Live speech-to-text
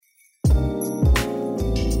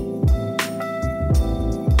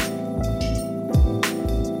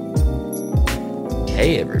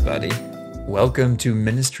Hey everybody, welcome to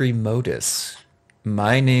Ministry Modus.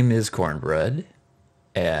 My name is Cornbread,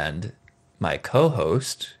 and my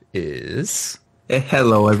co-host is...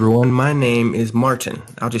 Hello everyone, my name is Martin.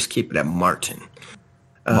 I'll just keep it at Martin.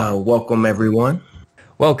 Welcome everyone.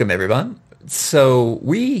 Welcome everyone. So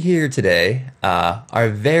we here today are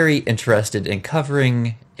very interested in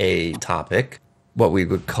covering a topic, what we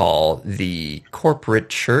would call the corporate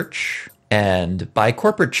church. And by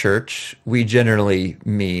corporate church, we generally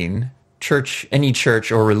mean any church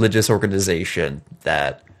or religious organization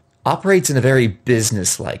that operates in a very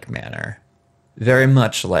business-like manner, very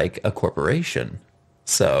much like a corporation.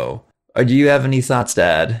 So, do you have any thoughts to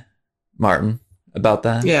add, Martin, about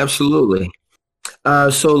that? Yeah, absolutely.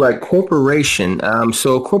 Corporation.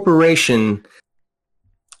 So a corporation,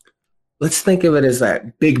 let's think of it as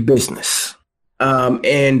that big business.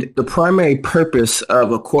 And the primary purpose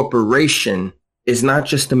of a corporation is not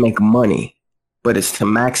just to make money, but it's to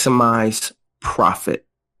maximize profit.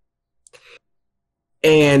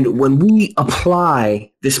 And when we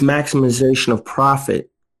apply this maximization of profit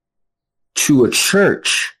to a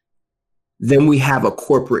church, then we have a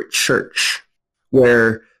corporate church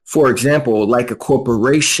where, for example, like a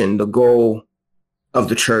corporation, the goal of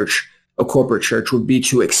the church, a corporate church would be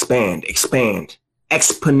to expand,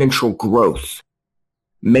 exponential growth.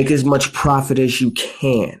 Make as much profit as you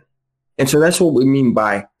can. And so that's what we mean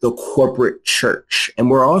by the corporate church.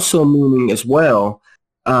 And we're also meaning as well,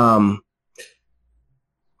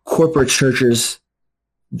 corporate churches,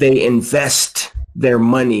 they invest their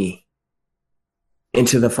money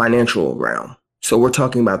into the financial realm. So we're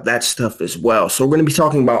talking about that stuff as well. So we're going to be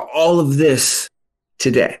talking about all of this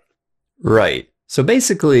today. Right. So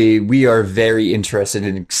basically, we are very interested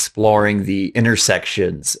in exploring the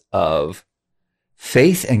intersections of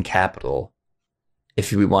faith and capital,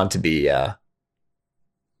 if we want to be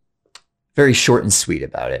very short and sweet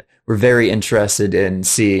about it. We're very interested in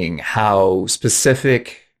seeing how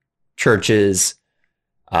specific churches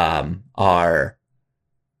are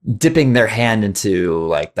dipping their hand into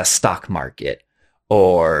like the stock market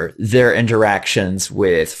or their interactions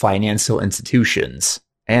with financial institutions,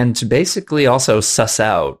 and to basically also suss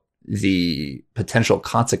out the potential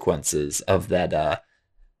consequences of that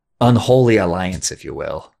unholy alliance, if you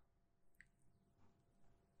will.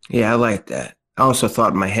 Yeah, I like that. I also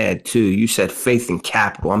thought in my head too, you said faith and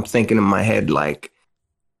capital. I'm thinking in my head like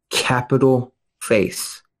capital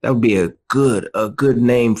faith. That would be a good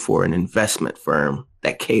name for an investment firm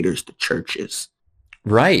that caters to churches.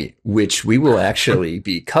 Right, which we will actually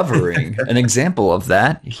be covering an example of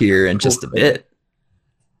that here in just a bit.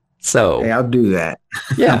 So, hey, I'll do that.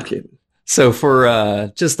 Yeah. I'm kidding. So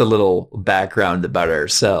for just a little background about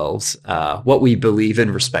ourselves, what we believe in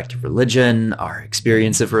respect to religion, our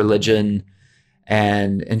experience of religion,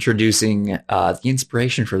 and introducing the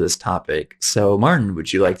inspiration for this topic. So Martin,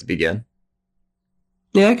 would you like to begin?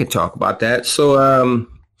 Yeah, I could talk about that. So, all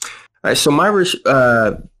right, so my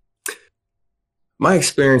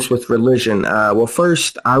experience with religion, well,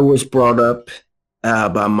 first I was brought up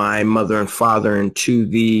by my mother and father into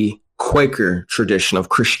the Quaker tradition of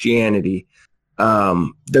Christianity.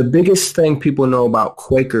 The biggest thing people know about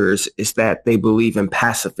Quakers is that they believe in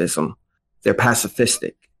pacifism. They're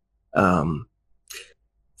pacifistic.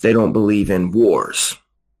 They don't believe in wars,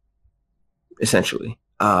 essentially.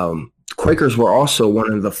 Quakers were also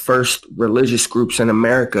one of the first religious groups in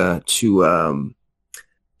America to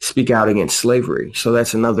speak out against slavery. So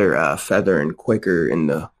that's another feather in the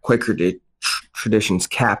Quaker tradition's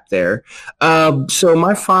cap there. So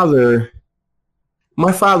my father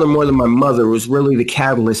more than my mother was really the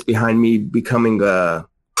catalyst behind me becoming a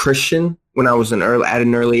Christian when I was at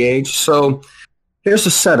an early age. So here's the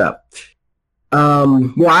setup.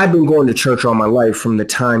 Well, I've been going to church all my life from the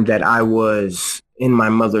time that I was in my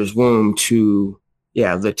mother's womb to,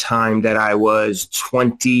 the time that I was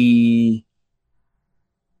 25,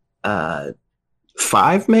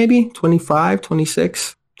 maybe 25,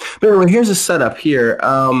 26. But anyway, here's a setup here.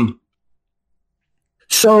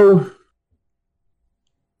 So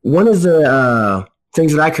one of the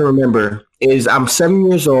things that I can remember is I'm 7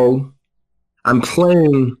 years old. I'm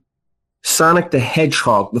playing Sonic the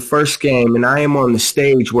Hedgehog, the first game, and I am on the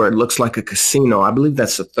stage where it looks like a casino. I believe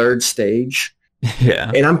that's the third stage.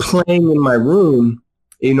 Yeah. And I'm playing in my room.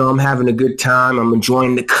 You know, I'm having a good time. I'm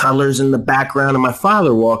enjoying the colors in the background. And my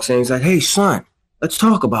father walks in. He's like, "Hey, son, let's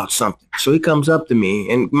talk about something." So he comes up to me,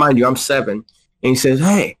 and mind you, I'm 7. And he says,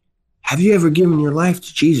 "Hey, have you ever given your life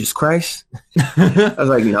to Jesus Christ?" I was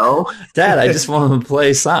like, "No." "Dad, I just want to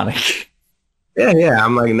play Sonic." Yeah.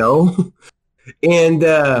 I'm like, "No." And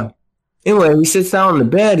anyway, he sits down on the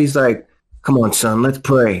bed. He's like, come on, son, let's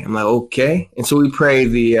pray. I'm like, okay. And so we pray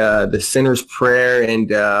the sinner's prayer,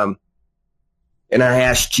 and I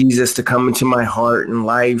asked Jesus to come into my heart and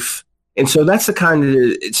life. And so that's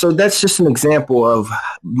so that's just an example of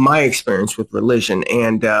my experience with religion.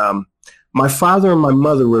 And my father and my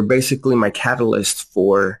mother were basically my catalyst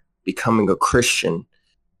for becoming a Christian,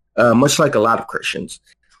 much like a lot of Christians.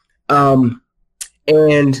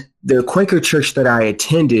 And the Quaker church that I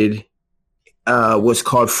attended was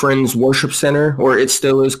called Friends Worship Center, or it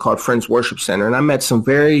still is called Friends Worship Center. And I met some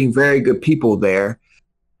very, very good people there.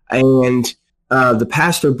 And the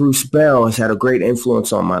pastor, Bruce Bell, has had a great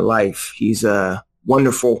influence on my life. He's a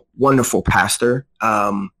wonderful, wonderful pastor.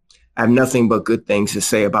 I have nothing but good things to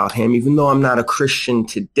say about him. Even though I'm not a Christian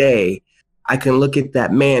today, I can look at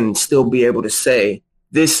that man and still be able to say,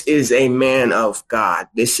 this is a man of God.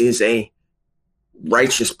 This is a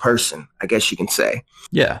righteous person, I guess you can say.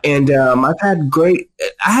 Yeah. And I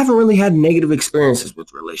haven't really had negative experiences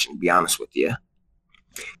with religion, to be honest with you.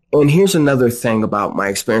 And here's another thing about my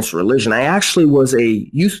experience with religion. I actually was a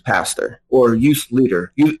youth pastor or youth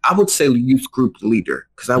leader. I would say youth group leader,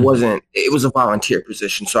 because it was a volunteer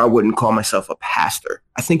position, so I wouldn't call myself a pastor.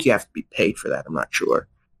 I think you have to be paid for that. I'm not sure.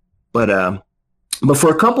 But for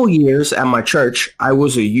a couple years at my church, I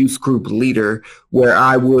was a youth group leader where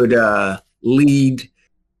I would lead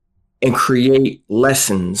and create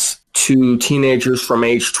lessons to teenagers from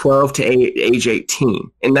age 12 to age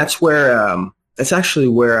 18. And that's actually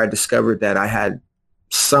where I discovered that I had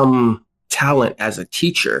some talent as a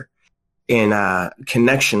teacher in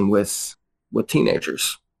connection with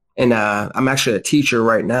teenagers. And I'm actually a teacher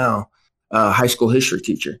right now, a high school history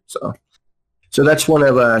teacher. So that's one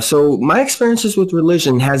of so my experiences with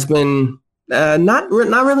religion has been not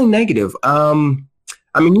really negative.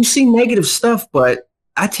 I mean, you see negative stuff, but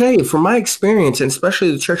I tell you, from my experience, and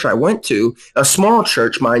especially the church I went to, a small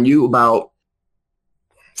church, mind you, about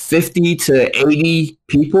 50 to 80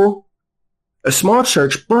 people, a small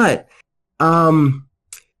church, but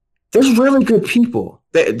there's really good people.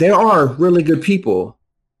 There are really good people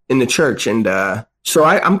in the church. And so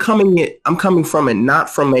I'm coming from it, not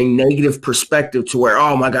from a negative perspective to where,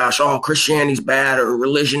 oh my gosh, Christianity's bad or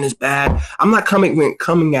religion is bad. I'm not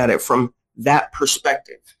coming at it from that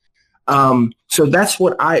perspective. So that's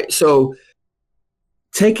so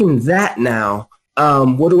taking that now,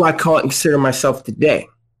 what do I call it and consider myself today?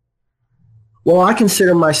 Well, I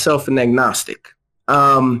consider myself an agnostic.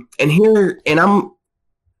 I'm going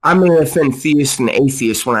to offend theists and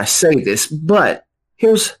atheists when I say this, but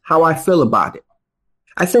here's how I feel about it.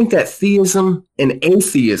 I think that theism and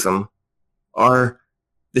atheism are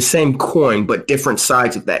the same coin, but different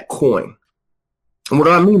sides of that coin. And what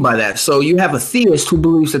do I mean by that? So you have a theist who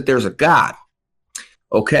believes that there's a God,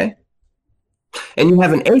 okay? And you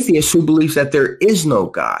have an atheist who believes that there is no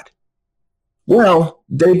God. Well,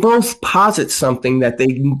 they both posit something that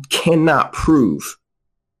they cannot prove,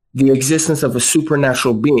 the existence of a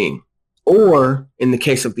supernatural being, or in the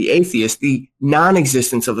case of the atheist, the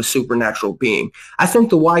non-existence of a supernatural being. I think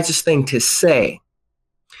the wisest thing to say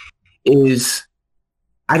is,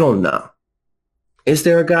 I don't know. Is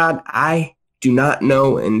there a God? I do not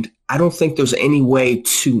know, and I don't think there's any way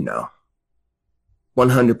to know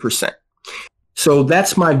 100%. So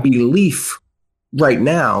that's my belief right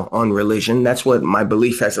now on religion. That's what my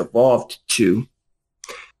belief has evolved to.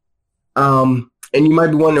 And you might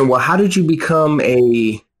be wondering, well, how did you become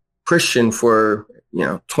a Christian for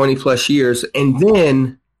 20 plus years and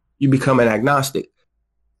then you become an agnostic?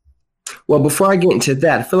 Well, before I get into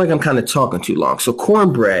that, I feel like I'm kind of talking too long. So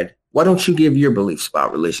Cornbread, why don't you give your beliefs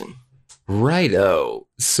about religion? Righto.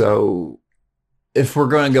 So if we're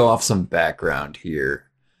going to go off some background here,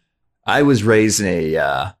 I was raised in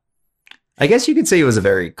I guess you could say it was a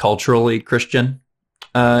very culturally Christian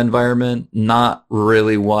environment, not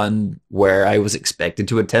really one where I was expected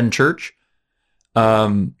to attend church.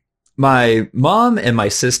 My mom and my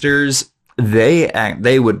sisters,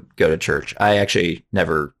 they would go to church. I actually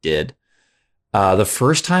never did. The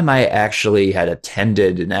first time I actually had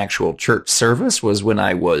attended an actual church service was when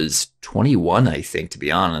I was 21, I think, to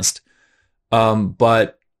be honest.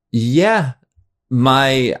 But yeah,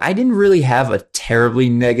 I didn't really have a terribly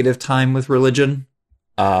negative time with religion.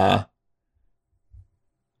 When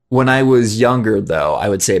I was younger, though, I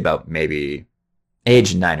would say about maybe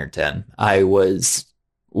age 9 or 10, I was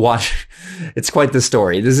it's quite the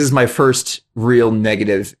story. This is my first real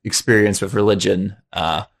negative experience with religion,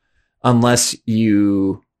 unless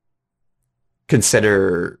you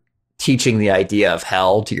consider teaching the idea of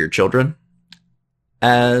hell to your children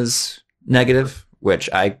as negative, which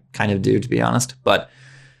I kind of do, to be honest. But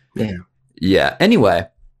yeah. Anyway,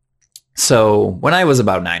 So when I was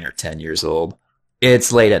about 9 or 10 years old,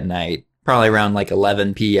 it's late at night, probably around like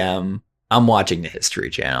 11 p.m. I'm watching the History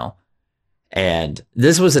Channel. And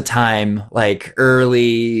this was a time like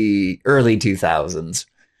early 2000s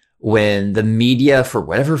when the media, for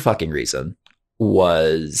whatever fucking reason,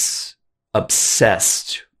 was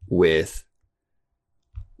obsessed with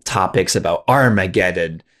topics about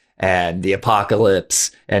Armageddon and the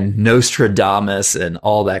apocalypse and Nostradamus and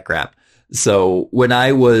all that crap. So when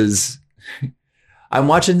I'm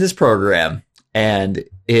watching this program and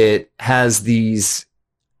it has these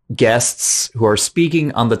guests who are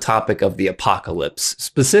speaking on the topic of the apocalypse,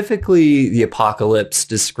 specifically the apocalypse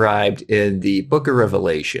described in the Book of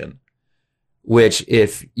Revelation, which,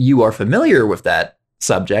 if you are familiar with that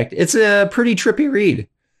subject, it's a pretty trippy read.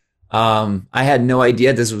 I had no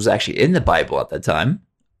idea this was actually in the Bible at the time.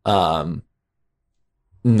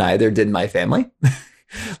 Neither did my family.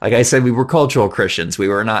 Like I said, we were cultural Christians. We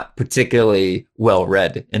were not particularly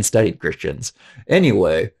well-read and studied Christians.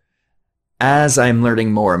 Anyway, as I'm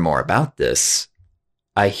learning more and more about this,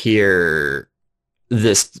 I hear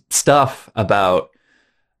this stuff about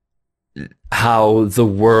how the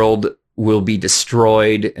world will be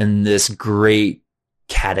destroyed in this great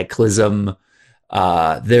cataclysm.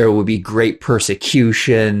 There will be great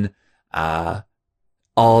persecution,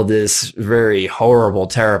 all this very horrible,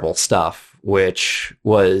 terrible stuff, which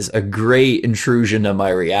was a great intrusion of my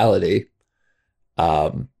reality.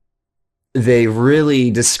 They really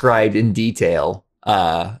described in detail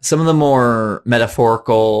some of the more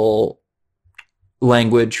metaphorical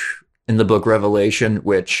language in the book Revelation,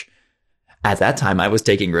 which at that time I was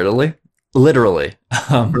taking literally.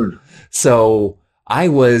 So I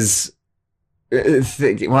was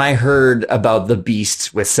when I heard about the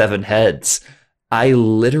beast with 7 heads, I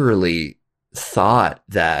literally thought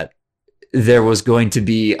that there was going to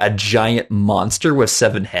be a giant monster with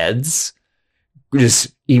 7 heads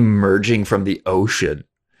just emerging from the ocean.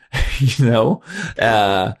 You know,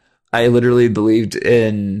 I literally believed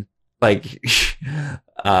in like the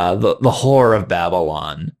Whore of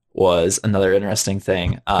Babylon was another interesting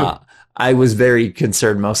thing. I was very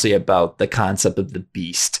concerned mostly about the concept of the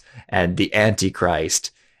beast and the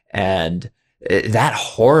Antichrist, and that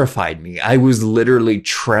horrified me. I was literally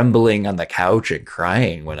trembling on the couch and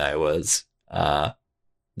crying when I was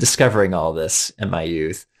discovering all this in my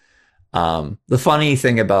youth. The funny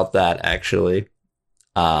thing about that, actually,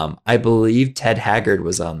 I believe Ted Haggard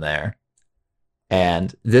was on there.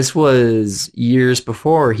 And this was years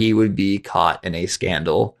before he would be caught in a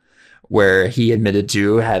scandal where he admitted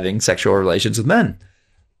to having sexual relations with men.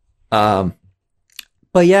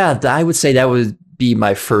 But yeah, I would say that would be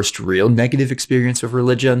my first real negative experience with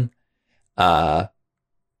religion. I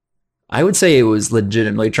would say it was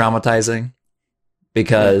legitimately traumatizing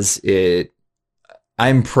because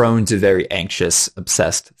I'm prone to very anxious,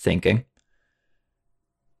 obsessed thinking.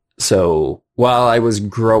 So while I was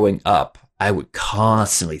growing up, I would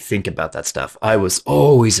constantly think about that stuff. I was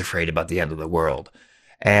always afraid about the end of the world.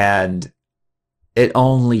 And it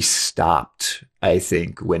only stopped, I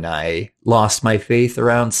think, when I lost my faith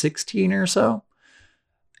around 16 or so.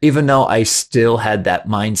 Even though I still had that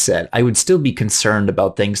mindset, I would still be concerned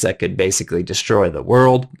about things that could basically destroy the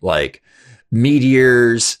world, like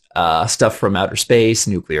meteors, stuff from outer space,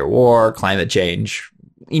 nuclear war, climate change,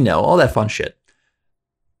 all that fun shit.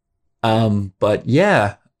 But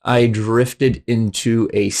yeah, I drifted into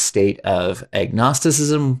a state of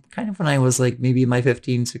agnosticism kind of when I was like maybe my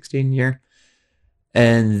 15, 16 year.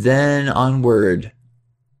 And then onward,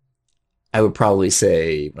 I would probably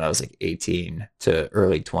say when I was like 18 to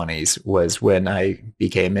early 20s was when I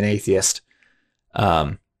became an atheist.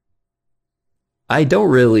 I don't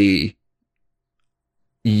really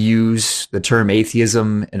use the term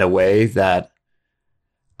atheism in a way that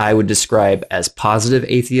I would describe as positive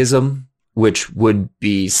atheism, which would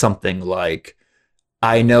be something like,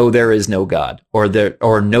 I know there is no God, or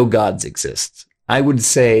no gods exist. I would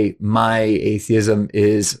say my atheism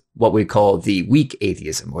is what we call the weak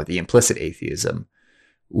atheism or the implicit atheism,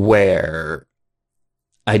 where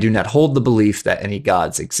I do not hold the belief that any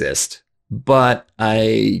gods exist, but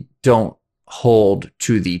I don't hold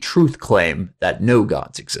to the truth claim that no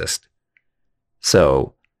gods exist.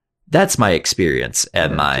 So that's my experience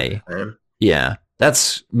and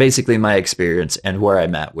that's basically my experience and where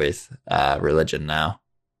I'm at with religion now.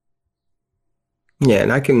 Yeah,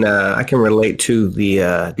 and I can relate to the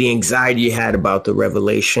anxiety you had about the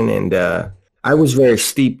revelation, and I was very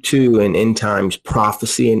steeped too in end times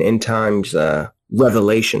prophecy and end times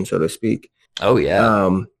revelation, so to speak. Oh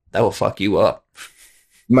yeah, that will fuck you up.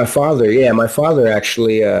 My father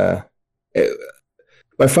actually.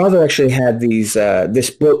 My father actually had this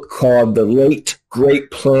book called The Late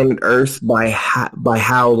Great Planet Earth by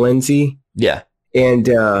Hal Lindsey. Yeah. And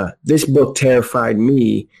this book terrified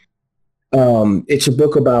me. It's a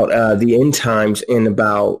book about the end times and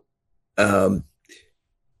about the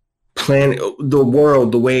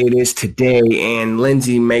world the way it is today. And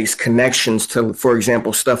Lindsay makes connections to, for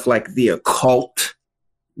example, stuff like the occult,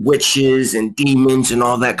 witches and demons and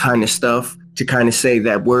all that kind of stuff, to kind of say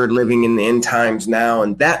that we're living in the end times now.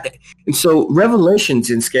 And so Revelation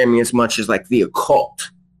didn't scare me as much as like the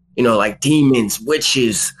occult, like demons,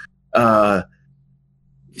 witches,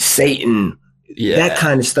 Satan, that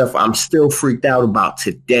kind of stuff. I'm still freaked out about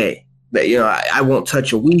today. That, I won't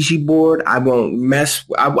touch a Ouija board. I won't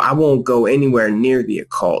I won't go anywhere near the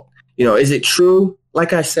occult. Is it true?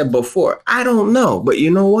 Like I said before, I don't know. But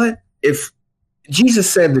you know what? If Jesus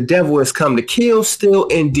said the devil has come to kill, steal,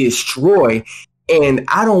 and destroy, and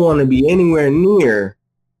I don't want to be anywhere near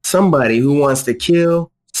somebody who wants to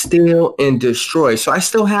kill, steal, and destroy. So I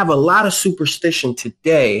still have a lot of superstition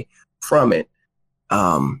today from it.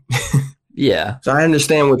 Yeah. So I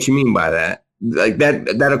understand what you mean by that. Like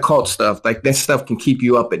that occult stuff, like that stuff can keep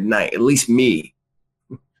you up at night, at least me.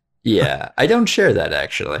 Yeah, I don't share that,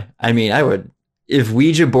 actually. I mean, I would, if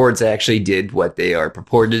Ouija boards actually did what they are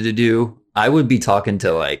purported to do, I would be talking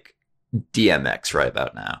to like DMX right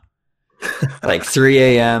about now. Like 3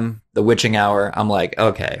 a.m., the witching hour. I'm like,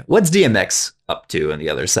 okay, what's DMX up to on the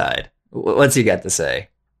other side? What's he got to say?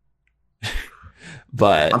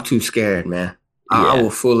 But I'm too scared, man. Yeah. I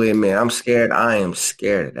will fully admit I'm scared. I am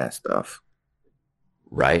scared of that stuff.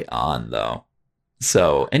 Right on, though.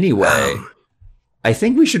 So anyway, I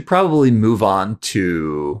think we should probably move on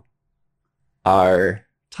to our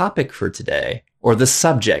topic for today, or the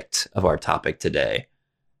subject of our topic today.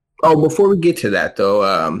 Oh, before we get to that, though,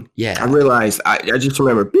 I realized I just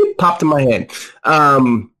remembered, beep, popped in my head.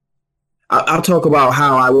 I'll talk about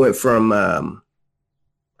how I went from, I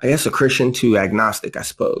guess, a Christian to agnostic, I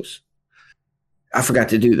suppose. I forgot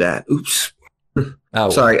to do that. Oops. Oh,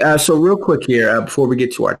 sorry. So real quick here, before we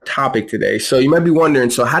get to our topic today. So you might be wondering,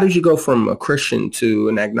 so how did you go from a Christian to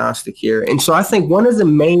an agnostic here? And so I think one of the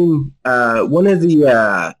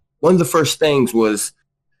first things was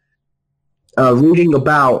reading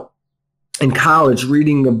about in college, how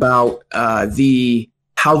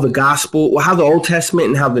the Old Testament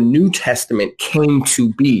and how the New Testament came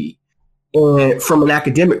to be, and from an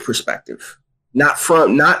academic perspective. Not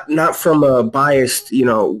from a biased,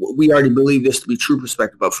 we already believe this to be true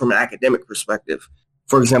perspective, but from an academic perspective.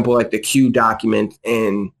 For example, like the Q document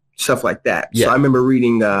and stuff like that. Yeah. So I remember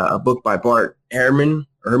reading a book by Bart Ehrman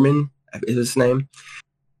is his name,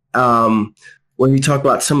 where he talked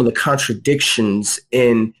about some of the contradictions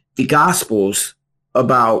in the Gospels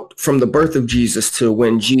about from the birth of Jesus to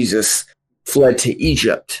when Jesus fled to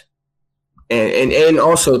Egypt, and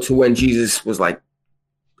also to when Jesus was like,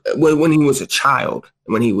 when he was a child,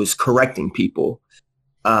 when he was correcting people,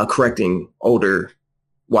 correcting older,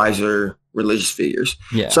 wiser religious figures.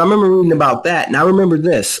 Yeah. So I remember reading about that. And I remember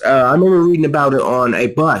this. I remember reading about it on a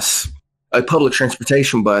public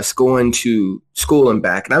transportation bus going to school and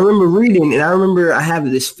back. And I remember reading, and I have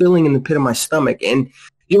this feeling in the pit of my stomach. And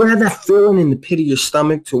you ever have that feeling in the pit of your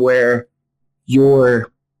stomach to where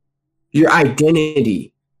your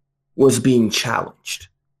identity was being challenged?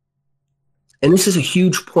 And this is a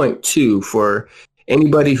huge point, too, for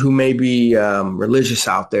anybody who may be religious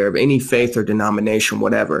out there, of any faith or denomination,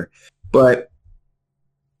 whatever. But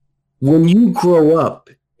when you grow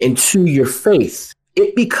up into your faith,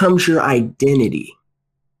 it becomes your identity.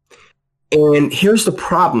 And here's the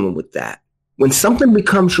problem with that. When something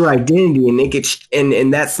becomes your identity and it gets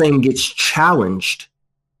and that thing gets challenged,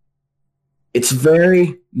 it's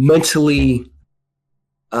very mentally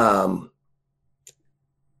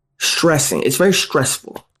stressing. It's very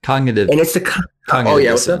stressful. Cognitive. And it's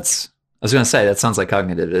cognitive dissonance. I was going to say, that sounds like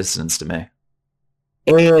cognitive dissonance to me.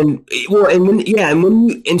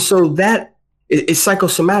 So that it's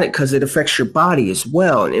psychosomatic because it affects your body as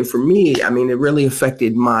well. And for me, I mean, it really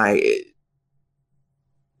affected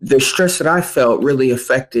the stress that I felt really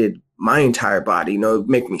affected my entire body,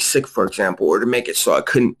 make me sick, for example, or to make it so I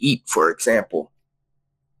couldn't eat, for example.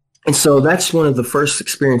 And so that's one of the first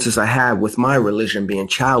experiences I had with my religion being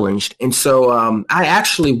challenged. And so I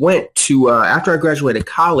actually went to, after I graduated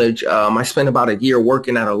college, I spent about a year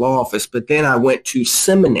working at a law office, but then I went to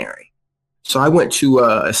seminary. So I went to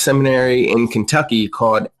a seminary in Kentucky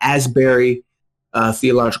called Asbury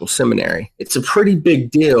Theological Seminary. It's a pretty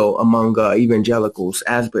big deal among evangelicals,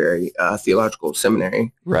 Asbury Theological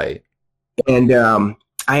Seminary. Right. And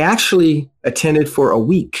I actually attended for a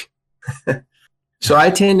week. So I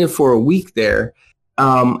attended for a week there.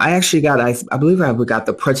 I actually got, I believe I got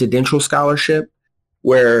the presidential scholarship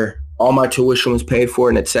where all my tuition was paid for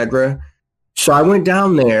and etc. So I went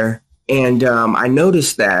down there and I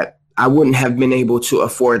noticed that I wouldn't have been able to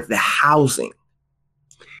afford the housing.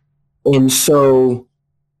 And so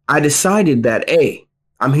I decided that, hey,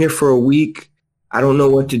 I'm here for a week. I don't know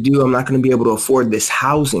what to do. I'm not going to be able to afford this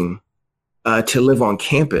housing to live on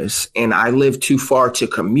campus. And I live too far to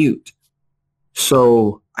commute.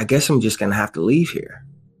 So I guess I'm just going to have to leave here.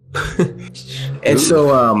 And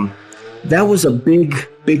so that was a big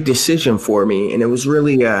decision for me. And it was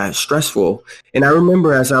really stressful. And I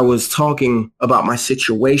remember as I was talking about my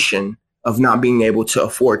situation of not being able to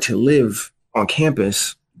afford to live on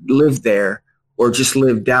campus, live there, or just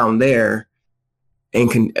live down there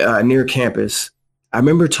and near campus, I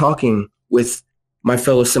remember talking with my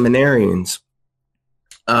fellow seminarians.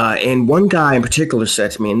 And one guy in particular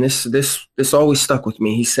said to me, and this always stuck with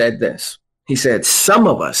me. He said this. He said, some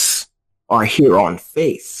of us are here on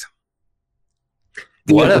faith.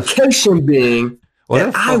 The implication being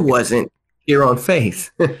that I wasn't here on faith.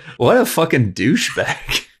 What a fucking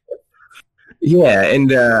douchebag. Yeah,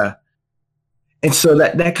 and so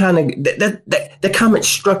that kind of that comment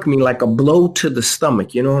struck me like a blow to the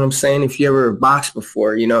stomach. You know what I'm saying? If you ever boxed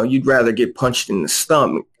before, you know, you'd rather get punched in the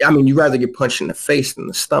stomach. I mean, you'd rather get punched in the face than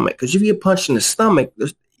the stomach. Because if you get punched in the stomach,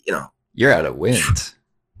 there's, you know, you're out of wind.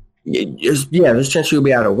 There's a chance you'll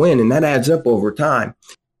be out of wind, and that adds up over time.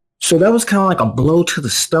 So that was kind of like a blow to the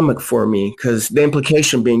stomach for me, because the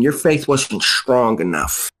implication being your faith wasn't strong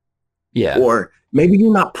enough. Yeah. Or maybe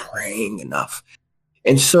you're not praying enough.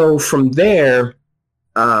 And so from there,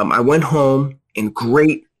 I went home in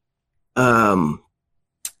great defeat.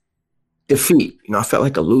 You know, I felt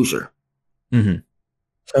like a loser. Mm-hmm.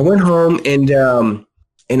 So I went home and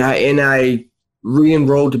I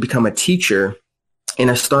re-enrolled to become a teacher.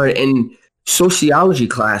 And I started in sociology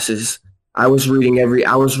classes. I was reading everybody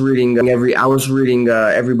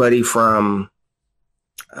from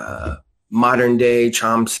modern day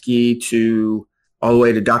Chomsky to all the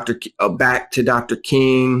way to back to Dr.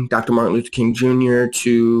 King, Dr. Martin Luther King Jr.,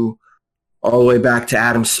 to all the way back to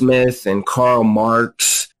Adam Smith and Karl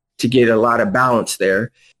Marx, to get a lot of balance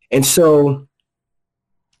there. And so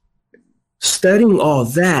studying all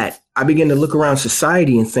that, I began to look around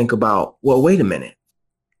society and think about, well, wait a minute.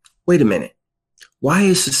 Why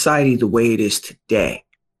is society the way it is today?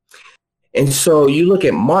 And so you look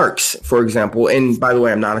at Marx, for example, and by the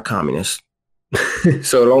way, I'm not a communist.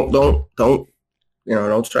 So don't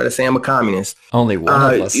try to say I'm a communist. Only one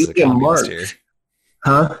of us is a communist here.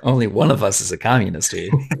 Huh? Only one of us is a communist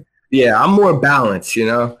here. Yeah, I'm more balanced, you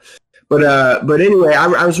know. But anyway,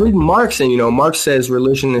 I was reading Marx, and, you know, Marx says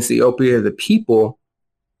religion is the opiate of the people.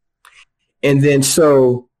 And then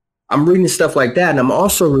so I'm reading stuff like that, and I'm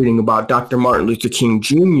also reading about Dr. Martin Luther King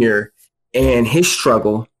Jr. and his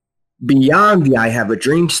struggle beyond the I Have a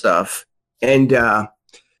Dream stuff. And,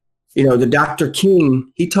 you know, the Dr.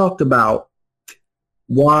 King, he talked about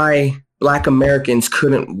why Black Americans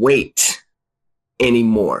couldn't wait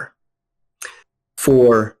anymore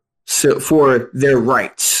for their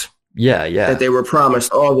rights. Yeah. That they were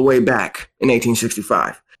promised all the way back in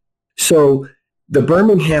 1865. So the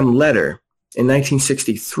Birmingham Letter in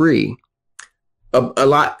 1963,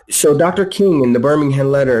 so Dr. King in the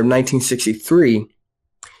Birmingham Letter of 1963,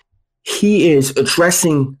 he is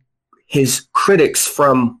addressing his critics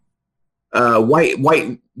from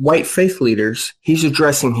white faith leaders. He's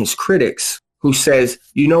addressing his critics who says,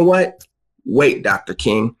 you know what? Wait, Dr.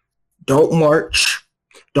 King, don't march.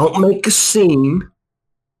 Don't make a scene.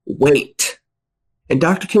 Wait. And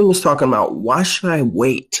Dr. King was talking about, why should I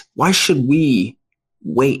wait? Why should we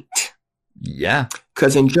wait? Yeah.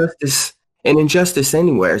 Because injustice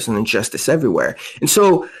anywhere is an injustice everywhere. And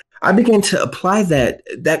so I began to apply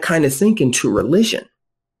that kind of thinking to religion.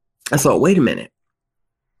 I thought, wait a minute.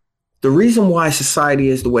 The reason why society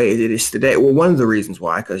is the way it is today, well, one of the reasons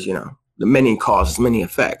why, because, you know, the many causes, many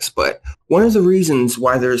effects, but one of the reasons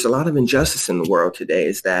why there's a lot of injustice in the world today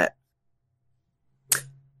is that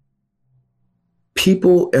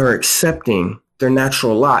people are accepting their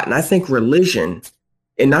natural lot. And I think religion,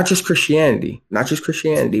 and not just Christianity,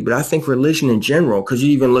 but I think religion in general, because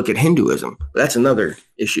you even look at Hinduism, that's another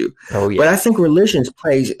issue. Oh, yeah. But I think religion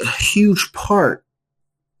plays a huge part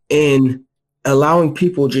in allowing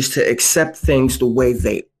people just to accept things the way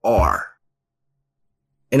they are.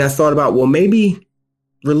 And I thought about, well, maybe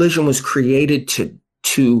religion was created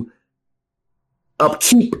to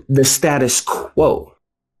upkeep the status quo.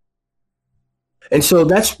 And so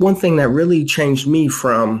that's one thing that really changed me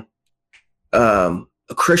from a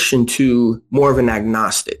Christian to more of an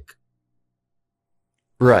agnostic.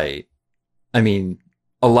 Right. I mean,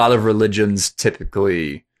 a lot of religions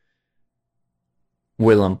typically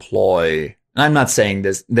will employ, and I'm not saying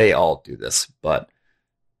this, they all do this, but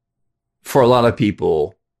for a lot of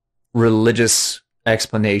people, religious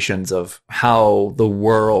explanations of how the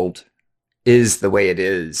world is the way it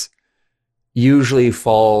is usually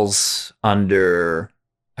falls under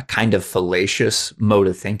a kind of fallacious mode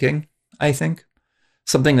of thinking, I think.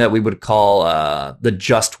 Something that we would call the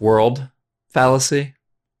just world fallacy.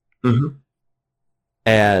 Mm-hmm.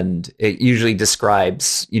 And it usually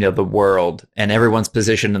describes, the world and everyone's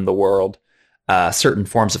position in the world, certain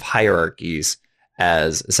forms of hierarchies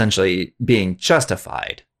as essentially being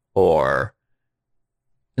justified, or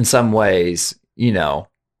in some ways,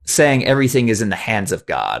 saying everything is in the hands of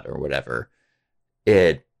God or whatever.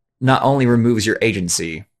 It not only removes your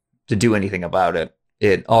agency to do anything about it,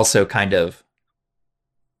 it also kind of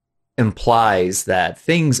implies that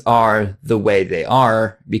things are the way they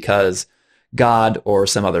are because God or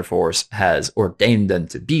some other force has ordained them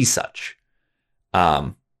to be such.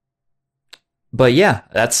 But yeah,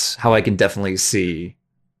 that's how I can definitely see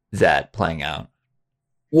that playing out.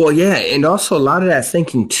 Well, yeah, and also a lot of that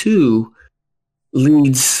thinking too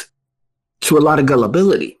leads to a lot of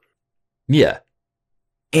gullibility. Yeah.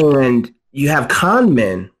 And you have con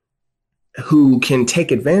men who can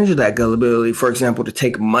take advantage of that gullibility, for example, to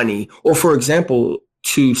take money, or for example,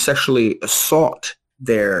 to sexually assault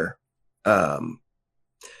their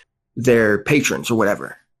patrons or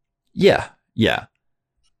whatever. Yeah.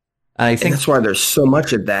 I think that's why there's so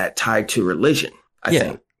much of that tied to religion, I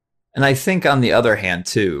think. And I think on the other hand,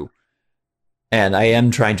 too, and I am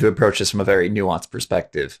trying to approach this from a very nuanced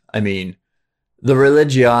perspective. I mean, the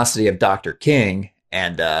religiosity of Dr. King,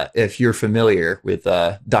 and if you're familiar with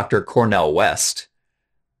Dr. Cornel West,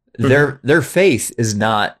 their faith is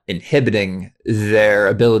not inhibiting their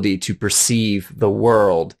ability to perceive the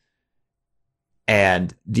world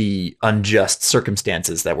and the unjust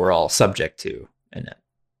circumstances that we're all subject to in it.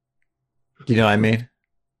 Do you know what I mean?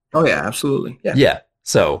 Oh, yeah, absolutely. Yeah.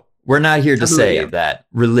 So we're not here to say that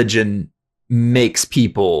religion makes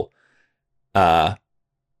people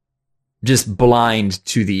just blind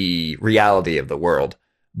to the reality of the world.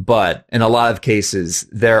 But in a lot of cases,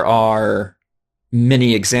 there are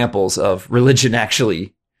many examples of religion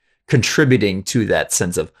actually contributing to that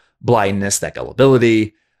sense of blindness, that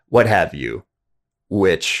gullibility, what have you,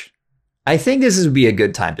 which I think this would be a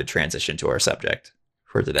good time to transition to our subject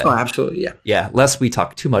for today. Oh, absolutely, yeah. Yeah, lest we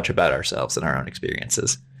talk too much about ourselves and our own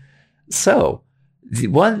experiences. So,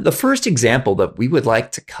 the first example that we would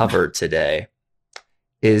like to cover today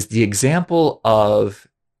is the example of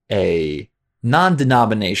a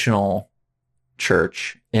non-denominational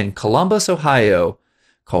church in Columbus, Ohio,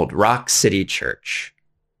 called Rock City Church.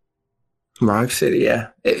 Rock City, yeah.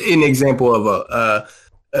 An example of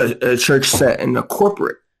a church set in a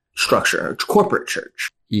corporate structure, a corporate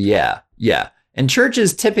church. Yeah. And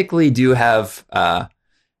churches typically do have,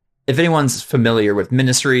 if anyone's familiar with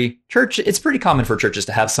ministry, church, it's pretty common for churches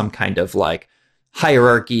to have some kind of like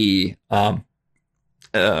hierarchy,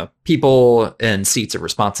 people in seats of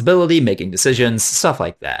responsibility, making decisions, stuff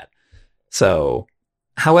like that. So,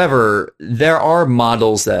 however, there are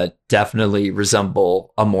models that definitely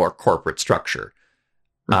resemble a more corporate structure.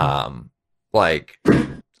 Like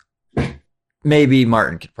maybe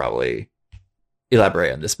Martin could probably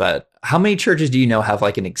elaborate on this, but how many churches do you know have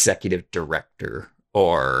like an executive director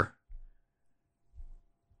or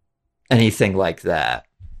anything like that?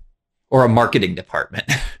 Or a marketing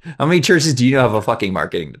department? How many churches do you know have a fucking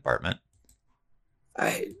marketing department?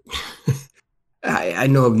 I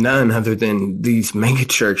know of none other than these mega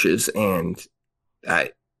churches. And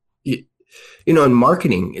in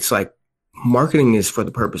marketing, it's like marketing is for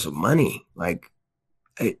the purpose of money. Like,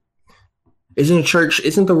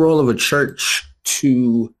 isn't the role of a church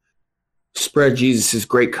to spread Jesus's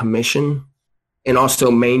great commission and also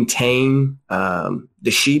maintain the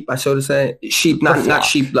sheep, so to say? Sheep, not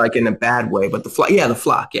sheep like in a bad way, but the flock. Yeah, the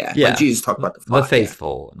flock. Yeah. Like Jesus talked about the flock. The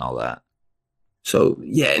faithful and all that. So,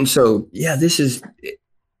 this is,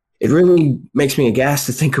 it really makes me aghast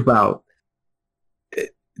to think about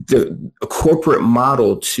a corporate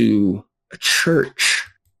model to a church,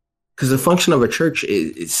 because the function of a church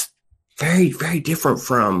is very, very different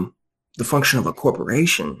from the function of a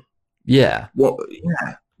corporation. Yeah. Well,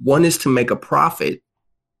 yeah. One is to make a profit,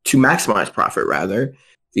 to maximize profit, rather.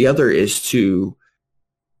 The other is to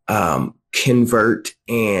convert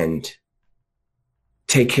and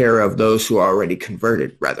take care of those who are already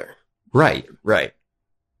converted, rather. Right.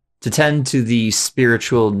 To tend to the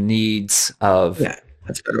spiritual needs of... Yeah,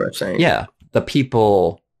 that's a better way of saying it. Yeah, the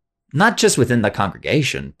people, not just within the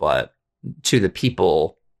congregation, but to the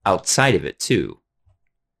people outside of it, too.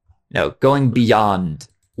 going beyond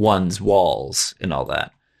one's walls and all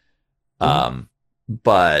that.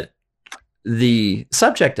 But the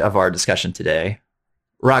subject of our discussion today,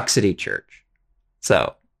 Rock City Church.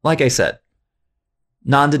 So, like I said,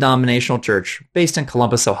 non-denominational church based in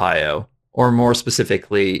Columbus, Ohio, or more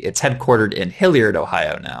specifically, it's headquartered in Hilliard,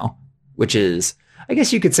 Ohio now, which is, I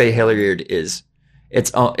guess you could say Hilliard is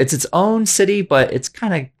its own city, but it's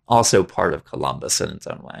kind of also part of Columbus in its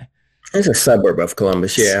own way. It's a suburb of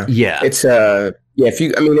Columbus, yeah. Yeah. It's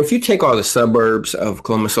if you take all the suburbs of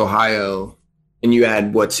Columbus, Ohio, and you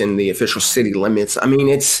add what's in the official city limits, I mean,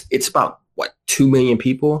 it's about 2 million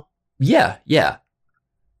people? Yeah.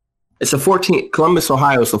 It's Columbus,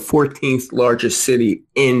 Ohio is the 14th largest city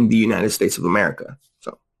in the United States of America.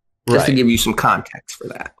 So just to give you some context for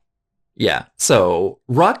that. Yeah. So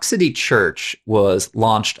Rock City Church was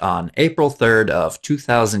launched on April 3rd of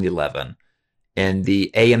 2011 in the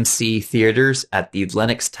AMC theaters at the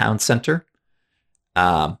Lenox Town Center.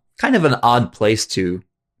 Kind of an odd place to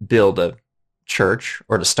build a church,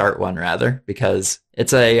 or to start one rather, because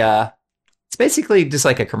it's basically just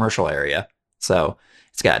like a commercial area. So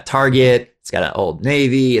it's got a Target, it's got an Old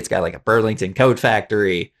Navy, it's got like a Burlington Coat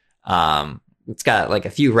Factory. It's got like a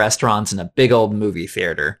few restaurants and a big old movie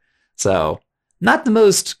theater. So not the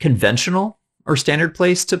most conventional or standard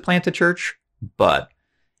place to plant a church, but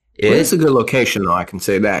it's a good location, though. I can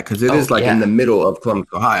say that, because it is in the middle of Columbus,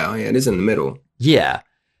 Ohio. Yeah, it is in the middle. Yeah,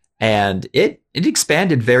 and it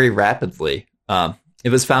expanded very rapidly. It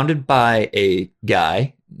was founded by a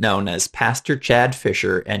guy known as Pastor Chad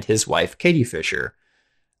Fisher and his wife Katie Fisher,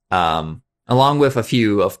 along with a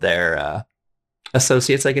few of their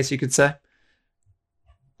associates, I guess you could say.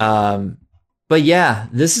 But yeah,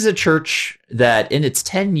 this is a church that in its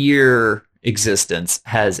 10-year existence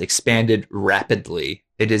has expanded rapidly.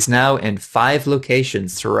 It is now in 5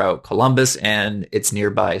 locations throughout Columbus and its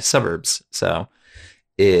nearby suburbs. So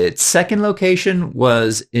its second location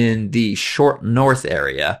was in the Short North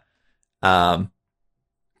area,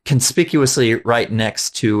 conspicuously right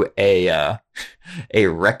next to a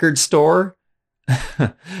record store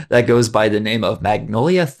that goes by the name of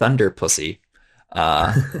Magnolia Thunder Pussy.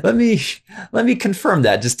 Let me confirm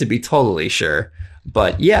that just to be totally sure.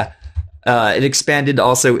 But yeah, it expanded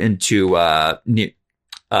also into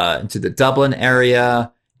the Dublin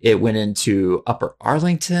area. It went into Upper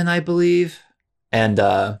Arlington, I believe.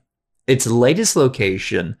 And its latest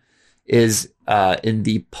location is in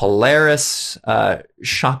the Polaris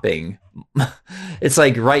shopping. It's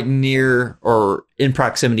like right near or in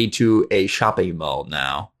proximity to a shopping mall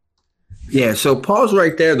now. Yeah, so pause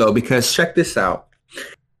right there, though, because check this out.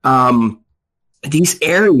 These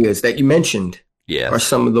areas that you mentioned are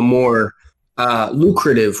some of the more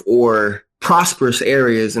lucrative or prosperous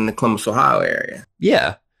areas in the Columbus, Ohio area.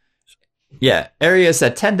 Yeah. Yeah, areas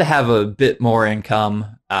that tend to have a bit more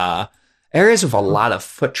income. Areas with a lot of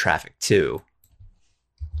foot traffic, too.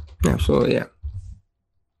 Absolutely, yeah.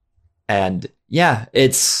 And yeah,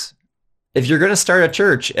 if you're going to start a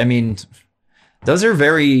church, I mean, those are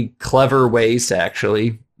very clever ways to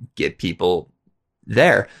actually get people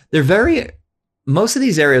there. Most of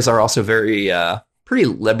these areas are also very, pretty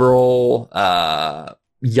liberal,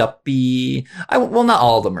 yuppie. Well, not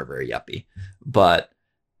all of them are very yuppie, but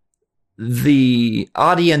the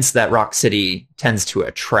audience that Rock City tends to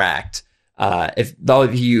attract, if all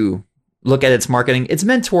of you look at its marketing, it's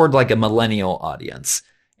meant toward like a millennial audience,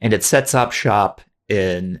 and it sets up shop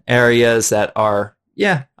in areas that are,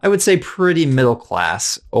 I would say pretty middle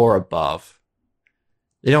class or above.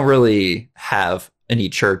 They don't really have any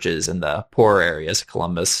churches in the poorer areas of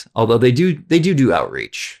Columbus, although they do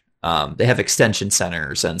outreach. They have extension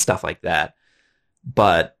centers and stuff like that,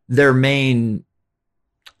 but their main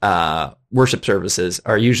worship services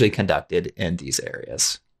are usually conducted in these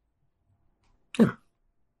areas. Yeah.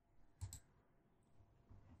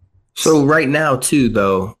 So right now, too,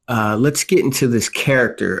 though, let's get into this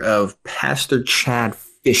character of Pastor Chad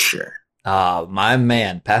Fisher. Oh, my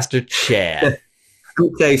man, Pastor Chad. Let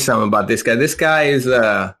me tell you something about this guy. This guy is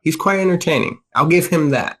he's quite entertaining. I'll give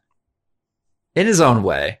him that. In his own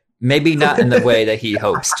way. Maybe not in the way that he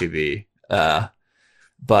hopes to be.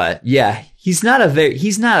 But yeah, he's not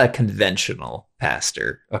a conventional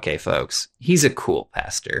pastor. Okay, folks. He's a cool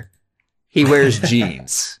pastor. He wears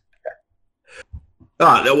jeans.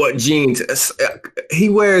 Oh, what jeans? He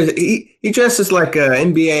dresses like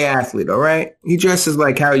an NBA athlete, all right? He dresses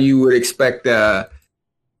like how you would expect how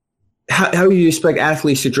you expect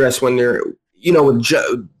athletes to dress when they're,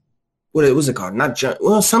 with what was it called?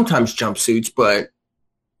 Sometimes jumpsuits, but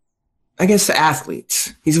I guess the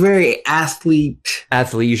athletes. He's very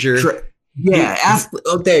athleisure. Yeah,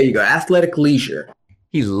 there you go. Athletic leisure.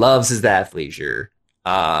 He loves his athleisure.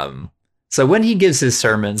 So when he gives his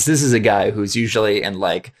sermons, this is a guy who's usually in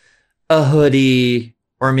like a hoodie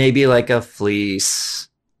or maybe like a fleece,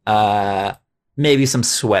 maybe some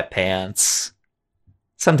sweatpants,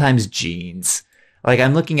 sometimes jeans. Like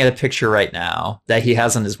I'm looking at a picture right now that he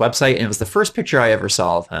has on his website, and it was the first picture I ever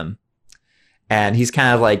saw of him. And he's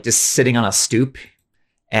kind of like just sitting on a stoop,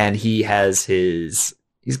 and he's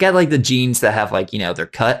got like the jeans that have like, they're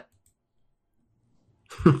cut.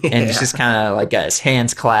 And he's just kind of like got his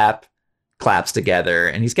hands claps together,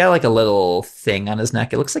 and he's got like a little thing on his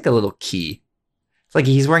neck. It looks like a little key. It's like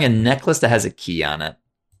he's wearing a necklace that has a key on it.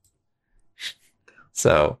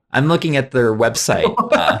 So I'm looking at their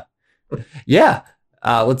website. Yeah.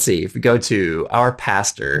 Let's see. If we go to our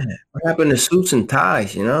pastor. What happened to suits and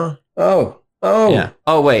ties, Oh. Yeah.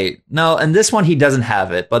 Oh, wait. No, and this one he doesn't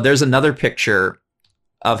have it, but there's another picture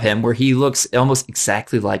of him where he looks almost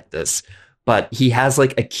exactly like this, but he has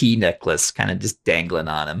like a key necklace kind of just dangling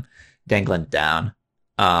down.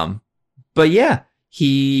 But yeah,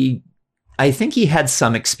 I think he had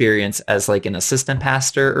some experience as like an assistant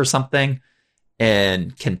pastor or something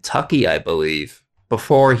in Kentucky, I believe,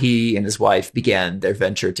 before he and his wife began their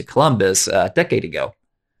venture to Columbus a decade ago.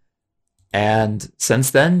 And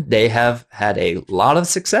since then, they have had a lot of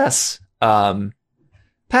success.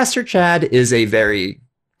 Pastor Chad is a very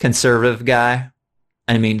conservative guy.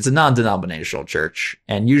 I mean, it's a non-denominational church,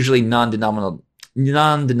 and usually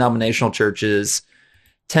non-denominational churches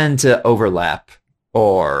tend to overlap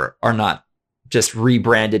or are not just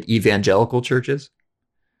rebranded evangelical churches.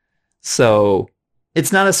 So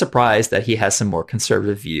it's not a surprise that he has some more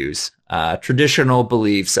conservative views, traditional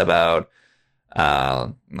beliefs about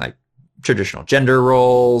like traditional gender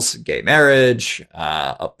roles, gay marriage,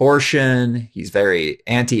 abortion. He's very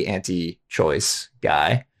anti-choice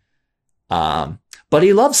guy. But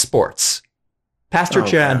he loves sports. Pastor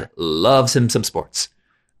Chad loves him some sports.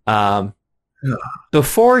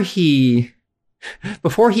 Before he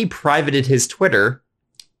privated his Twitter,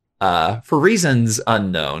 for reasons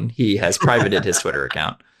unknown, he has privated his Twitter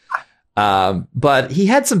account. But he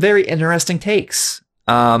had some very interesting takes.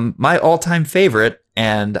 My all-time favorite,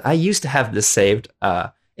 and I used to have this saved.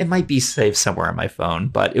 It might be saved somewhere on my phone,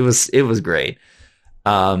 but it was great.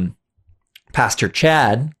 Pastor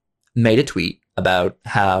Chad made a tweet about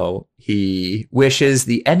how he wishes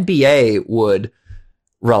the NBA would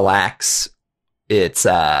relax its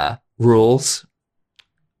rules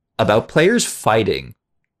about players fighting,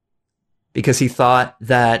 because he thought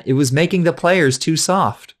that it was making the players too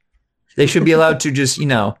soft. They should be allowed to just,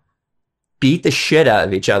 beat the shit out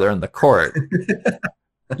of each other in the court.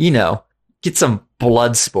 Get some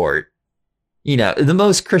blood sport. The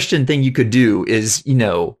most Christian thing you could do is,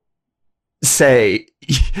 say,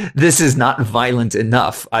 this is not violent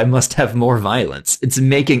enough. I must have more violence. It's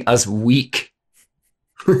making us weak.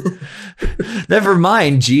 Never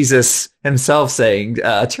mind Jesus himself saying,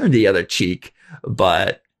 turn the other cheek.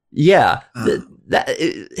 But yeah,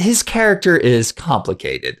 his character is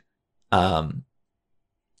complicated. In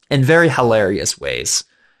very hilarious ways.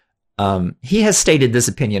 He has stated this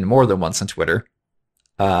opinion more than once on Twitter.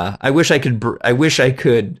 I wish I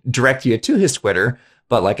could direct you to his Twitter,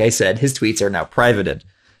 but like I said, his tweets are now privated.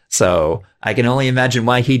 So I can only imagine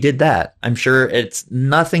why he did that. I'm sure it's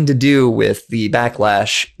nothing to do with the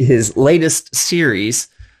backlash. His latest series,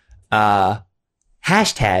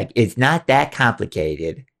 hashtag it's not that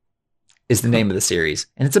complicated, is the name of the series.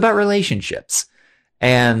 And it's about relationships.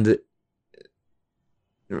 And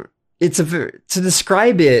to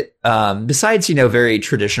describe it, besides, very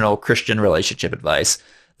traditional Christian relationship advice,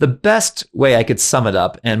 the best way I could sum it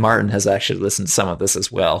up, and Martin has actually listened to some of this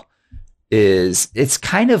as well, is it's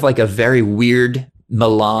kind of like a very weird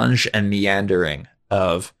melange and meandering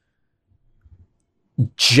of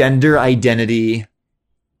gender identity.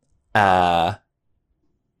 What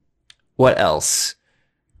else?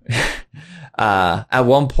 At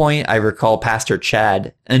one point, I recall Pastor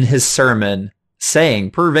Chad in his sermon saying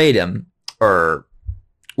verbatim or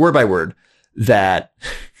word by word that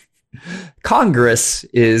Congress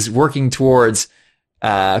is working towards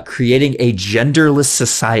creating a genderless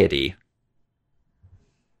society.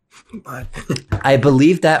 I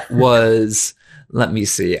believe that was, let me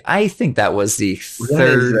see. I think that was the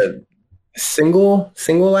third single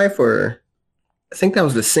life, or I think that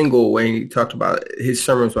was the single when he talked about his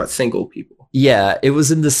sermons about single people. Yeah, it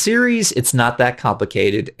was in the series It's Not That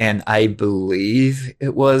Complicated, and I believe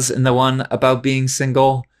it was in the one about being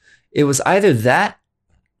single. It was either that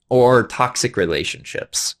or toxic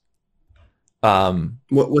relationships. What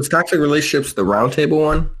was toxic relationships, the roundtable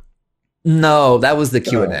one? No, that was the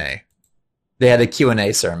Q&A. They had a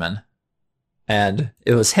Q&A sermon. And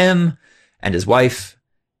it was him and his wife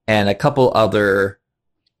and a couple other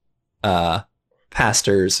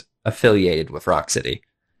pastors affiliated with Rock City.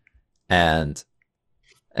 And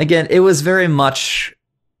again, it was very much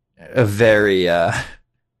a very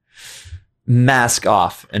mask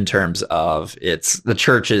off in terms of the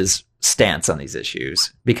church's stance on these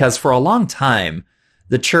issues. Because for a long time,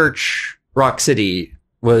 the church, Rock City,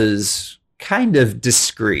 was kind of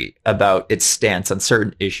discreet about its stance on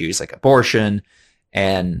certain issues like abortion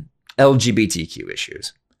and LGBTQ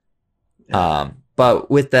issues.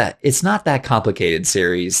 But with that, it's not that complicated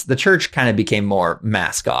series. The church kind of became more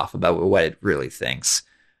mask off about what it really thinks.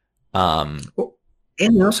 And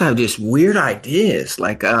they also have just weird ideas,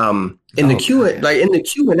 like in the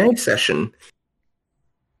Q&A session.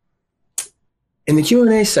 In the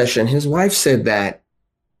Q&A session, his wife said that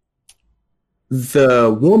a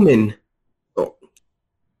woman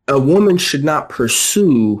should not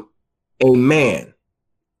pursue a man,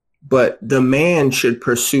 but the man should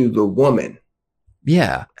pursue the woman.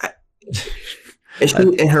 Yeah.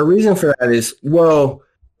 And her reason for that is, well,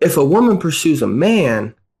 if a woman pursues a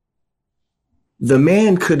man, the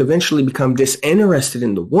man could eventually become disinterested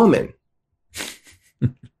in the woman.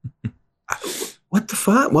 What the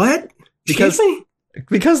fuck? What? Because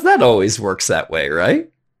that always works that way, right?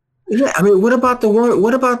 Yeah, I mean, what about the woman?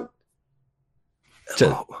 What about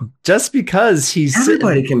just because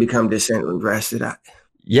everybody can become disinterested?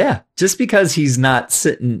 Yeah, just because he's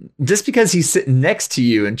sitting next to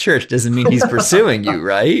you in church doesn't mean he's pursuing you,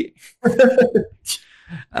 right?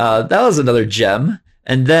 That was another gem.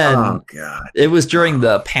 And then it was during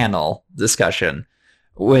the panel discussion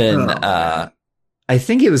when I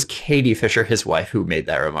think it was Katie Fisher, his wife, who made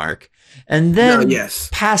that remark. And then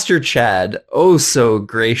Pastor Chad so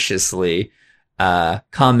graciously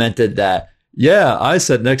commented that, yeah, I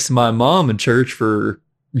sat next to my mom in church for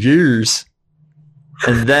years.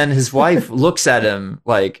 And then his wife looks at him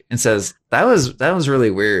and says, that was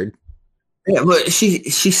really weird. Yeah, but she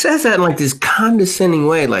says that in like this condescending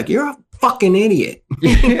way, like, you're a fucking idiot.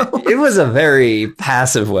 It was a very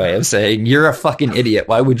passive way of saying, you're a fucking idiot.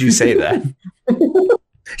 Why would you say that?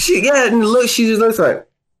 She just looks like,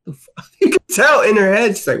 you can tell in her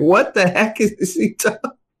head, she's like, what the heck is he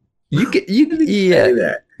talking?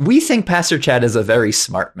 We think Pastor Chad is a very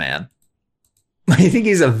smart man. I think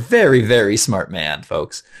he's a very, very smart man,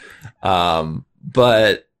 folks.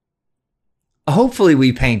 But hopefully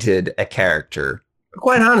we painted a character.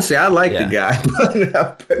 Quite honestly, I like the guy.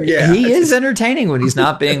 But he is entertaining when he's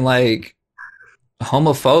not being like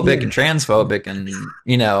homophobic and transphobic and,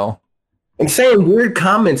 and saying weird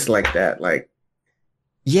comments like that. Like,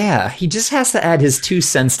 yeah, he just has to add his 2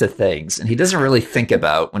 cents to things, and he doesn't really think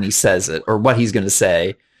about when he says it or what he's going to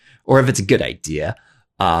say or if it's a good idea.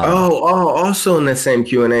 Also in that same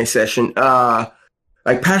Q&A session,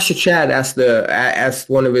 like Pastor Chad asked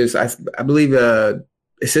one of his, I believe,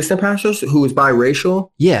 assistant pastors who was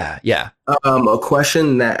biracial. Yeah. A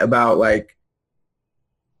question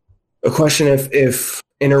if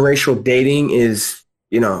interracial dating is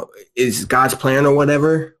God's plan or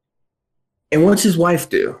whatever. And what's his wife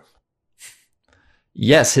do?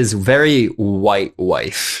 Yes, his very white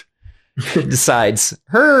wife decides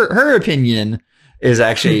her opinion is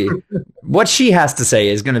actually what she has to say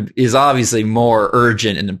is obviously more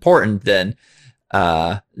urgent and important than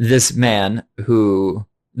this man who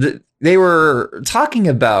they were talking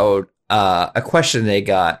about a question they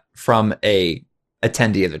got from a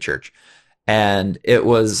attendee of the church, and it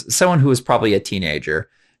was someone who was probably a teenager,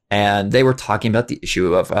 and they were talking about the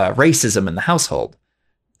issue of racism in the household.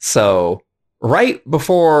 So right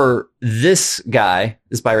before this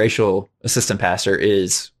biracial assistant pastor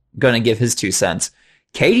is going to give his 2 cents,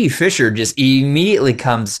 Katie Fisher just immediately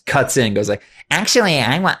cuts in and goes like, actually,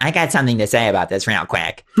 I got something to say about this real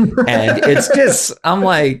quick. And it's just, I'm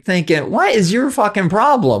like thinking, what is your fucking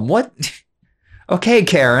problem? What? Okay,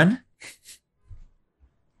 Karen.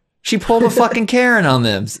 She pulled a fucking Karen on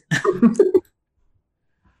them.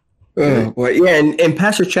 Well, yeah, and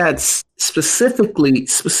Pastor Chad specifically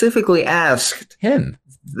asked him,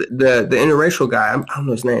 the interracial guy, I don't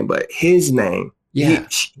know his name, but his name. Yeah.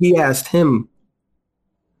 He asked him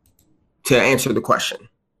to answer the question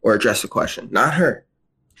or address the question, not her.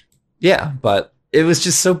 Yeah, but it was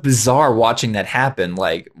just so bizarre watching that happen.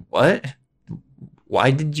 Like, what?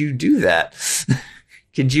 Why did you do that?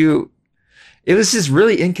 It was just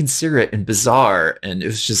really inconsiderate and bizarre. And it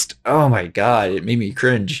was just, oh my God, it made me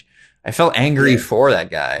cringe. I felt angry for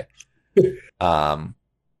that guy.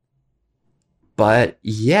 But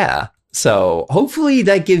yeah, so hopefully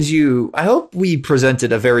that gives you, I hope we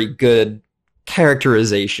presented a very good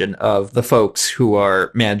characterization of the folks who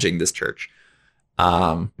are managing this church.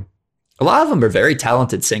 A lot of them are very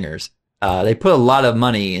talented singers. They put a lot of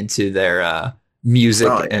money into their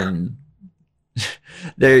music, and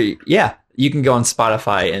you can go on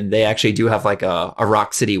Spotify and they actually do have like a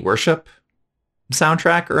Rock City Worship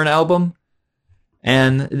soundtrack or an album,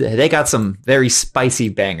 and they got some very spicy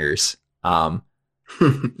bangers.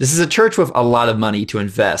 This is a church with a lot of money to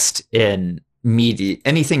invest in media,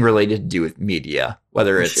 anything related to do with media,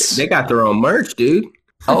 whether it's... They got their own merch, dude.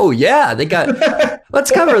 Oh, yeah. They got...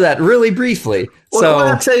 Let's cover that really briefly. Well,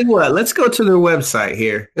 I'll tell you what. Let's go to their website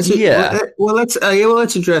here. Let's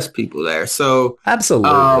address people there. So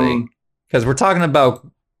absolutely. Because we're talking about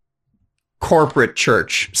corporate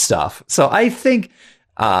church stuff. So I think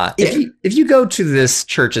if you go to this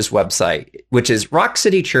church's website, which is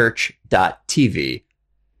rockcitychurch.tv,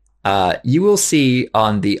 you will see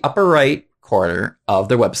on the upper right corner of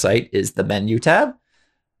their website is the menu tab.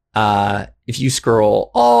 If you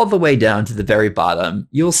scroll all the way down to the very bottom,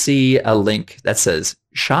 you'll see a link that says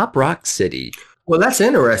Shop Rock City. Well, that's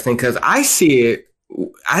interesting because I see it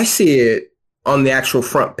on the actual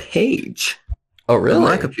front page. Oh, really? On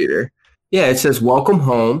my computer. Yeah, it says Welcome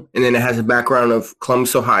Home, and then it has a background of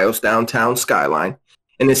Columbus, Ohio's downtown skyline,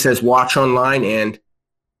 and it says Watch Online and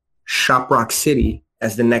Shop Rock City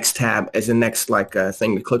as the next tab, as the next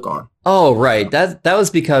thing to click on. Oh, right. That was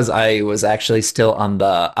because I was actually still on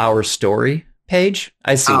the Our Story page.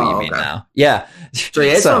 I see what you mean now. Yeah. So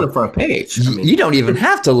yeah, it's on the front page. You don't even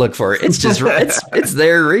have to look for it. It's just it's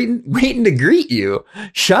there waiting to greet you.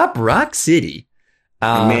 Shop Rock City.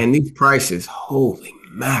 Man, these prices, holy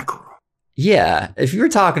mackerel. Yeah, if you're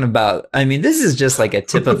talking about, this is just like a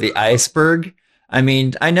tip of the iceberg.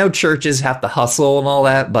 I know churches have to hustle and all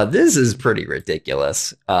that, but this is pretty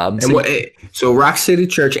ridiculous. So Rock City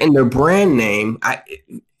Church and their brand name,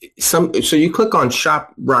 so you click on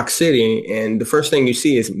Shop Rock City, and the first thing you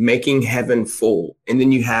see is Making Heaven Full, and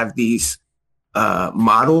then you have these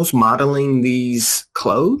models modeling these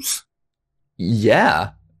clothes. Yeah,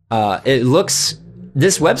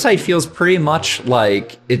 this website feels pretty much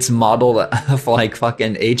like it's modeled of like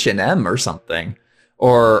fucking H&M or something,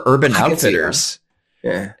 or Urban Outfitters.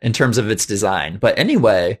 Yeah, in terms of its design. But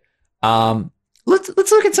anyway, let's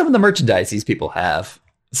look at some of the merchandise these people have.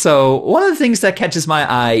 So one of the things that catches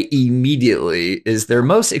my eye immediately is their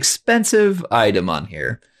most expensive item on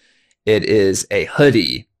here. It is a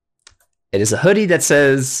hoodie. It is a hoodie that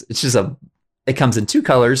says it comes in two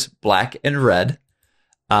colors, black and red.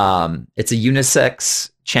 It's a unisex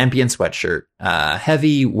champion sweatshirt,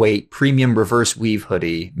 heavyweight premium reverse weave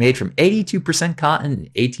hoodie made from 82% cotton,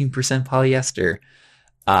 18% polyester.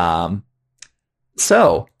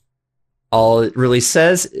 So all it really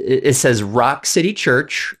says, it says Rock City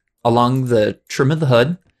Church along the trim of the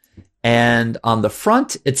hood. And on the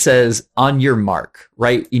front, it says on your mark,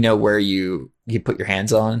 right? Where you put your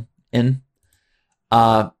hands in.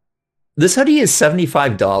 This hoodie is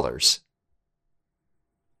 $75.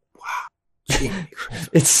 Wow.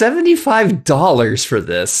 It's $75 for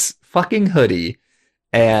this fucking hoodie.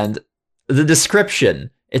 And the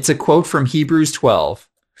description, it's a quote from Hebrews 12.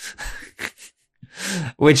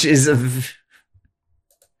 Which is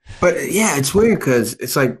but yeah, it's weird because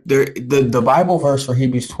it's like the Bible verse for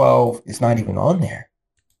Hebrews 12 is not even on there.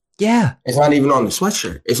 Yeah, it's not even on the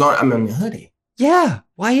sweatshirt. It's on the hoodie. Yeah,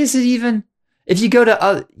 why is it even? If you go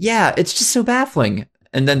to it's just so baffling.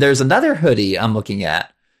 And then there's another hoodie I'm looking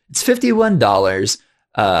at. It's $51.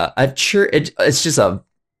 It's just a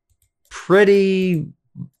pretty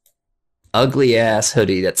ugly ass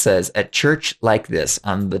hoodie that says "At Church Like This"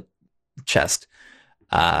 on the chest,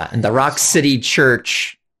 and the Rock City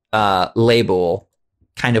Church label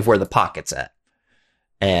kind of where the pocket's at,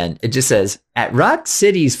 and it just says, "At Rock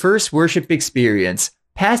City's first worship experience,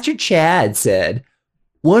 Pastor Chad said,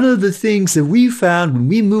 one of the things that we found when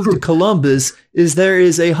we moved to Columbus is there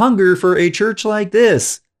is a hunger for a church like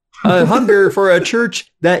this, a hunger for a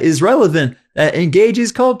church that is relevant, that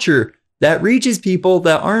engages culture, that reaches people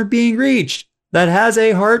that aren't being reached, that has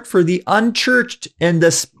a heart for the unchurched and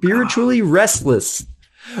the spiritually restless."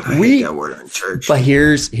 I hate that word, unchurched. But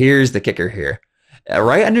here's the kicker here.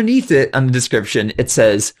 Right underneath it on the description, it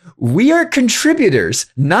says, "We are contributors,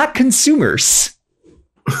 not consumers.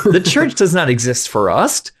 The church does not exist for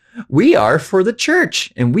us. We are for the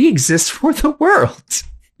church, and we exist for the world.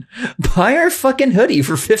 Buy our fucking hoodie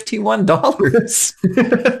for $51.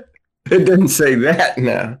 It doesn't say that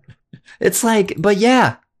now. It's like, but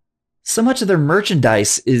yeah, so much of their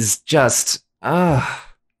merchandise is just, it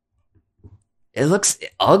looks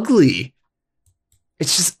ugly.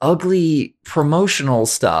 It's just ugly promotional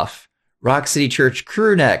stuff. Rock City Church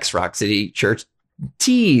crew necks, Rock City Church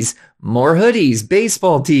tees, more hoodies,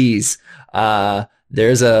 baseball tees.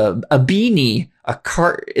 There's a beanie,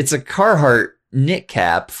 it's a Carhartt knit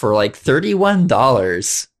cap for like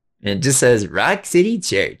 $31. And it just says Rock City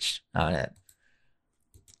Church on it.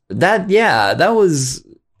 That was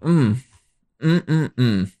the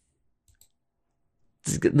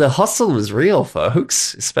hustle was real,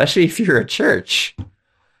 folks, especially if you're a church.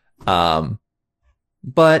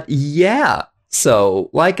 But yeah, so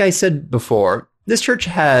like I said before, this church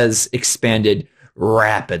has expanded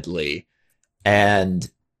rapidly, and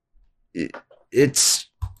it's,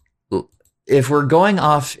 if we're going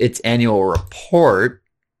off its annual report,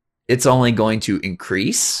 it's only going to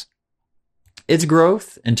increase its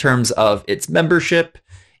growth in terms of its membership,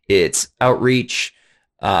 its outreach,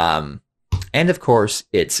 and of course,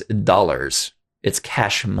 its dollars, its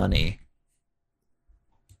cash money.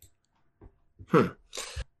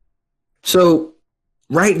 So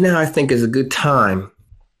right now, I think is a good time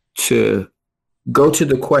to go to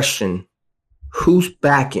the question, who's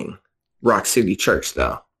backing Rock City Church,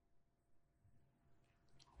 though?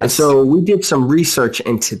 And so we did some research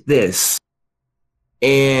into this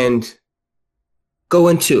and go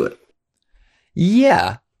into it.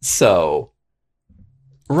 Yeah. So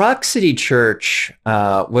Rock City Church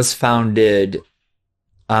was founded,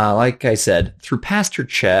 like I said, through Pastor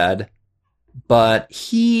Chad, but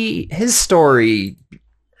his story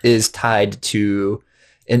is tied to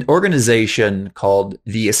an organization called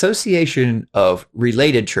the Association of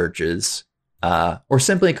Related Churches, or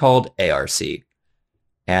simply called ARC.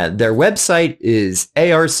 And their website is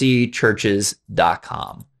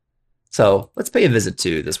arcchurches.com. So let's pay a visit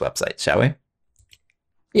to this website, shall we?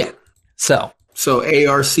 Yeah. So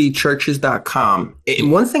arcchurches.com.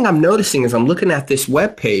 And one thing I'm noticing as I'm looking at this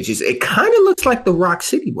webpage is it kind of looks like the Rock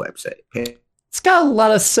City website. It's got a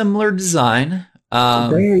lot of similar design.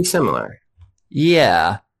 Very similar.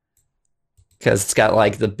 Yeah. Because it's got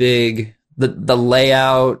like the big, the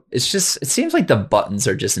layout. It seems like the buttons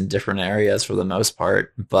are just in different areas for the most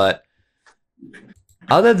part. But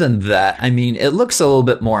other than that, I mean, it looks a little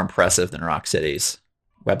bit more impressive than Rock City's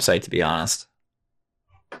website, to be honest.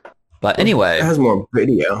 But anyway. It has more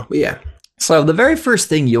video, but yeah. So the very first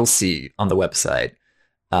thing you'll see on the website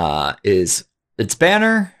is its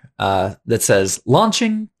banner that says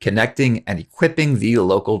launching, connecting, and equipping the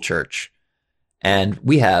local church. And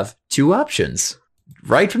we have two options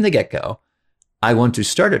right from the get-go. I want to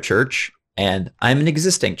start a church, and I'm an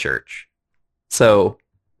existing church. So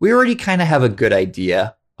we already kind of have a good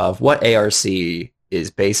idea of what ARC is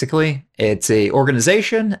basically. It's an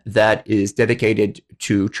organization that is dedicated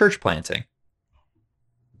to church planting.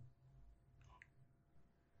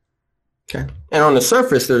 Okay. And on the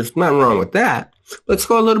surface, there's nothing wrong with that. Let's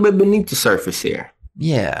go a little bit beneath the surface here.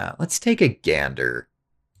 Yeah, let's take a gander.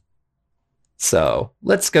 So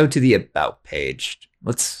let's go to the About page.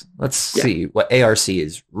 Let's see what ARC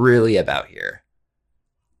is really about here.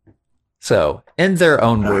 So in their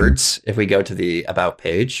own words, if we go to the About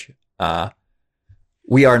page,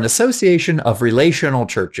 we are an association of relational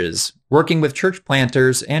churches working with church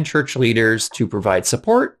planters and church leaders to provide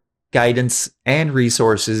support, guidance, and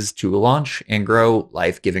resources to launch and grow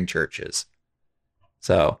life-giving churches.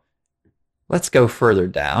 So let's go further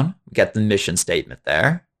down. We got the mission statement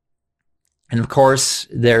there. And of course,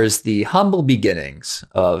 there's the humble beginnings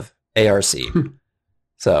of ARC.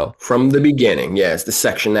 So from the beginning, yes, the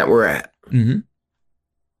section that we're at. Mm-hmm.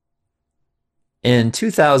 In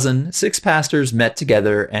 2000, 6 pastors met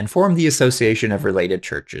together and formed the Association of Related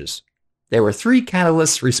Churches. There were 3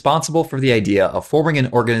 catalysts responsible for the idea of forming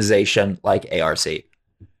an organization like ARC.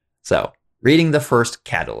 So, reading the first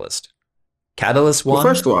catalyst. Catalyst 1. Well,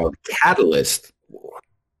 first of all, catalyst.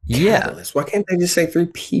 Yeah. Catalyst. Why can't they just say 3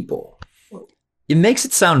 people? It makes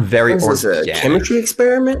it sound very organic. A chemistry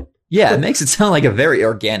experiment? Yeah, it makes it sound like a very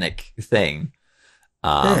organic thing.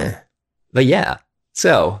 But yeah,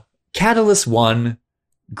 so Catalyst 1,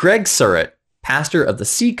 Greg Surratt, pastor of the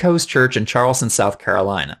Seacoast Church in Charleston, South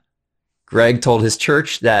Carolina. Greg told his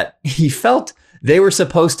church that he felt they were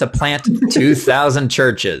supposed to plant 2,000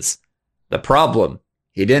 churches. The problem,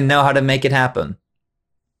 he didn't know how to make it happen.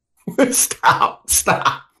 Stop.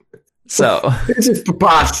 So this is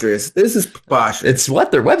preposterous. It's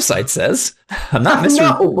what their website says. I'm not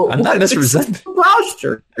misrepresenting.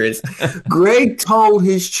 Preposterous. Greg told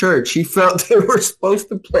his church he felt they were supposed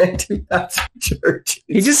to plant 2,000 churches.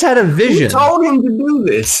 He just had a vision. Who told him to do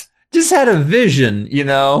this? Just had a vision, you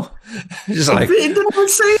know. Just like it doesn't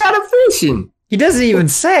say he had a vision. He doesn't even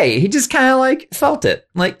say. He just kind of like felt it.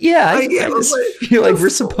 Like, yeah, I just feel like we're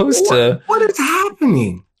supposed to. What is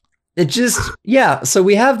happening? It just, yeah. So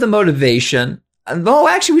we have the motivation. No,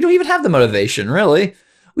 actually, we don't even have the motivation, really.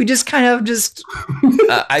 We just kind of just,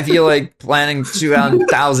 I feel like planning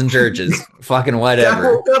 2,000 churches. Fucking I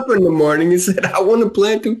whatever. woke up in the morning and said, I want to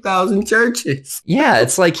plant 2,000 churches. Yeah,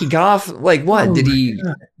 it's like he got off, like, what? Oh Did my he,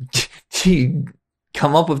 God. did he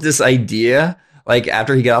come up with this idea, like,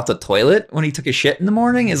 after he got off the toilet when he took a shit in the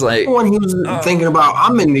morning? Is like, When he was thinking about,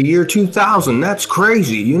 I'm in the year 2000. That's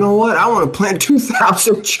crazy. You know what? I want to plant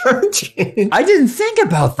 2,000 churches. I didn't think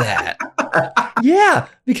about that. Yeah,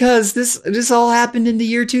 because this all happened in the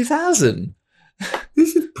year 2000.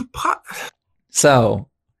 This is So,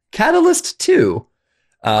 Catalyst 2,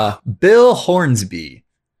 Billy Hornsby,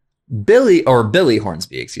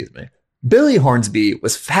 excuse me. Billy Hornsby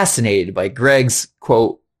was fascinated by Greg's,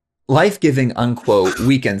 quote, life-giving, unquote,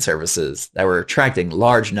 weekend services that were attracting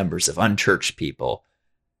large numbers of unchurched people.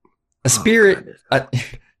 A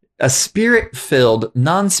spirit-filled,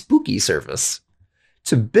 non-spooky service.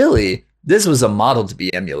 To Billy, this was a model to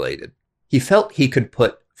be emulated. He felt he could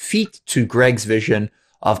put feet to Greg's vision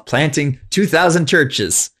of planting 2,000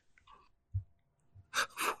 churches.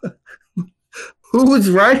 Who was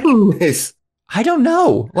writing this? I don't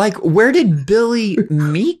know. Like, where did Billy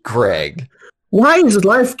meet Greg? Why is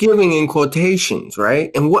life-giving in quotations,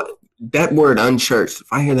 right? And what that word unchurched,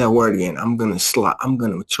 if I hear that word again, I'm gonna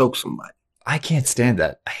choke somebody. I can't stand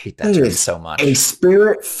that. I hate that It term is so much. A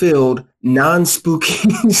spirit-filled,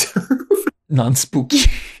 non-spooky service. Non-spooky.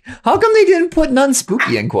 How come they didn't put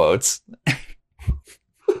non-spooky in quotes?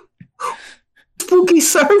 Spooky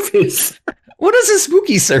service. What is a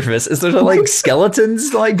spooky service? Is there like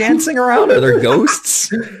skeletons like dancing around? Are there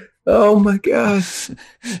ghosts? Oh my gosh.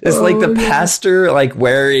 It's like the pastor like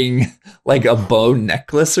wearing like a bone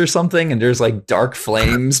necklace or something, and there's like dark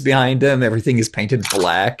flames behind him. Everything is painted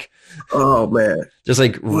black. Oh man. Just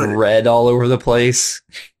like red all over the place.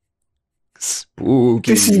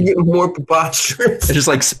 Spooky. This is getting more preposterous. It's just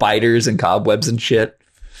like spiders and cobwebs and shit.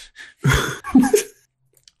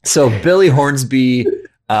 So Billy Hornsby,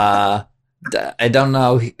 I don't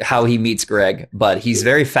know how he meets Greg, but he's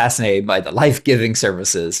very fascinated by the life-giving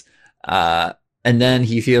services. And then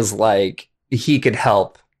he feels like he could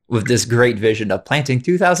help with this great vision of planting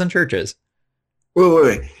 2,000 churches.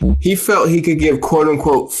 Wait. He felt he could give quote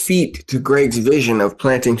unquote feet to Greg's vision of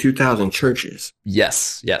planting 2,000 churches.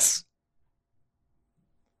 Yes.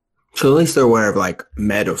 So at least they're aware of like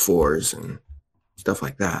metaphors and stuff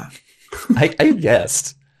like that. I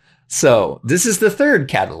guessed. So this is the third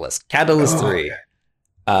catalyst. Catalyst 3.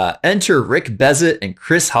 Enter Rick Bezet and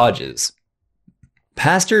Chris Hodges,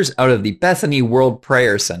 pastors out of the Bethany World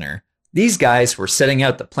Prayer Center. These guys were setting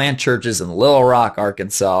out to plant churches in Little Rock,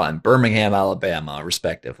 Arkansas, and Birmingham, Alabama,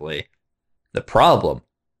 respectively. The problem,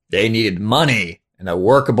 they needed money and a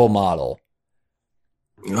workable model.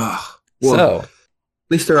 At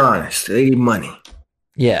least they're honest. They need money.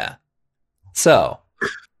 Yeah. So,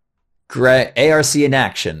 Greg, ARC in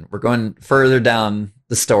action. We're going further down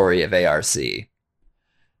the story of ARC.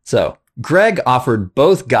 So, Greg offered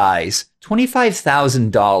both guys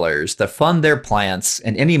 $25,000 to fund their plants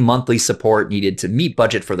and any monthly support needed to meet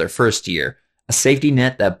budget for their first year, a safety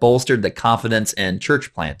net that bolstered the confidence in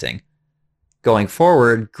church planting. Going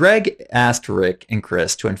forward, Greg asked Rick and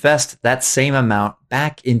Chris to invest that same amount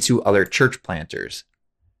back into other church planters.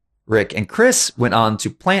 Rick and Chris went on to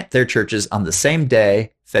plant their churches on the same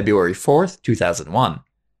day, February 4th, 2001.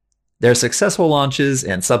 Their successful launches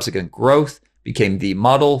and subsequent growth became the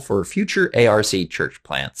model for future ARC church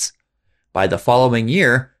plants. By the following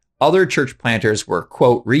year, other church planters were,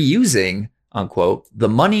 quote, reusing, unquote, the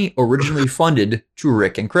money originally funded to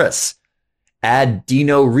Rick and Chris. Add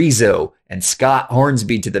Dino Rizzo and Scott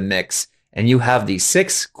Hornsby to the mix, and you have the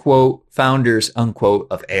 6, quote, founders, unquote,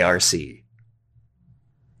 of ARC.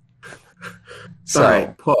 So, all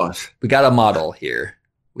right, pause. We got a model here.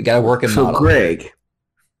 We got a working model. So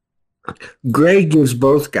Greg gives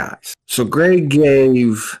both guys. So Greg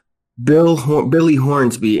gave Billy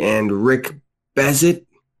Hornsby and Rick Bezet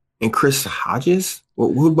and Chris Hodges.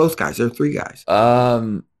 Well, who are both guys? There are 3 guys.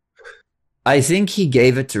 I think he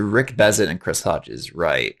gave it to Rick Bezet and Chris Hodges,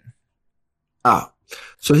 right? Oh,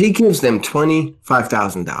 so he gives them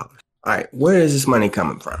 $25,000. All right, where is this money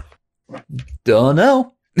coming from? Don't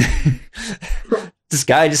know. This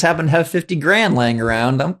guy just happened to have 50 grand laying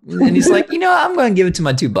around, and he's like, I'm going to give it to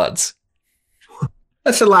my 2 buds.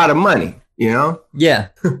 That's a lot of money, you know? Yeah.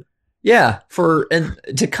 And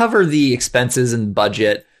to cover the expenses and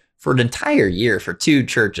budget for an entire year for 2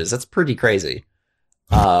 churches. That's pretty crazy.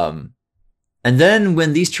 And then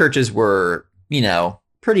when these churches were,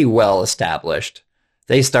 pretty well established,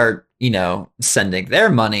 they start, sending their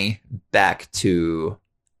money back to,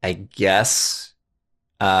 I guess,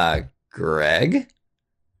 Greg?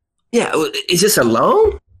 Yeah, is this a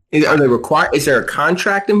loan? Are they required? Is there a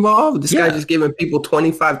contract involved? This guy just giving people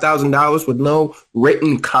 $25,000 with no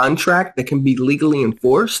written contract that can be legally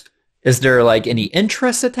enforced? Is there like any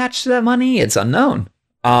interest attached to that money? It's unknown.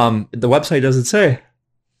 The website doesn't say.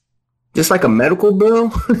 Just like a medical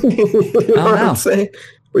bill? You know what I'm saying?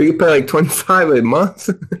 Where you pay like $25 a month.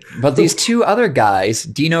 But these two other guys,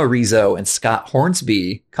 Dino Rizzo and Scott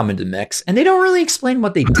Hornsby, come into mix, and they don't really explain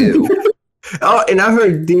what they do. Oh, and I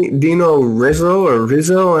heard Dino Rizzo,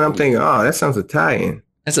 and I'm thinking, oh, that sounds Italian.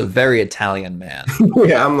 That's a very Italian man.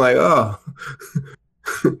 Yeah, I'm like, oh.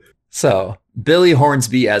 So, Billy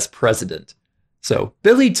Hornsby as president. So,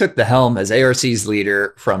 Billy took the helm as ARC's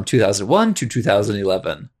leader from 2001 to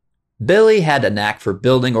 2011. Billy had a knack for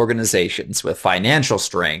building organizations with financial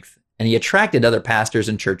strength, and he attracted other pastors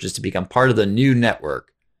and churches to become part of the new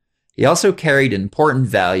network. He also carried an important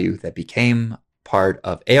value that became part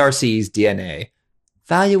of ARC's DNA,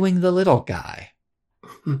 valuing the little guy.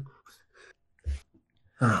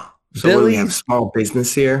 Oh, so we have small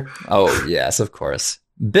business here? Oh, yes, of course.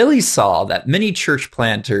 Billy saw that many church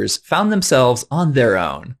planters found themselves on their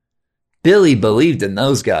own. Billy believed in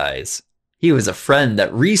those guys. He was a friend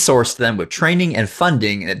that resourced them with training and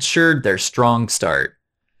funding and ensured their strong start.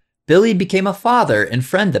 Billy became a father and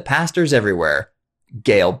friend to pastors everywhere.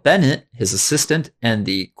 Gail Bennett, his assistant, and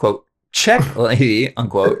the, quote, check lady,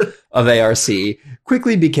 unquote, of ARC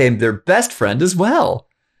quickly became their best friend as well.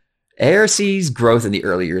 ARC's growth in the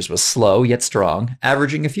early years was slow yet strong,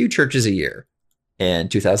 averaging a few churches a year. In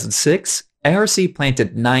 2006, ARC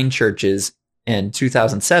planted 9 churches. In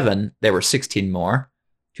 2007, there were 16 more.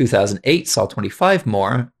 2008 saw 25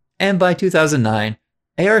 more. And by 2009,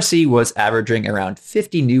 ARC was averaging around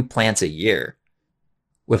 50 new plants a year.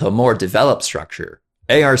 With a more developed structure,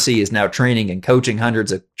 ARC is now training and coaching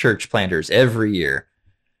hundreds of church planters every year.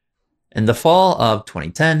 In the fall of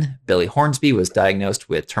 2010, Billy Hornsby was diagnosed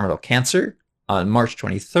with terminal cancer. On March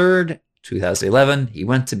 23rd, 2011, he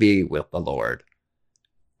went to be with the Lord.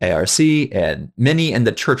 ARC and many in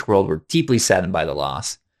the church world were deeply saddened by the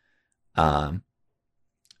loss.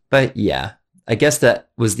 But yeah, I guess that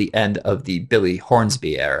was the end of the Billy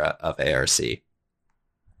Hornsby era of ARC.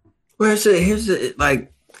 Well, here's the,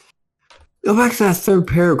 like, go back to that third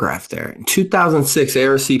paragraph there. In 2006,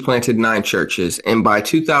 ARC planted 9 churches, and by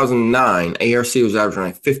 2009, ARC was averaging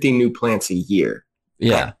like 50 new plants a year.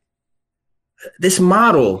 Yeah. This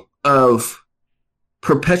model of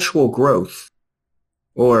perpetual growth,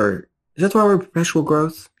 or is that the right word, perpetual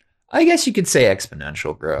growth? I guess you could say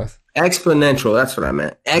exponential growth. Exponential, that's what I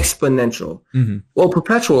meant. Exponential. Mm-hmm. Well,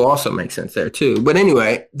 perpetual also makes sense there too. But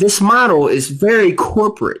anyway, this model is very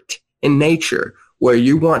corporate in nature, where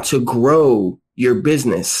you want to grow your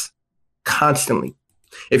business constantly.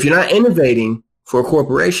 If you're not innovating for a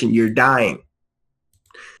corporation, you're dying.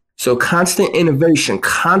 So constant innovation,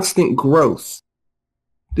 constant growth.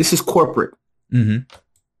 This is corporate. Mm-hmm.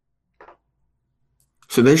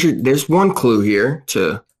 So there's one clue here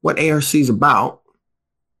to what ARC is about.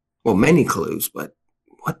 Well, many clues, but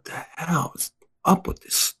what the hell is up with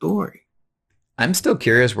this story? I'm still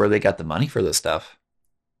curious where they got the money for this stuff.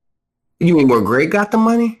 You mean where Greg got the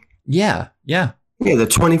money? Yeah. Yeah, the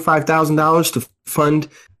 $25,000 to fund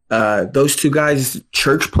those two guys'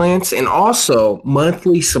 church plants, and also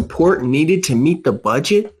monthly support needed to meet the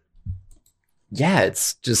budget. Yeah,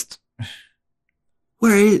 it's just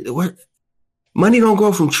where money don't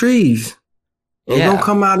grow from trees. It don't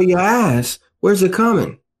come out of your ass. Where's it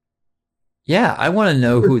coming? Yeah, I want to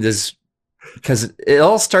know who this, because it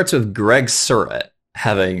all starts with Greg Surratt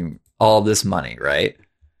having all this money, right?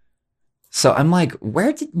 So I'm like,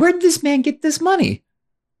 where did this man get this money?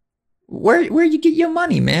 Where you get your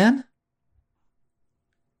money, man?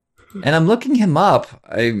 And I'm looking him up.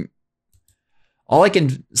 All I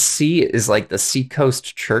can see is like the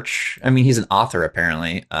Seacoast Church. I mean, he's an author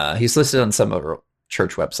apparently. He's listed on some of our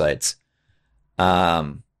church websites.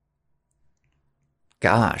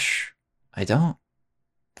 Gosh, I don't.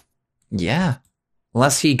 Yeah,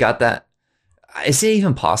 unless he got that. Is it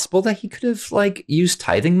even possible that he could have like used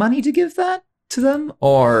tithing money to give that to them,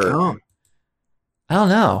 or I don't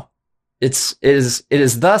know. It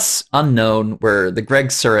is thus unknown where the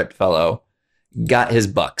Greg Surratt fellow got his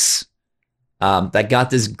bucks. That got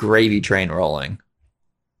this gravy train rolling.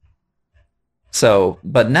 So,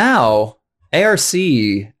 but now ARC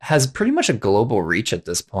has pretty much a global reach at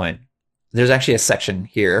this point. There's actually a section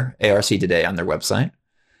here, ARC Today, on their website.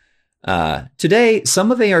 Today,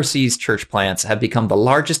 some of ARC's church plants have become the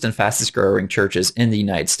largest and fastest growing churches in the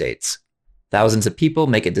United States. Thousands of people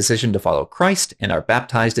make a decision to follow Christ and are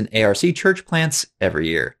baptized in ARC church plants every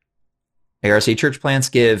year. ARC church plants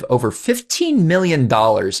give over $15 million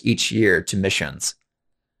each year to missions.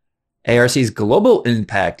 ARC's global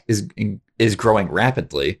impact is growing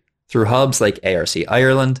rapidly through hubs like ARC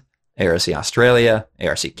Ireland, ARC Australia,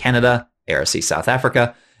 ARC Canada, ARC South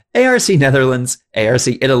Africa, ARC Netherlands, ARC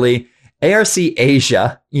Italy, ARC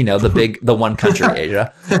Asia, the one country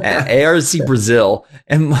Asia, and ARC Brazil,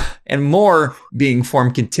 and more being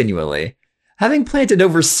formed continually. Having planted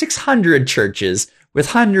over 600 churches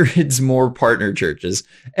with hundreds more partner churches,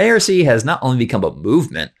 ARC has not only become a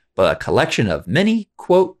movement, but a collection of many,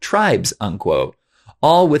 quote, tribes, unquote,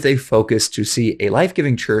 all with a focus to see a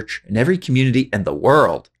life-giving church in every community in the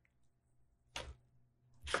world.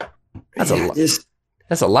 That's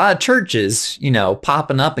a lot of churches,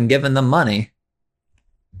 popping up and giving them money.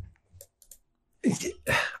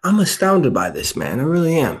 I'm astounded by this, man. I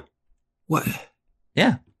really am. What?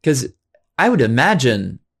 Yeah, because I would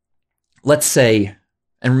imagine, let's say,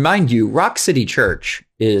 and remind you, Rock City Church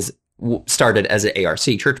is started as an ARC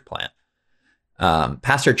church plant.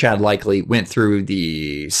 Pastor Chad Likely went through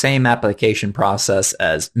the same application process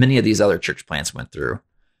as many of these other church plants went through.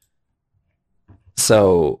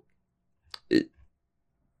 So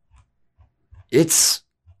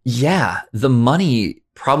the money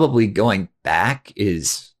probably going back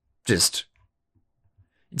is just,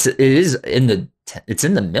 it's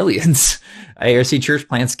in the millions. ARC church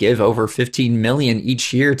plants give over 15 million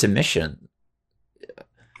each year to mission.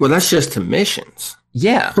 Well, that's just to missions.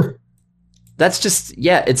 Yeah. That's just,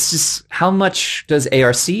 it's just how much does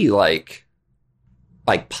ARC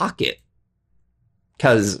like pocket?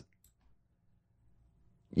 Because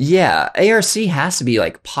ARC has to be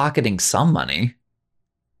like pocketing some money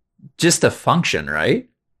just to function, right?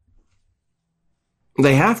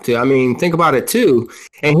 They have to. I mean, think about it too.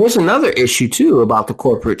 And here's another issue too about the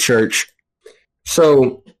corporate church.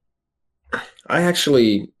 So I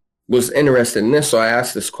actually was interested in this, so I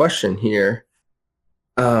asked this question here.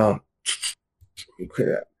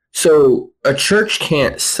 So a church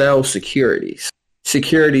can't sell securities.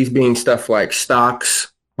 Securities being stuff like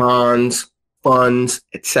stocks, bonds, funds,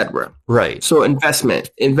 etc. Right. So investment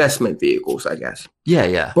vehicles, I guess.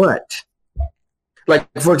 Yeah. But like,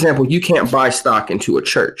 for example, you can't buy stock into a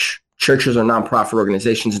church. Churches are nonprofit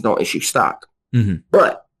organizations and don't issue stock. Mm-hmm.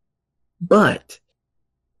 But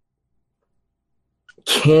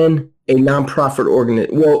can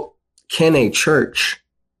a church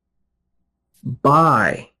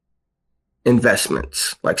buy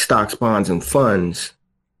investments like stocks, bonds, and funds?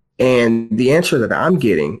 And the answer that I'm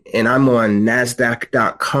getting, and I'm on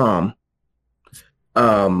NASDAQ.com,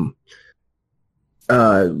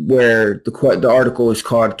 where the article is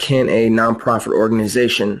called, "Can a Nonprofit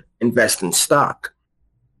Organization Invest in Stock?"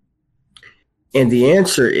 And the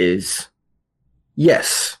answer is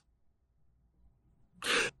yes.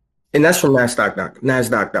 And that's from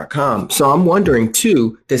NASDAQ.com. So I'm wondering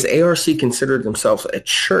too, does ARC consider themselves a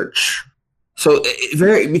church? So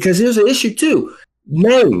because here's an issue too.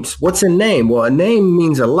 Names. What's a name? Well, a name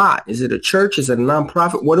means a lot. Is it a church? Is it a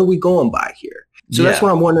nonprofit? What are we going by here? So that's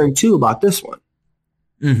what I'm wondering too about this one.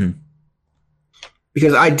 Mm-hmm.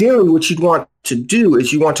 Because ideally what you'd want to do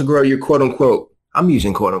is you want to grow your quote unquote, I'm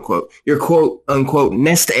using quote unquote, your quote unquote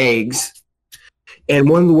nest eggs. And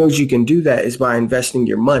one of the ways you can do that is by investing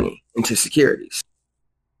your money into securities.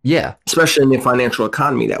 Yeah. Especially in the financial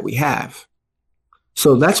economy that we have.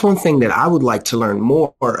 So that's one thing that I would like to learn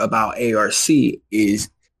more about ARC is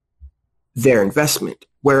their investment.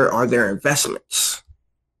 Where are their investments?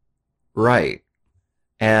 Right.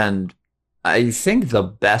 And I think the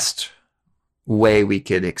best way we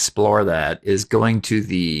could explore that is going to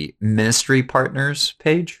the ministry partners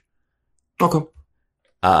page. Okay.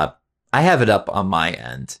 I have it up on my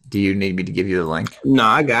end. Do you need me to give you the link? No,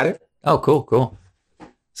 I got it. Oh, cool.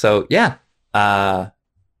 So, yeah.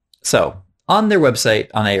 So on their website,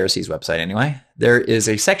 on ARC's website anyway, there is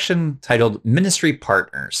a section titled Ministry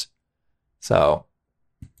Partners. So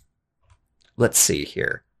let's see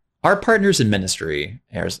here. Our partners in ministry,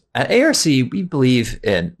 at ARC, we believe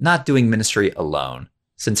in not doing ministry alone,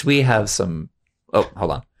 since we have some... Oh,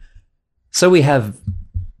 hold on. So we have...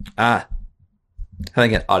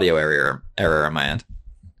 having an audio error on my end.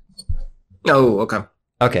 Oh, okay.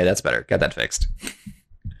 Okay, that's better. Got that fixed.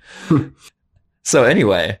 So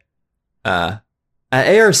anyway, at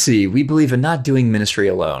ARC, we believe in not doing ministry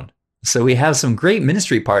alone. So we have some great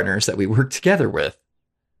ministry partners that we work together with.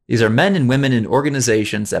 These are men and women in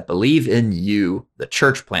organizations that believe in you, the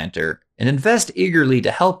church planter, and invest eagerly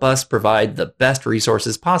to help us provide the best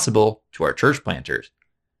resources possible to our church planters.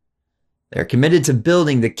 They are committed to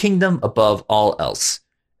building the kingdom above all else,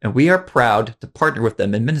 and we are proud to partner with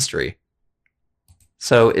them in ministry.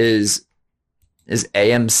 So is is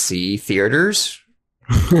AMC Theaters.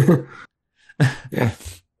 Yeah.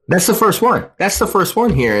 That's the first one. That's the first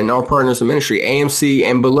one here in our partners of ministry. AMC,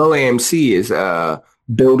 and below AMC is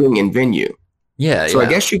building and venue. Yeah. So I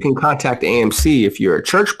guess you can contact AMC if you're a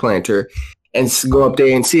church planter and go up to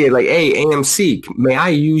AMC and like, hey, AMC, may I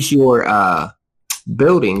use your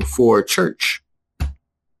building for church?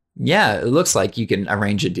 Yeah, it looks like you can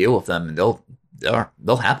arrange a deal with them and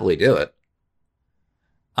they'll happily do it.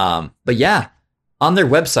 But yeah, on their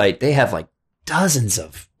website, they have like dozens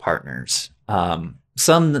of partners.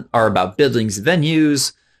 Some are about buildings and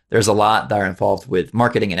venues. There's a lot that are involved with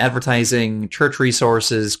marketing and advertising, church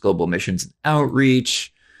resources, global missions and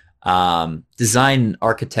outreach, design and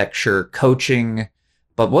architecture, coaching.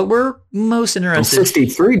 But what we're most interested in...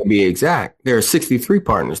 63 to be exact. There are 63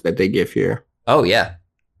 partners that they give here. Oh, yeah.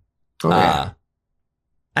 Okay.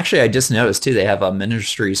 Actually, I just noticed, too, they have a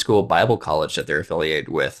ministry school Bible college that they're affiliated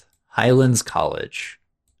with. Highlands College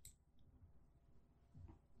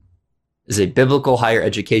is a biblical higher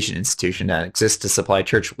education institution that exists to supply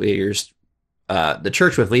church leaders, the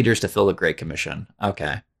church with leaders to fill the Great Commission.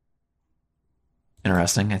 Okay.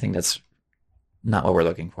 Interesting. I think that's not what we're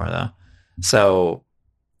looking for, though. So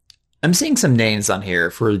I'm seeing some names on here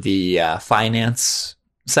for the finance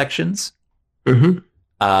sections. Mm-hmm.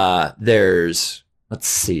 There's, let's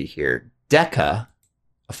see here, Deca,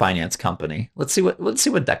 a finance company. Let's see what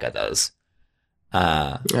Deca does.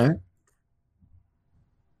 All right.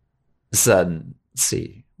 So, let's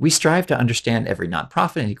see. We strive to understand every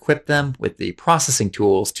nonprofit and equip them with the processing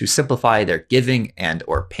tools to simplify their giving and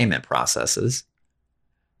or payment processes.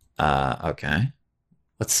 Okay.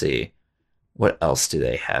 Let's see. What else do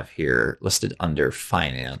they have here listed under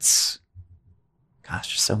finance? Gosh,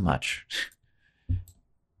 there's so much.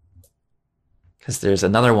 Because there's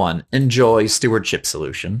another one, Enjoy Stewardship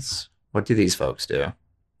Solutions. What do these folks do?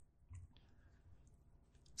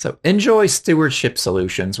 So Enjoy Stewardship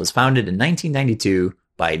Solutions was founded in 1992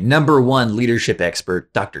 by number one leadership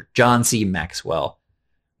expert, Dr. John C. Maxwell.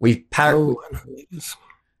 We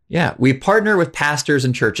partner with pastors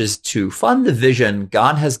and churches to fund the vision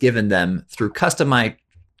God has given them through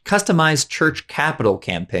customized church capital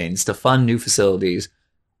campaigns to fund new facilities,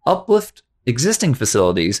 uplift existing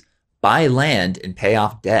facilities, buy land, and pay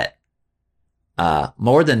off debt.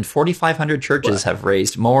 More than 4,500 churches have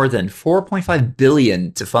raised more than $4.5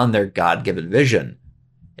 billion to fund their God-given vision.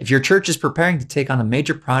 If your church is preparing to take on a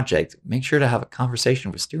major project, make sure to have a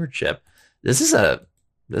conversation with stewardship. This is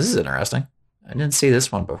interesting. I didn't see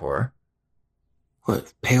this one before.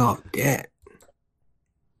 What? Pay off debt.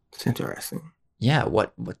 It's interesting. Yeah,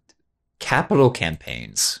 what capital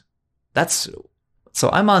campaigns? So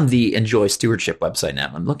I'm on the Enjoy Stewardship website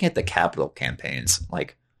now. I'm looking at the capital campaigns,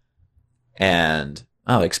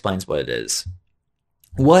 it explains what it is.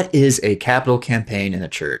 What is a capital campaign in a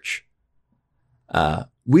church?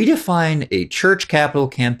 We define a church capital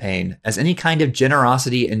campaign as any kind of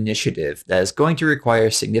generosity initiative that is going to require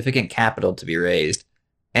significant capital to be raised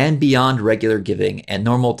and beyond regular giving and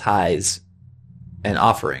normal tithes and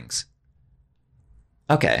offerings.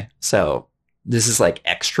 Okay, so this is like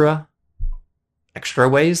extra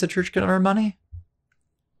ways the church can earn money?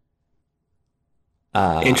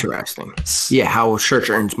 Interesting. Yeah, how a church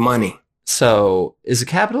earns money. So is a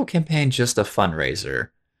capital campaign just a fundraiser?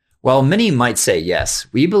 While many might say yes,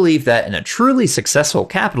 we believe that in a truly successful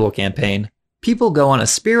capital campaign, people go on a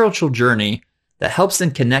spiritual journey that helps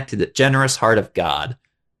them connect to the generous heart of God.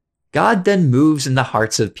 God then moves in the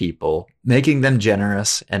hearts of people, making them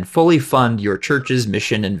generous and fully fund your church's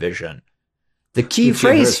mission and vision. The key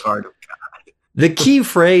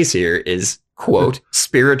phrase here is, quote,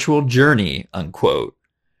 spiritual journey, unquote.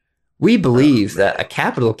 We believe that a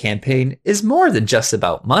capital campaign is more than just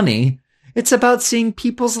about money. It's about seeing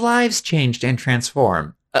people's lives changed and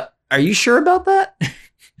transformed. Are you sure about that?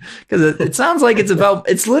 Because it sounds like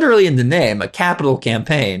it's literally in the name, a capital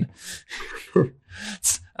campaign.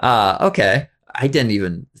 Okay. I didn't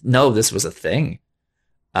even know this was a thing.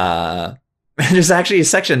 There's actually a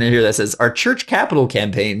section in here that says, are church capital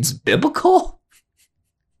campaigns biblical?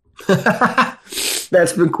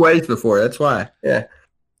 That's been quoted before. That's why. Yeah.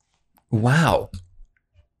 Wow.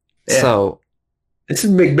 Yeah. So this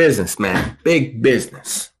is big business, man. Big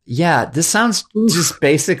business. Yeah, this sounds just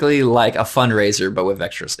basically like a fundraiser, but with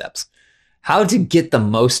extra steps. How to get the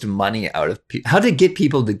most money out of people? How to get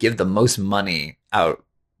people to give the most money out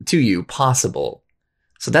to you possible?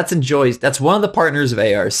 So that's one of the partners of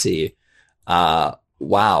ARC.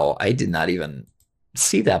 Wow, I did not even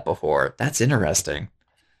see that before. That's interesting.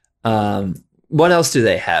 What else do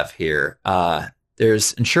they have here?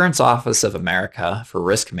 There's Insurance Office of America for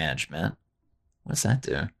Risk Management. What does that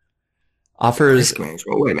do? Offers Risk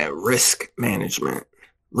management. Wait a minute. Risk management.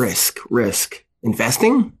 Risk.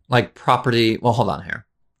 Investing? like property. Well, hold on here.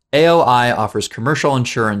 AOI offers commercial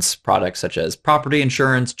insurance products such as property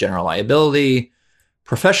insurance, general liability,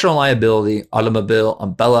 professional liability, automobile,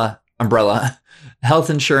 umbrella, health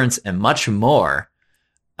insurance, and much more.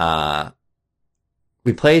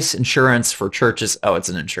 We place insurance for churches. Oh, it's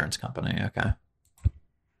an insurance company. Okay.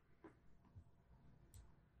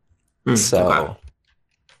 Okay.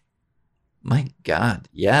 My God,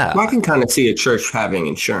 yeah. Well, I can kind of see a church having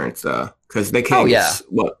insurance, though, because they can't.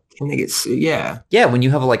 What can they get sued? Yeah. Yeah, when you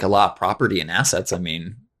have like a lot of property and assets, I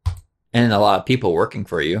mean, and a lot of people working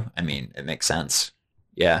for you, I mean, it makes sense.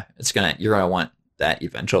 Yeah, you're gonna want that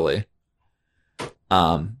eventually.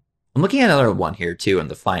 I'm looking at another one here too in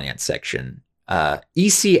the finance section.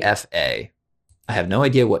 ECFA. I have no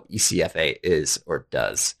idea what ECFA is or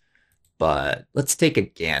does, but let's take a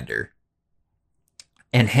gander.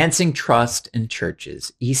 Enhancing Trust in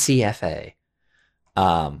Churches, ECFA.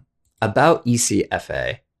 About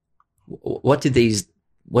ECFA, what do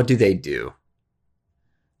they do?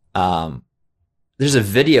 There's a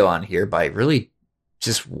video on here, but I really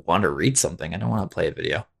just want to read something. I don't want to play a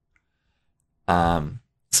video.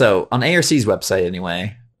 So on ARC's website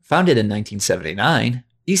anyway, founded in 1979,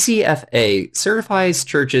 ECFA certifies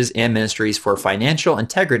churches and ministries for financial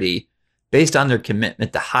integrity based on their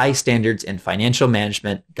commitment to high standards in financial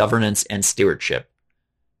management, governance, and stewardship.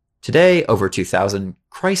 Today, over 2,000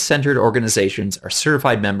 Christ-centered organizations are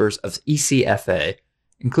certified members of ECFA,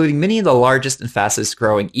 including many of the largest and fastest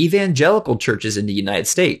growing evangelical churches in the United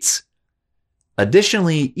States.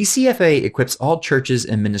 Additionally, ECFA equips all churches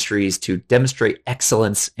and ministries to demonstrate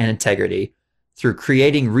excellence and integrity through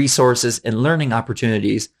creating resources and learning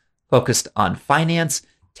opportunities focused on finance,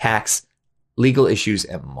 tax, legal issues,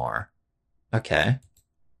 and more. Okay.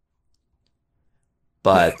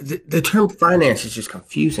 But the term finance is just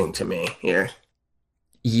confusing to me here.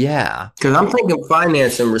 Yeah. Because I'm thinking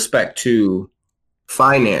finance in respect to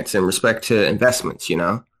investments, you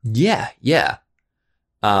know? Yeah.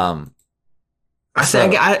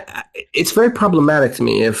 It's very problematic to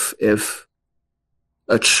me if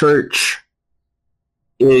a church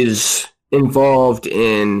is involved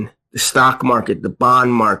in the stock market, the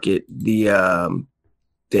bond market, the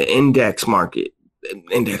index market,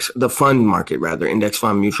 the fund market, rather, index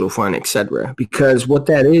fund, mutual fund, etc. Because what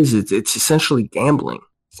that is, it's essentially gambling.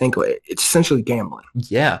 Think of it. It's essentially gambling.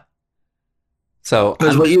 Yeah. So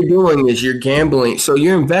because what you're doing is you're gambling. So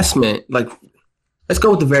your investment, like, let's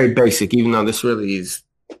go with the very basic, even though this really is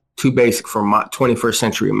too basic for 21st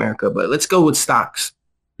century America, but let's go with stocks.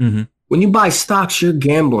 Mm-hmm. When you buy stocks, you're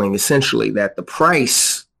gambling essentially that the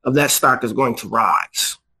price of that stock is going to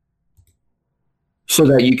rise so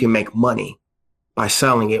that you can make money by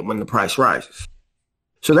selling it when the price rises.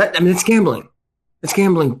 So it's gambling. It's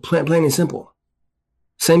gambling, plain and simple.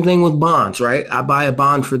 Same thing with bonds, right? I buy a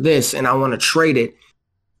bond for this and I want to trade it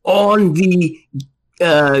on the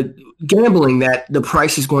gambling that the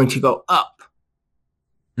price is going to go up.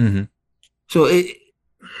 Mm-hmm. So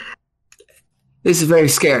this is very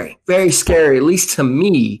scary, at least to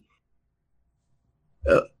me,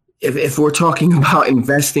 if we're talking about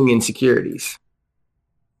investing in securities.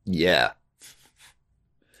 Yeah.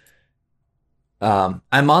 I'm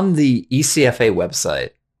on the ECFA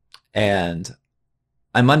website, and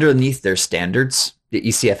I'm underneath their standards, the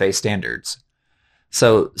ECFA standards.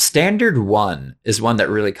 So standard 1 is one that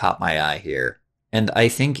really caught my eye here. And I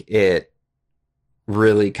think it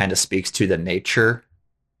really kind of speaks to the nature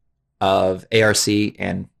of ARC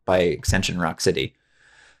and by extension Rock City.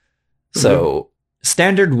 So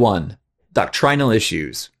standard 1, doctrinal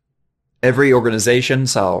issues. Every organization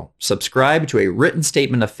shall subscribe to a written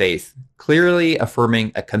statement of faith, clearly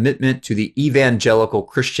affirming a commitment to the evangelical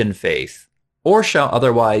Christian faith, or shall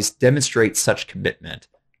otherwise demonstrate such commitment,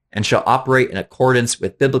 and shall operate in accordance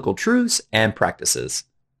with biblical truths and practices.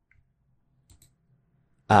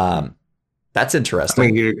 That's interesting.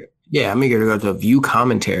 I'm going to go to view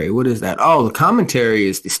commentary. What is that? Oh, the commentary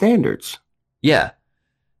is the standards. Yeah.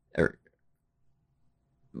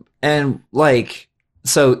 And like,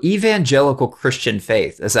 so evangelical Christian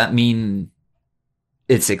faith, does that mean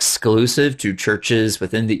it's exclusive to churches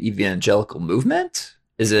within the evangelical movement?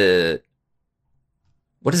 What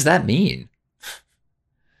does that mean?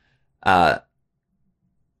 I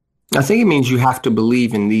think it means you have to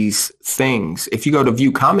believe in these things. If you go to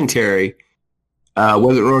view commentary,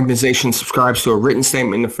 whether an organization subscribes to a written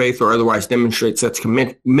statement of faith or otherwise demonstrates such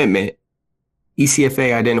commitment,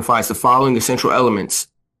 ECFA identifies the following essential elements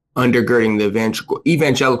undergirding the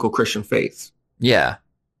evangelical Christian faith. Yeah.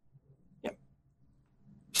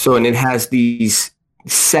 So, and it has these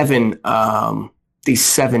these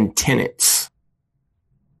seven tenets.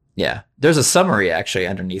 Yeah. There's a summary actually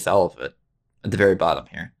underneath all of it at the very bottom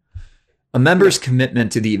here. A member's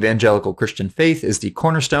commitment to the evangelical Christian faith is the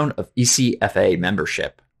cornerstone of ECFA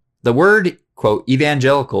membership. The word, quote,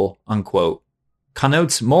 evangelical, unquote,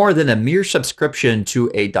 connotes more than a mere subscription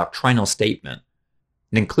to a doctrinal statement.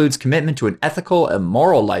 It includes commitment to an ethical and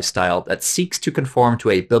moral lifestyle that seeks to conform to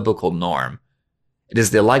a biblical norm. It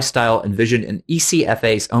is the lifestyle envisioned in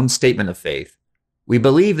ECFA's own statement of faith. We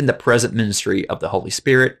believe in the present ministry of the Holy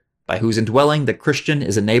Spirit, by whose indwelling the Christian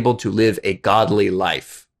is enabled to live a godly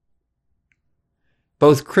life.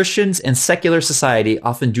 Both Christians and secular society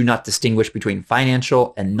often do not distinguish between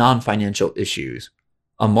financial and non-financial issues.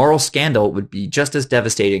 A moral scandal would be just as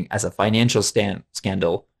devastating as a financial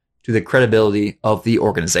scandal to the credibility of the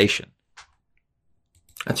organization.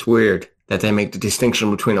 That's weird that they make the distinction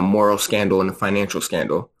between a moral scandal and a financial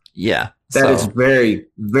scandal. Yeah. That is very,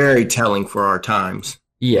 very telling for our times.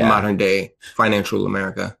 Yeah. Modern day financial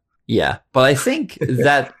America. Yeah. But I think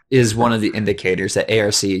that is one of the indicators that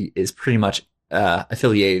ARC is pretty much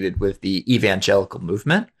affiliated with the evangelical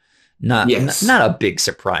movement. Not a big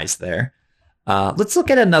surprise there. Let's look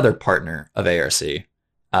at another partner of ARC,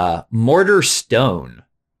 Mortar Stone.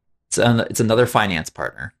 It's another finance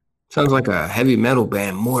partner. Sounds like a heavy metal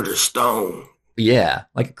band, Mortar Stone. Yeah,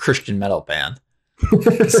 like a Christian metal band.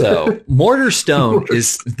 So Mortar Stone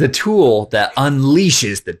is the tool that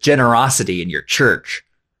unleashes the generosity in your church.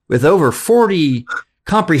 With over 40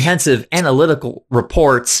 comprehensive analytical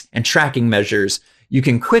reports and tracking measures, you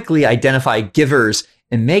can quickly identify givers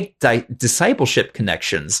and make discipleship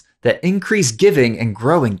connections that increase giving and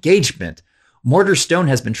grow engagement. Mortar Stone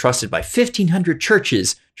has been trusted by 1,500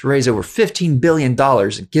 churches to raise over $15 billion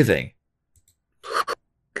in giving.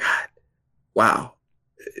 God, wow.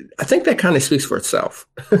 I think that kind of speaks for itself.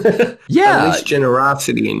 Yeah. At least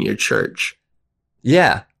generosity in your church.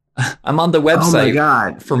 Yeah. I'm on the website. Oh my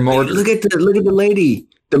God. For Mortar. Look at the lady,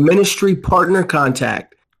 the ministry partner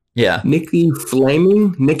contact. Yeah. Nikki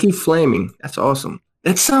Flaming. That's awesome.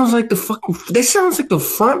 That sounds like the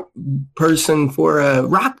front person for a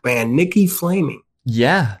rock band, Nikki Flaming.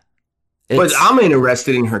 Yeah. But I'm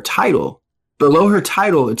interested in her title. Below her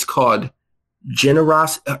title, it's called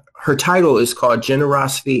her title is called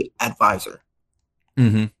Generosity Advisor.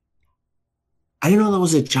 Mm-hmm. I didn't know that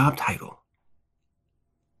was a job title.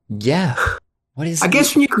 Yeah. What is? I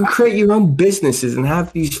guess when you can create your own businesses and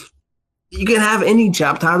have these, you can have any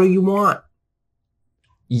job title you want.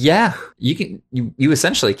 Yeah, you can. You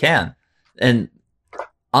essentially can. And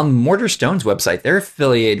on Mortar Stone's website, they're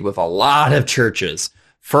affiliated with a lot of churches.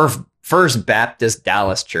 First Baptist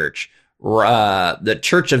Dallas Church, the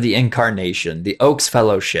Church of the Incarnation, the Oaks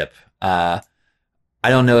Fellowship. I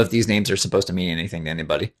don't know if these names are supposed to mean anything to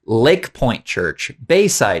anybody. Lake Point Church,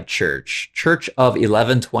 Bayside Church, Church of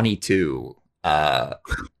 1122. I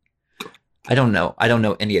don't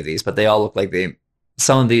know any of these, but they all look like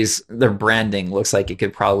some of these, their branding looks like it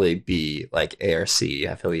could probably be like ARC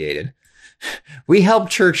affiliated. We help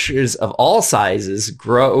churches of all sizes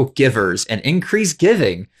grow givers and increase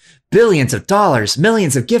giving. Billions of dollars,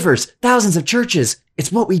 millions of givers, thousands of churches.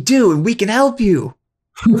 It's what we do, and we can help you.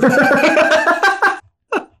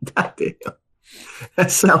 That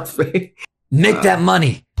sounds fake. Make that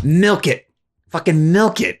money. Milk it. Fucking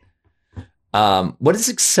milk it. What does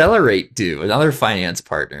Accelerate do? Another finance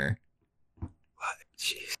partner.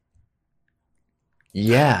 Jeez.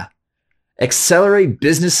 Yeah. Accelerate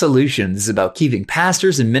Business Solutions is about keeping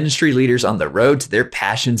pastors and ministry leaders on the road to their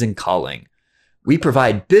passions and calling. We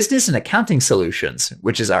provide business and accounting solutions,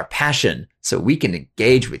 which is our passion, so we can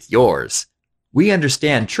engage with yours. We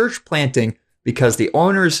understand church planting because the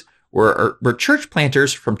owners were church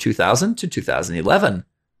planters from 2000 to 2011.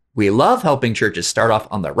 We love helping churches start off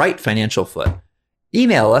on the right financial foot.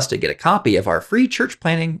 Email us to get a copy of our free church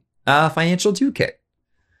planning financial toolkit.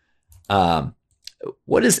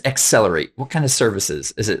 What is Accelerate? What kind of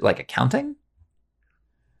services? Is it like accounting?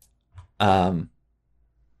 Okay.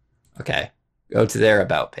 Go to their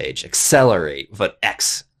about page. Accelerate with an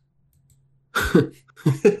X.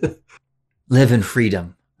 Live in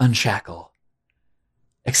freedom. Unshackle.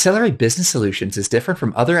 Accelerate Business Solutions is different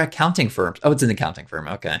from other accounting firms. Oh, it's an accounting firm.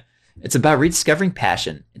 Okay. It's about rediscovering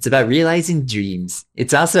passion. It's about realizing dreams.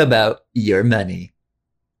 It's also about your money.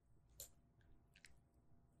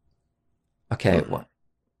 Okay.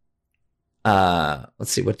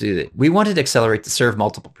 Let's see. What do they? We wanted Accelerate to serve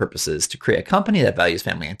multiple purposes: to create a company that values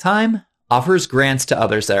family and time, offers grants to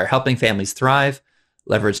others that are helping families thrive,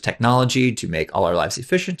 leverage technology to make all our lives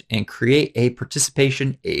efficient, and create a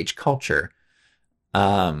participation age culture.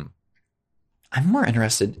 I'm more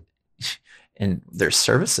interested and their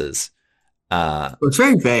services. It's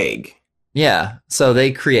very vague. Yeah. So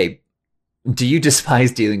they create, do you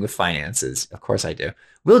despise dealing with finances? Of course I do.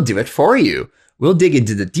 We'll do it for you. We'll dig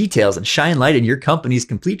into the details and shine light on your company's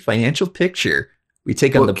complete financial picture. We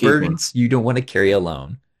take on the burdens you don't want to carry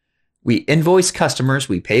alone. We invoice customers,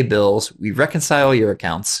 we pay bills, we reconcile your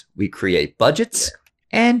accounts, we create budgets,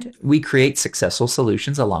 and we create successful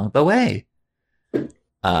solutions along the way.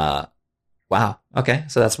 Wow. Okay.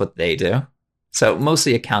 So that's what they do. So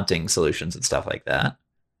mostly accounting solutions and stuff like that.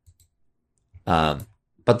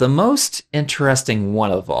 But the most interesting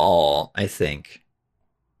one of all, I think,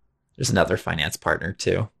 there's another finance partner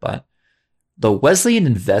too, but the Wesleyan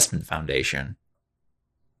Investment Foundation.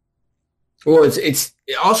 Well, it's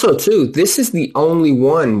also too, this is the only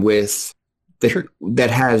one with that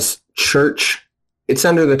has church. It's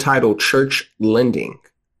under the title church lending.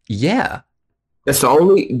 Yeah. That's the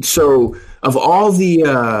only, so of all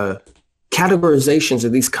the categorizations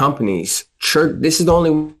of these companies, this is the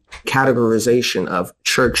only categorization of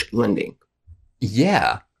church lending.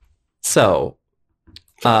 Yeah. So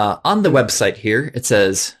on the website here, it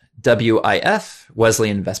says WIF,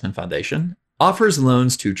 Wesleyan Investment Foundation, offers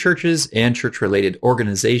loans to churches and church-related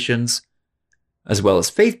organizations, as well as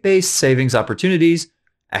faith-based savings opportunities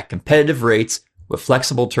at competitive rates with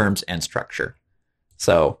flexible terms and structure.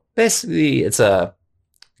 So basically, it's go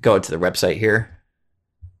to the website here,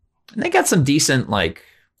 and they got some decent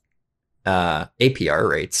APR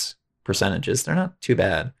rates, percentages. They're not too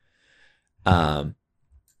bad.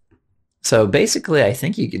 So basically, I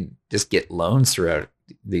think you can just get loans throughout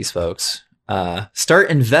these folks.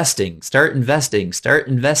 Start investing.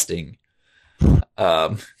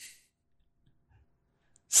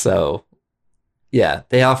 So, yeah,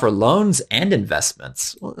 they offer loans and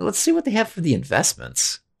investments. Well, let's see what they have for the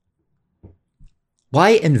investments. Why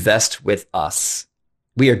invest with us?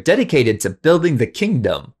 We are dedicated to building the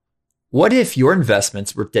kingdom. What if your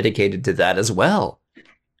investments were dedicated to that as well?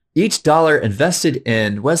 Each dollar invested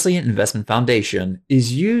in Wesleyan Investment Foundation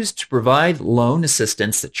is used to provide loan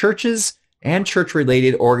assistance to churches and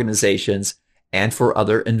church-related organizations and for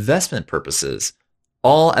other investment purposes,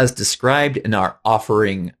 all as described in our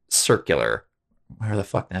offering circular. Where the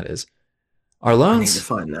fuck that is. Our loans. I need to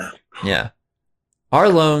find that. Yeah. Our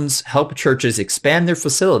loans help churches expand their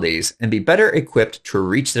facilities and be better equipped to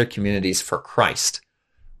reach their communities for Christ.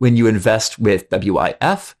 When you invest with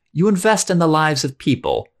WIF, you invest in the lives of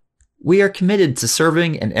people. We are committed to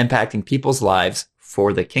serving and impacting people's lives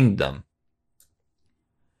for the kingdom.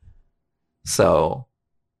 So,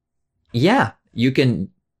 yeah, you can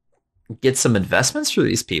get some investments for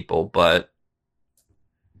these people, but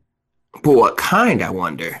what kind, I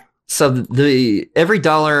wonder? So every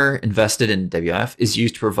dollar invested in WIF is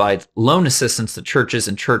used to provide loan assistance to churches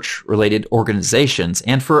and church-related organizations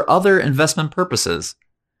and for other investment purposes.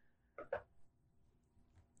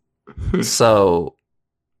 So,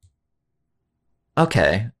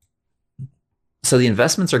 okay. So the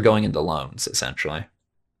investments are going into loans, essentially.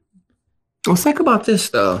 Well, think about this,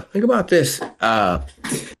 though. Think about this.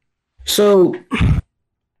 So,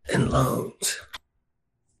 in loans,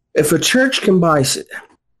 if a church can buy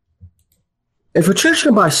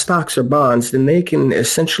stocks or bonds, then they can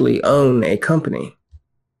essentially own a company.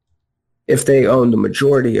 If they own the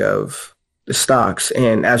majority of the stocks,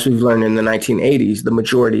 and as we've learned in the 1980s, the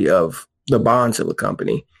majority of the bonds of a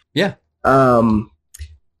company. Yeah.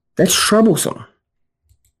 That's troublesome.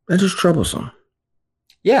 That is troublesome.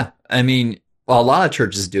 Yeah. I mean, well, a lot of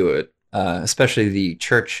churches do it, especially the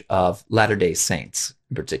Church of Latter-day Saints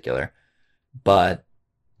in particular. But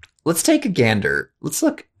let's take a gander. Let's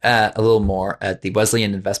look at a little more at the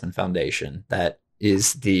Wesleyan Investment Foundation. That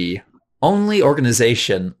is the only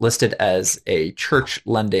organization listed as a church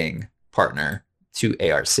lending partner to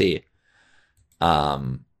ARC.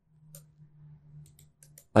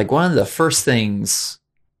 Like one of the first things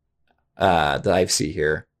that I see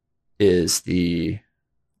here is the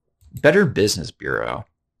Better Business Bureau.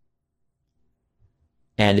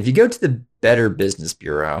 And if you go to the Better Business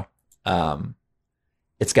Bureau,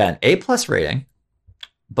 it's got an A+ rating,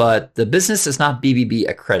 but the business is not BBB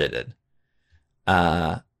accredited.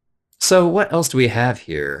 So what else do we have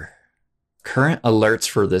here? Current alerts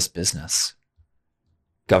for this business.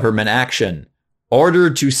 Government action. Order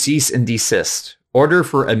to cease and desist. Order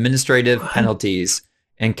for administrative penalties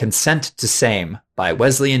and consent to same by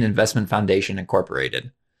Wesleyan Investment Foundation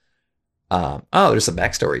Incorporated. There's a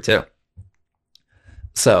backstory too.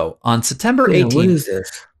 So on September 18th. What is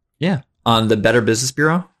this? Yeah. On the Better Business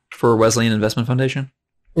Bureau for Wesleyan Investment Foundation.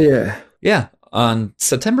 Yeah. Yeah. On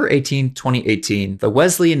September 18, 2018, the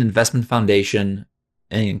Wesleyan Investment Foundation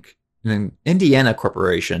Inc., an Indiana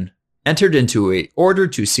corporation, entered into a order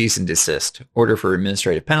to cease and desist, order for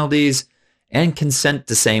administrative penalties, and consent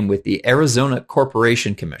to same with the Arizona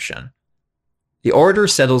Corporation Commission. The order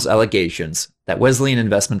settles allegations that Wesleyan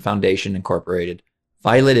Investment Foundation Incorporated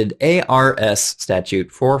violated ARS Statute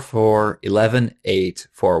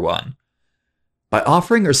 4411841 by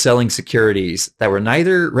offering or selling securities that were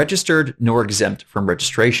neither registered nor exempt from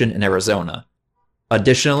registration in Arizona.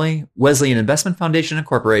 Additionally, Wesleyan Investment Foundation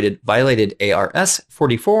Incorporated violated ARS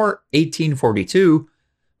 441842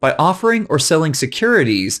 by offering or selling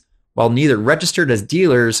securities while neither registered as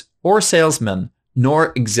dealers or salesmen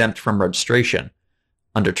nor exempt from registration.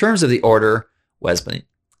 Under terms of the order, Wesleyan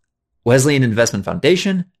Investment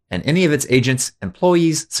Foundation and any of its agents,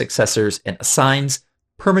 employees, successors, and assigns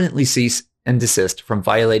permanently cease and desist from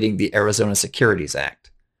violating the Arizona Securities Act.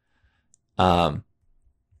 It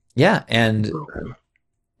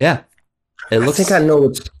looks. I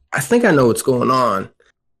think I know what's going on.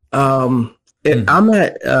 I'm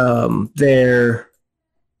at their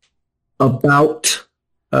about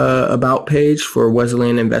page for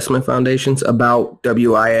Wesleyan Investment Foundation's about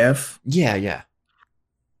WIF. Yeah.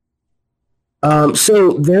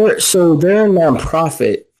 So they're a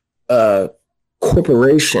nonprofit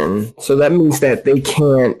corporation. So that means that they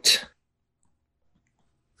can't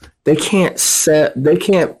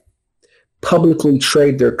publicly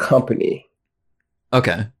trade their company.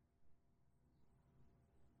 Okay.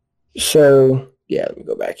 So yeah, let me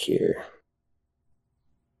go back here.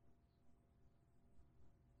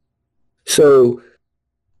 So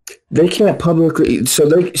they can't publicly. So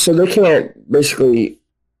they can't basically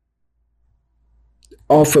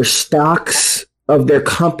offer stocks of their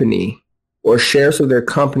company or shares of their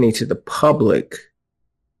company to the public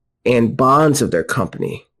and bonds of their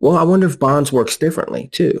company. Well, I wonder if bonds works differently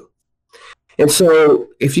too. And so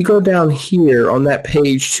if you go down here on that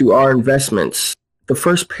page to our investments, the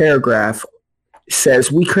first paragraph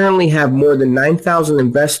says, we currently have more than 9,000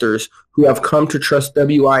 investors who have come to trust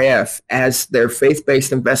WIF as their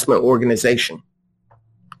faith-based investment organization.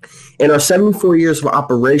 In our 74 years of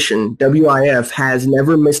operation, WIF has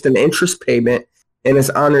never missed an interest payment and has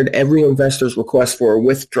honored every investor's request for a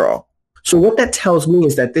withdrawal. So what that tells me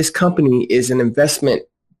is that this company is an investment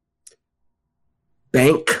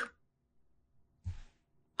bank.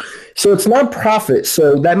 So it's nonprofit.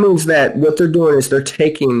 So that means that what they're doing is they're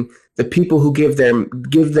taking the people who give them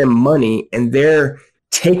money, and they're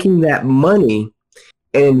taking that money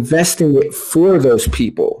and investing it for those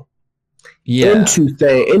people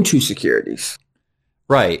into securities.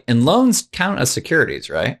 Right. And loans count as securities,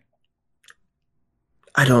 right?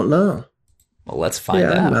 I don't know. Well, let's find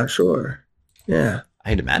out. I'm not sure. Yeah.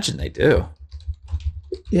 I'd imagine they do.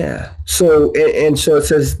 Yeah. So it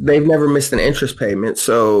says they've never missed an interest payment.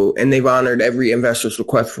 So, and they've honored every investor's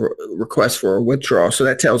request for a withdrawal. So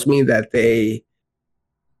that tells me that they,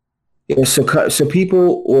 so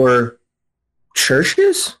people or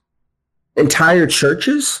churches, entire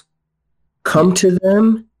churches, come to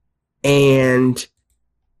them and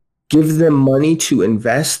give them money to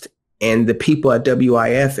invest, and the people at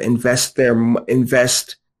WIF invest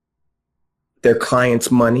their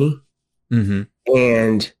clients' money. Mm-hmm.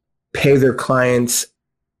 And pay their clients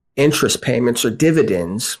interest payments or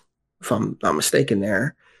dividends, if I'm not mistaken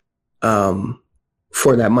there,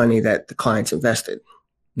 for that money that the clients invested.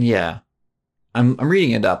 Yeah. I'm reading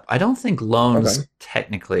it up. I don't think loans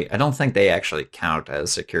technically, I don't think they actually count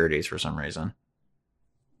as securities for some reason.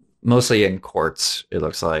 Mostly in courts, it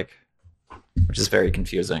looks like, which is very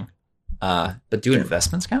confusing. But do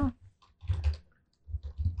investments count?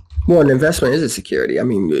 Well, an investment is a security. I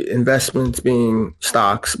mean, investments being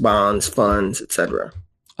stocks, bonds, funds, etc.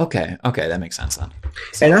 Okay, that makes sense then.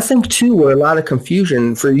 And I think, too, where a lot of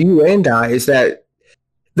confusion for you and I is that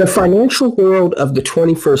the financial world of the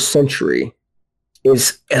 21st century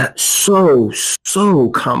is so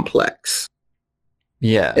complex.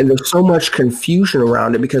 Yeah. And there's so much confusion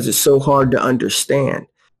around it because it's so hard to understand.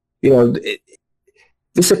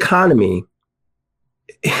 This economy,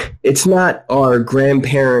 it's not our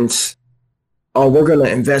grandparents, we're going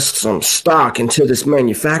to invest some stock into this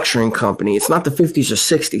manufacturing company. It's not the 50s or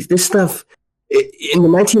 60s. This stuff, in the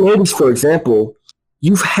 1980s, for example,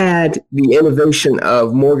 you've had the innovation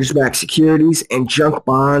of mortgage-backed securities and junk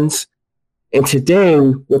bonds. And today,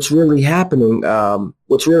 what's really happening,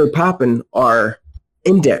 what's really popping are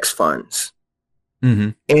index funds. Mm-hmm.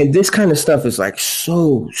 And this kind of stuff is like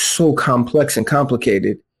so complex and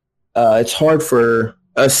complicated. It's hard for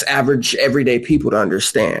us average everyday people to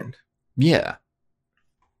understand. Yeah.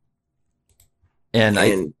 And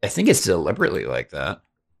I think it's deliberately like that.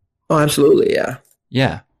 Oh, absolutely. Yeah.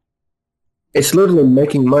 Yeah. It's literally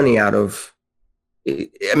making money out of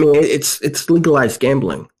I mean, it's legalized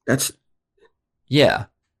gambling. That's Yeah.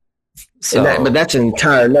 So, but that's an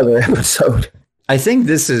entire another episode. I think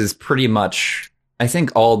this is pretty much, I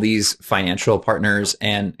think all these financial partners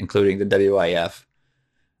and including the WIF,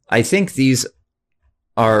 I think these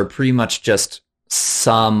are pretty much just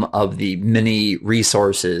some of the many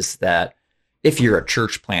resources that if you're a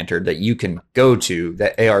church planter that you can go to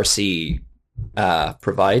that ARC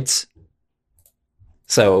provides.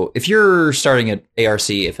 So if you're starting an ARC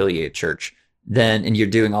affiliated church, then, and you're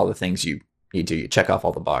doing all the things you need to, you check off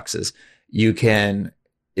all the boxes, you can,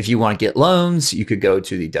 if you want to get loans, you could go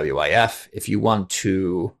to the WIF. If you want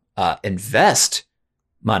to invest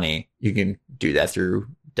money, you can do that through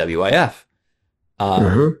WIF.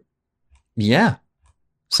 Yeah.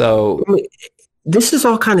 So I mean, this is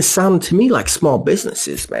all kind of sounding to me like small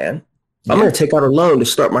businesses, man. yeah. I'm going to take out a loan to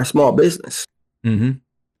start my small business. Mm-hmm.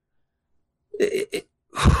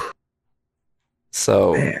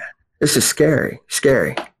 So Man, this is scary.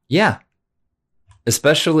 yeah,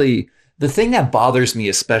 especially the thing that bothers me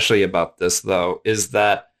especially about this though is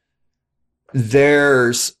that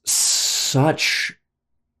there's such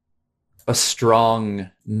a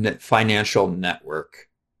strong financial network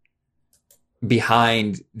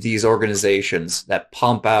behind these organizations that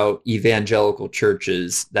pump out evangelical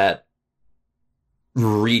churches that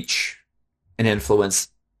reach and influence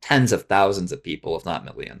tens of thousands of people, if not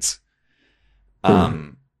millions.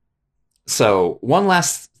 So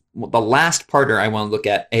the last partner I want to look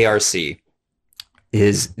at, ARC,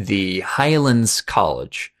 is the Highlands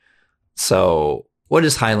College. So what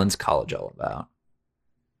is Highlands College all about?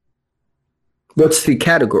 What's the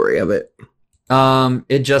category of it?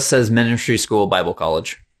 It just says Ministry School Bible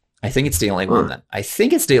College. I think it's the only one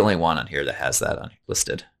on here that has that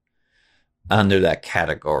listed under that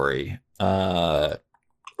category. Okay.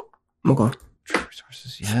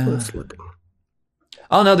 Resources, yeah.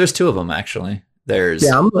 Oh no, there's two of them actually. There's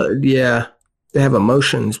yeah. They have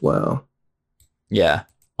emotion as well. Yeah,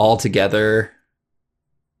 all together.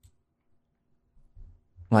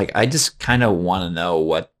 Like, I just kind of want to know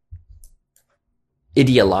what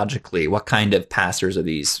ideologically, what kind of pastors are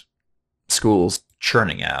these schools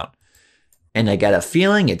churning out, and I got a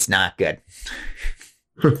feeling it's not good.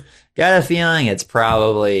 Got a feeling it's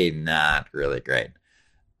probably not really great.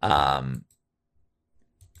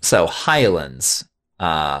 So Highlands.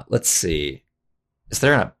 Let's see. Is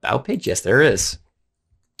there an about page? Yes, there is.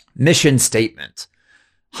 Mission statement.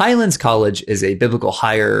 Highlands College is a biblical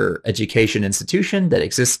higher education institution that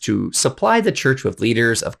exists to supply the church with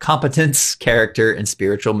leaders of competence, character, and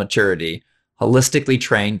spiritual maturity, holistically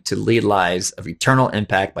trained to lead lives of eternal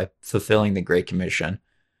impact by fulfilling the Great Commission.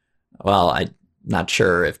 Well, I'm not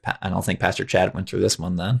sure if I don't think Pastor Chad went through this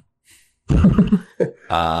one then.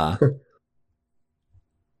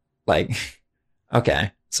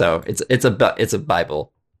 Okay, so it's a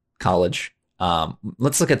Bible college.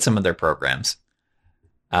 Let's look at some of their programs.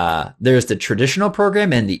 There's the traditional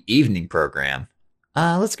program and the evening program.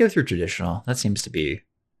 Let's go through traditional. That seems to be.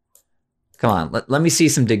 Come on, let me see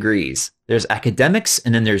some degrees. There's academics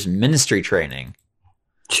and then there's ministry training.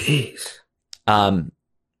 Jeez.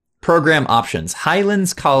 Program options: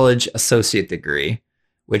 Highlands College Associate Degree,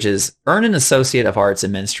 which is earn an Associate of Arts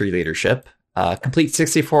in Ministry Leadership. Complete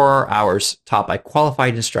 64 hours taught by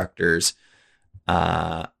qualified instructors.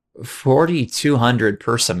 4,200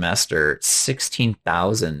 per semester,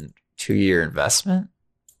 16,000 2-year investment.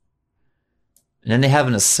 And then they have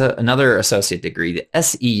another associate degree, the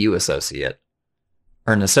SEU Associate,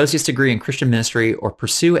 or an associate's degree in Christian ministry, or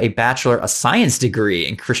pursue a Bachelor of Science degree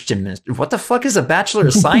in Christian ministry. What the fuck is a Bachelor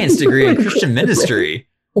of Science degree in Christian ministry?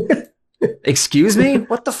 Excuse me?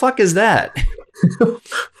 What the fuck is that?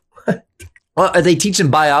 Well, are they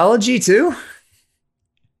teaching biology too?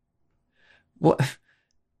 What?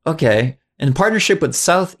 Okay. In partnership with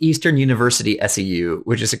Southeastern University SEU,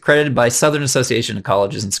 which is accredited by Southern Association of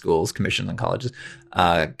Colleges and Schools, Commission on Colleges,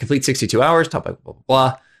 complete 62 hours, taught by blah,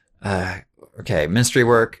 blah, blah. Okay, ministry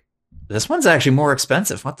work. This one's actually more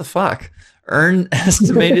expensive. What the fuck? Earn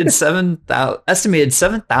estimated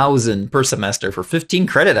 7,000 per semester for 15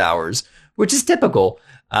 credit hours, which is typical.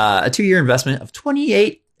 A 2-year investment of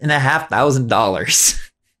 $28,500.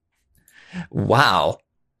 Wow.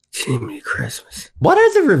 Jiminy Christmas. What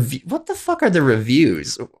the fuck are the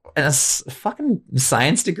reviews? And a fucking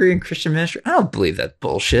science degree in Christian ministry? I don't believe that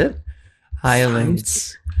bullshit.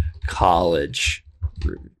 Highlands College.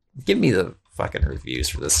 Give me the fucking reviews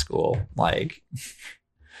for this school. Like,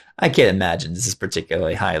 I can't imagine this is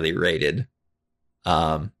particularly highly rated.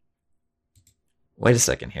 Wait a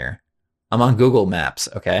second here. I'm on Google Maps,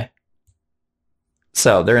 okay?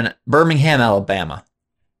 So they're in Birmingham, Alabama.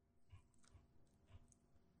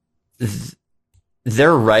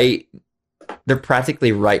 they're right. They're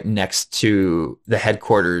practically right next to the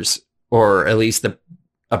headquarters, or at least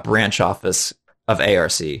a branch office of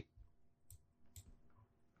ARC.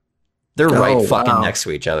 They're right fucking next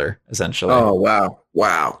to each other, essentially. Oh, wow.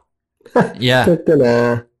 Wow. Yeah.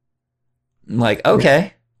 Like,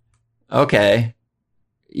 okay.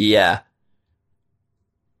 Yeah.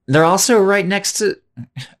 They're also right next to...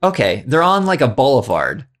 Okay, they're on like a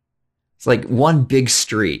boulevard. It's like one big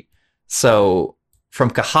street. So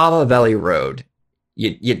from Cahaba Valley Road,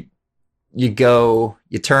 you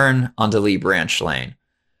turn onto Lee Branch Lane.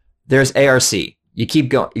 There's ARC. You keep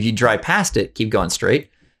going. If you drive past it, keep going straight.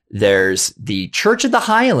 There's the Church of the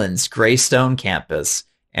Highlands Greystone campus.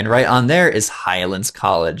 And right on there is Highlands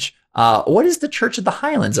College. What is the Church of the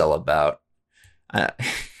Highlands all about?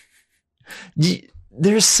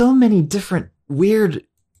 There's so many different weird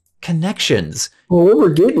connections. Well, what we're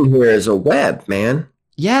getting here is a web, man.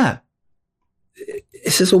 Yeah.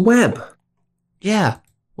 This is a web. Yeah.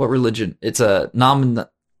 What religion? It's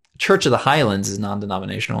Church of the Highlands is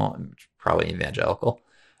non-denominational, probably evangelical.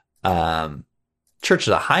 Church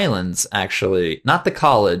of the Highlands, actually, not the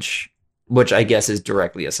college, which I guess is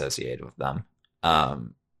directly associated with them.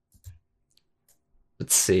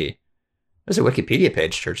 Let's see. There's a Wikipedia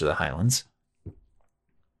page, Church of the Highlands.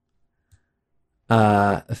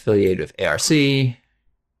 Affiliated with ARC.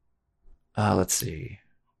 Let's see.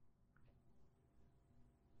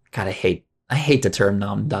 God, I hate the term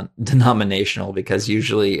non-denominational because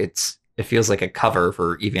usually it feels like a cover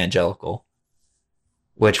for evangelical,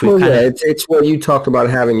 which we've it's where you talked about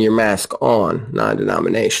having your mask on,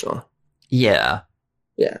 non-denominational. Yeah.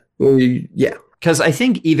 Yeah. Yeah. Because I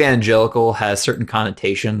think evangelical has certain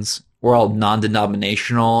connotations, while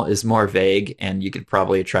non-denominational is more vague, and you could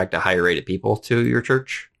probably attract a higher rate of people to your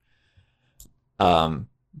church.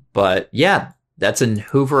 But yeah, that's in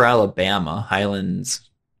Hoover, Alabama, Highlands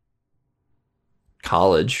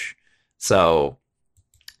College. So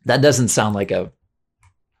that doesn't sound like a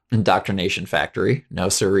indoctrination factory. No,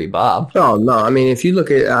 sirree, Bob. Oh, no. I mean, if you look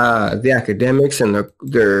at the academics and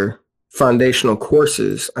their foundational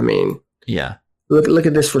courses, I mean, yeah. Look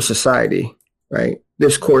at this for society, right?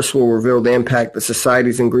 This course will reveal the impact that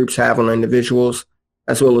societies and groups have on individuals,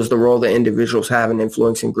 as well as the role that individuals have in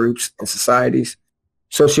influencing groups and societies.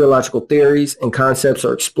 Sociological theories and concepts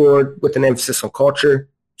are explored with an emphasis on culture,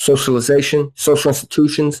 socialization, social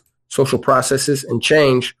institutions, social processes, and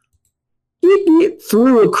change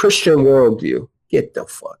through a Christian worldview. Get the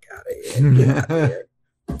fuck out of here. Get out of here.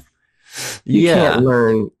 You can't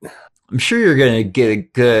learn. I'm sure you're going to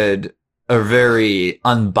get a very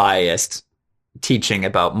unbiased teaching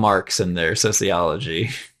about Marx and their sociology.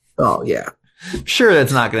 Oh, yeah. I'm sure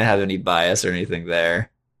that's not going to have any bias or anything there.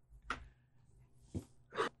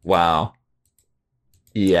 Wow.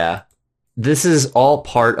 Yeah. This is all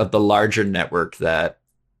part of the larger network that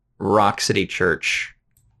Rock City Church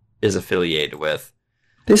is affiliated with.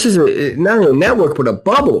 This is not a network, but a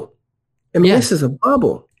bubble. I mean, This is a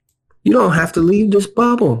bubble. You don't have to leave this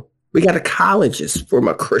bubble. We got colleges from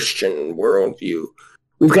a Christian worldview.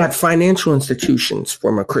 We've got financial institutions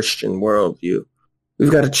from a Christian worldview.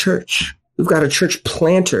 We've got a church. We've got a church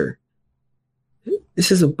planter. This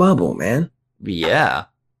is a bubble, man. Yeah.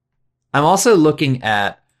 I'm also looking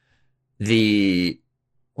at the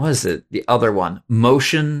other one?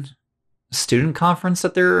 Motion Student Conference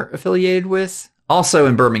that they're affiliated with. Also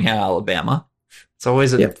in Birmingham, Alabama. It's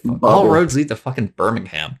always all roads lead to fucking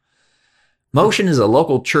Birmingham. Motion is a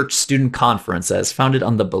local church student conference that is founded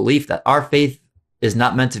on the belief that our faith is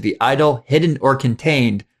not meant to be idle, hidden, or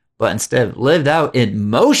contained, but instead lived out in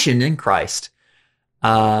motion in Christ.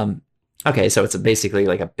 Okay, so it's basically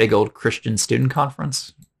like a big old Christian student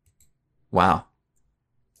conference. Wow.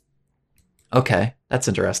 Okay, that's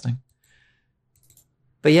interesting.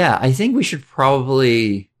 But yeah, I think we should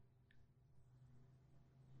probably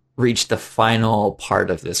reach the final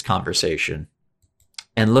part of this conversation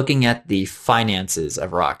and looking at the finances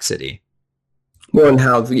of Rock City. Well, and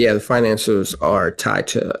how, the finances are tied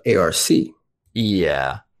to ARC.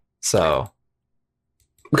 Yeah. So.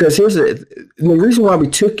 Because the reason why we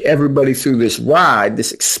took everybody through this ride,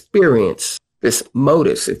 this experience, this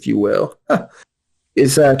modus, if you will,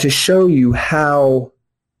 is to show you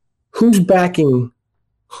who's backing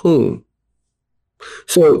whom.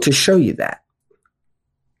 So to show you that.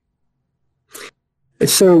 And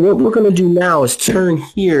so what we're going to do now is turn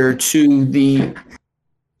here to the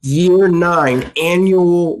Year 9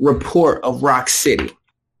 annual report of Rock City.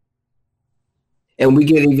 And we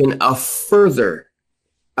get even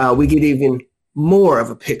more of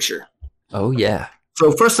a picture. Oh, yeah.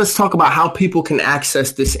 So first, let's talk about how people can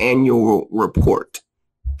access this annual report.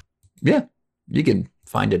 Yeah, you can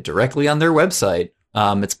find it directly on their website.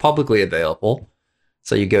 It's publicly available.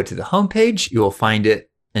 So you go to the homepage, you will find it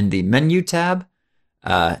in the menu tab.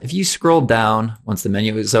 If you scroll down, once the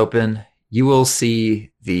menu is open, you will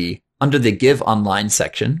see under the Give Online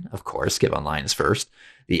section, of course, Give Online is first,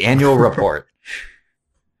 the annual report.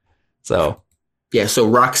 So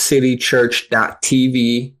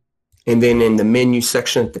rockcitychurch.tv. And then in the menu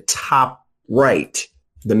section at the top right,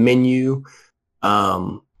 the menu,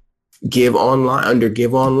 Give Online, under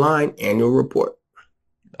Give Online, annual report.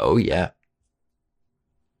 Oh, yeah.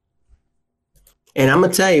 And I'm going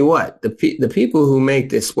to tell you what, the people who make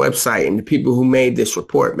this website and the people who made this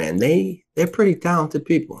report, man, they're pretty talented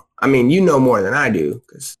people. I mean, you know more than I do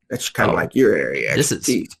because that's kind of like your area. This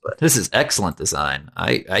is excellent design.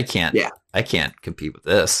 I can't compete with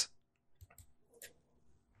this.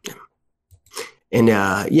 And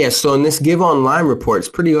so in this Give Online report, it's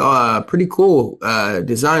pretty cool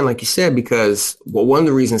design, like you said, because one of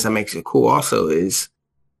the reasons that makes it cool also is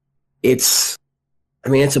it's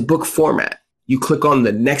a book format. You click on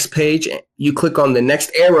the next page, you click on the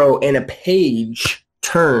next arrow, and a page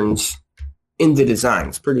turns in the design.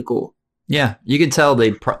 It's pretty cool. Yeah, you can tell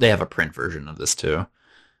they have a print version of this too.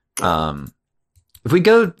 If we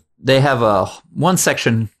go, they have one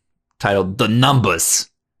section titled "The Numbers."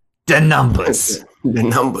 The numbers. The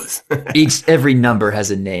numbers. Every number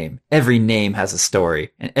has a name. Every name has a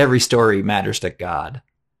story, and every story matters to God.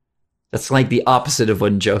 That's like the opposite of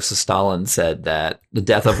when Joseph Stalin said that the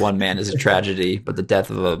death of one man is a tragedy, but the death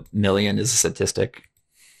of a million is a statistic.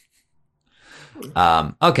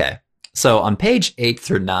 Okay. So on page 8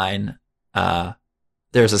 through 9,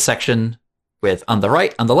 there's a section with on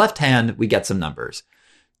the left hand, we get some numbers.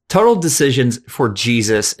 Total decisions for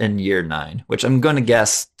Jesus in year 9, which I'm going to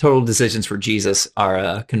guess total decisions for Jesus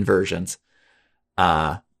are conversions.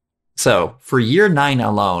 So for year 9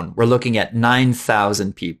 alone, we're looking at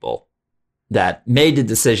 9,000 people that made the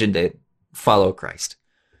decision to follow Christ.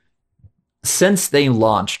 Since they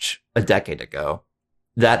launched a decade ago,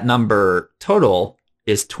 that number total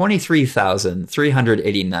is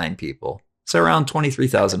 23,389 people. So around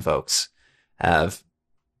 23,000 folks have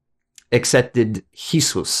accepted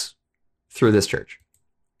Jesus through this church.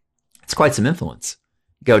 It's quite some influence.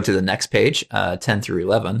 Go to the next page, 10 through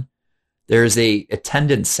 11. There's a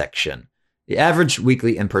attendance section. The average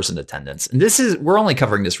weekly in-person attendance. And we're only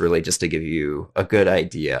covering this really just to give you a good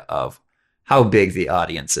idea of how big the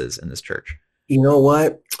audience is in this church. You know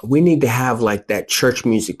what? We need to have like that church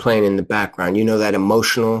music playing in the background. You know, that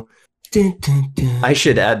emotional. Dun, dun, dun. I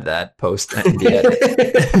should add that post in the edit.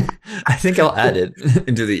 I think I'll add it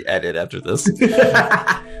into the edit after this.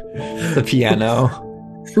 The piano.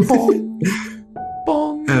 Bong,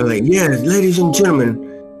 bong. Ladies and gentlemen,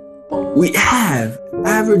 we have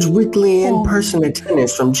average weekly in-person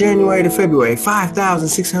attendance from January to February,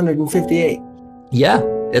 5,658. Yeah,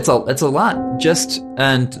 it's a lot.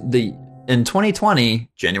 In 2020,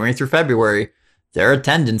 January through February, their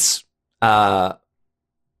attendance, it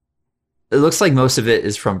looks like most of it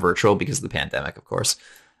is from virtual because of the pandemic, of course.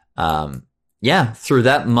 Through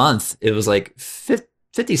that month, it was like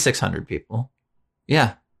 5,600 people.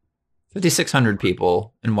 Yeah, 5,600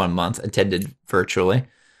 people in 1 month attended virtually.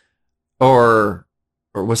 Or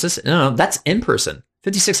was this? No, that's in person.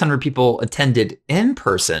 5,600 people attended in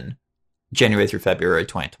person January through February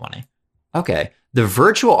 2020. Okay. The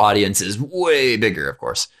virtual audience is way bigger, of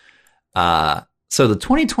course. So the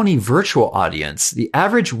 2020 virtual audience, the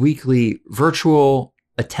average weekly virtual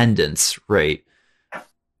attendance rate,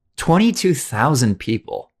 22,000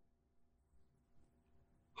 people.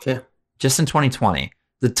 Yeah. Just in 2020.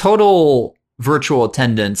 The total virtual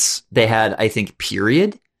attendance they had, I think,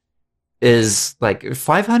 period, is like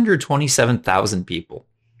 527,000 people.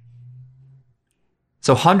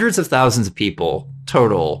 So hundreds of thousands of people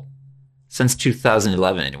total since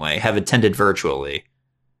 2011 anyway have attended virtually.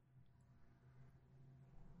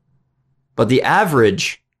 But the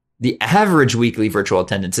average weekly virtual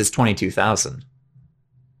attendance is 22,000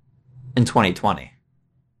 in 2020.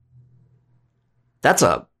 That's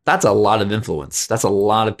a lot of influence. That's a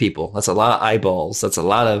lot of people. That's a lot of eyeballs. That's a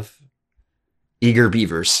lot of eager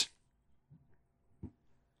beavers.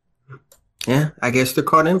 Yeah, I guess they're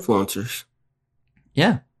called influencers.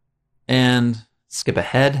 Yeah. And skip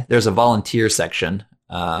ahead. There's a volunteer section,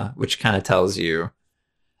 which kind of tells you,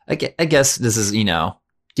 I guess this is,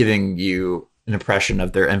 giving you an impression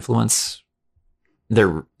of their influence,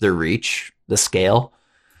 their reach, the scale.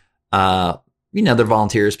 They're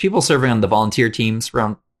volunteers. People serving on the volunteer teams,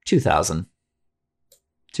 around 2,000.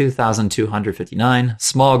 2,259.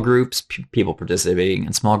 Small groups, people participating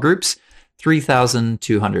in small groups,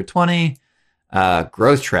 3,220.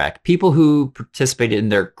 Growth Track. People who participated in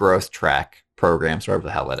their Growth Track programs, whatever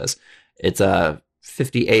the hell that is. It's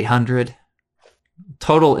 5,800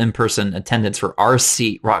 total in-person attendance for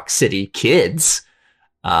RC Rock City kids.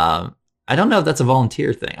 I don't know if that's a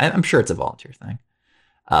volunteer thing. I'm sure it's a volunteer thing.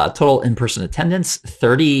 Total in-person attendance,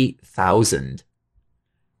 30,000.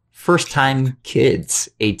 First-time kids,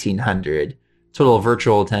 1,800. Total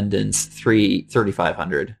virtual attendance,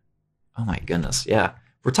 3,500. Oh my goodness, yeah.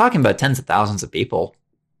 We're talking about tens of thousands of people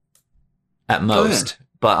at most.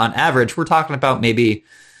 But on average, we're talking about maybe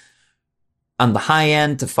on the high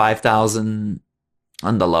end to 5,000,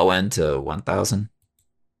 on the low end to 1,000.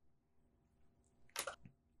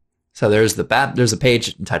 So there's a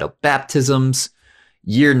page entitled Baptisms,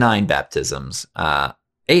 Year 9 Baptisms.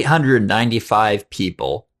 895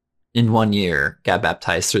 people in 1 year got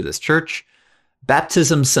baptized through this church.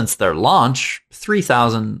 Baptisms since their launch,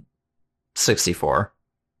 3,064.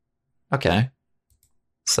 Okay.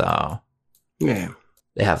 So yeah,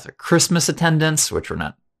 they have the Christmas attendance, which we're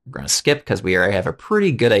going to skip because we already have a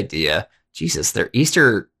pretty good idea. Jesus, their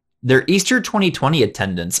Easter 2020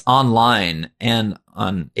 attendance online and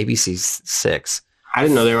on ABC 6. I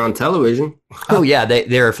didn't know they were on television. Oh yeah, they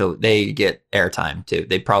get airtime too.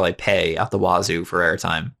 They probably pay out the wazoo for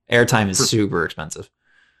airtime. Airtime is super expensive.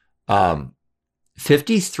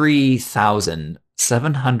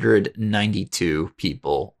 53,792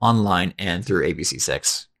 people online and through ABC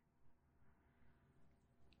 6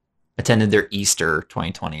 attended their Easter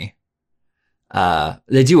 2020.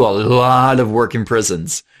 They do a lot of work in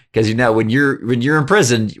prisons because when you're in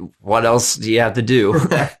prison, what else do you have to do?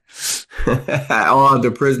 Oh,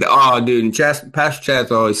 the prison. Oh, dude, and Pastor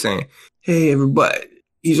Chad's always saying, "Hey, everybody."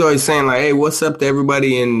 He's always saying like, "Hey, what's up to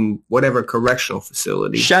everybody in whatever correctional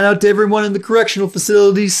facility?" Shout out to everyone in the correctional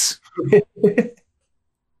facilities.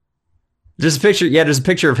 There's a picture. Yeah, there's a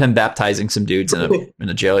picture of him baptizing some dudes in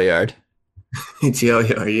a jail yard. Jail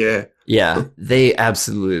yard, yeah. Yeah, they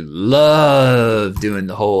absolutely love doing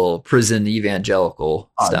the whole prison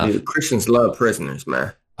evangelical stuff. Dude, Christians love prisoners,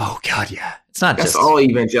 man. Oh God, yeah. It's not That's just all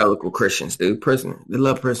evangelical Christians, dude. Prisoners, they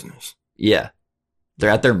love prisoners. Yeah, they're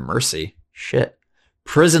at their mercy. Shit.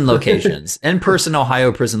 Prison locations, in-person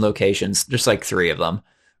Ohio prison locations. There's like 3 of them.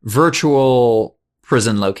 Virtual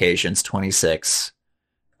prison locations, 26.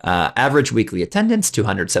 Average weekly attendance,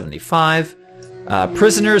 275.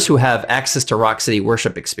 Prisoners who have access to Rock City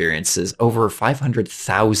worship experiences, over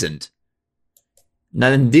 500,000.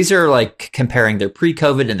 Now, these are like comparing their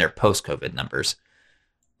pre-COVID and their post-COVID numbers.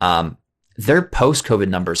 Their post-COVID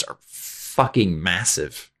numbers are fucking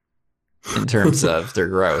massive in terms of their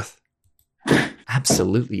growth.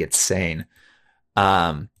 Absolutely insane.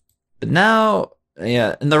 But now,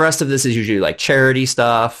 yeah, and the rest of this is usually like charity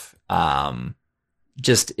stuff,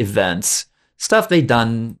 just events. Stuff they've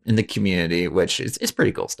done in the community, which is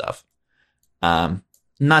pretty cool stuff.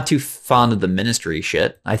 Not too fond of the ministry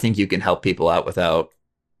shit. I think you can help people out without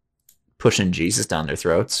pushing Jesus down their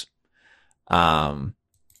throats. Yeah,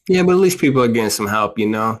 but at least people are getting some help, you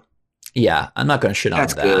know? Yeah, I'm not going to shit on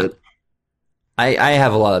that. Good. I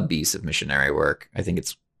have a lot of beefs of missionary work. I think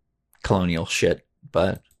it's colonial shit,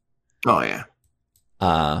 but... Oh, yeah.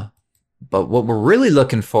 But what we're really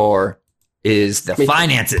looking for is the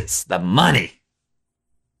finances, the money.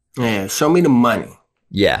 Yeah, show me the money.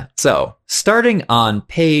 Yeah. So starting on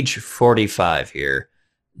page 45 here,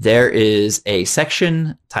 there is a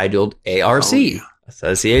section titled ARC,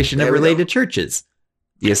 Association of Related Churches.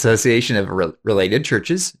 The Association of Related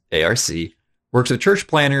Churches, ARC, works with church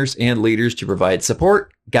planners and leaders to provide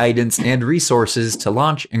support, guidance, and resources to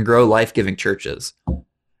launch and grow life-giving churches.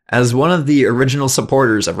 As one of the original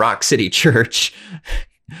supporters of Rock City Church,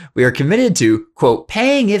 we are committed to, quote,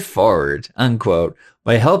 paying it forward, unquote,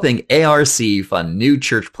 by helping ARC fund new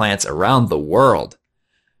church plants around the world.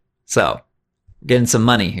 So, getting some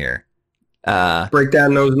money here. Break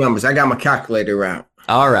down those numbers. I got my calculator out.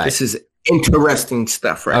 All right. This is interesting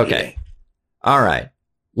stuff right here. Okay. All right.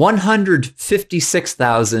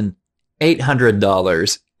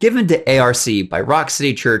 $156,800 given to ARC by Rock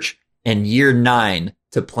City Church in year 9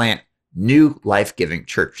 to plant new life-giving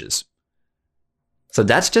churches. So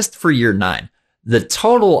that's just for year 9. The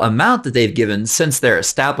total amount that they've given since their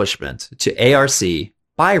establishment to ARC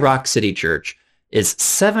by Rock City Church is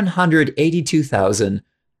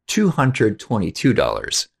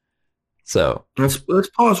 $782,222. So let's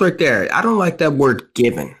pause right there. I don't like that word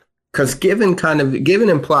given, because given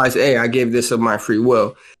implies, hey, I gave this of my free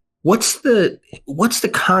will. What's the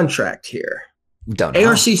contract here? Don't know.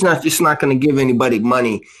 ARC's not going to give anybody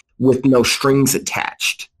money with no strings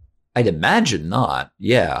attached. I'd imagine not.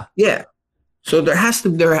 Yeah. Yeah. So there has to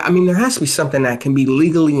be something that can be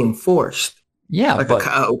legally enforced. Yeah, like but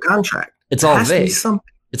a contract. it's It all has to be vague.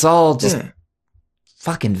 something. It's all just Yeah.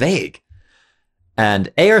 fucking vague.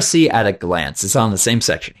 And ARC at a glance is on the same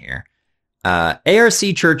section here.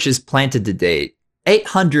 ARC churches planted to date,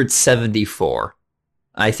 874.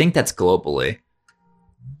 I think that's globally.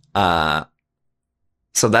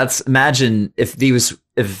 So that's, imagine if this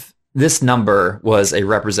number was a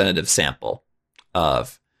representative sample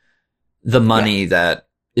of the money that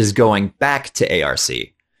is going back to ARC.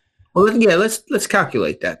 Well, yeah, let's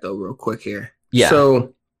calculate that though real quick here. Yeah.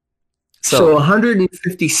 So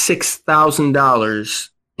 $156,000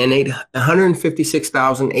 and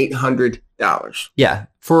 $156,800 Yeah,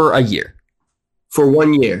 for a year. for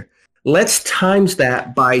 1 year. Let's times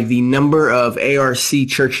that by the number of ARC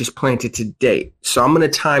churches planted to date. So I'm going to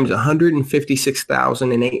times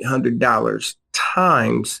 $156,800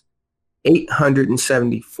 times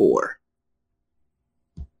 874.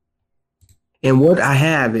 And what I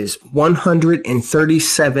have is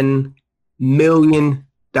 $137 million.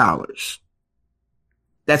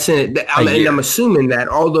 That's in it. And I'm assuming that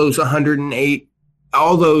all those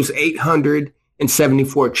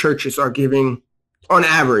 874 churches are giving, on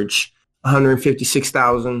average,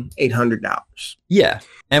 $156,800. Yeah.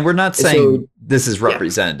 And we're not saying this is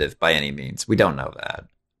representative by any means. We don't know that.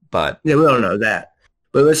 But yeah, we don't know that.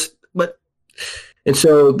 And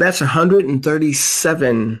so that's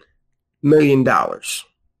 $137 million.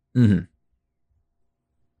 Mm-hmm.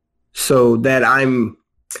 So that I'm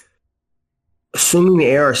assuming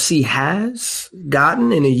the ARC has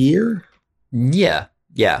gotten in a year. Yeah.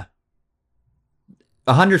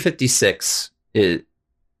 156 is,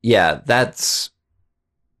 that's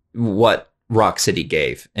what Rock City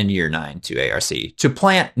gave in year 9 to ARC to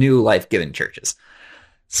plant new life-giving churches.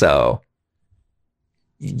 So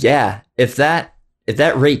yeah, if that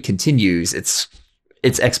rate continues, it's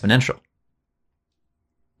exponential.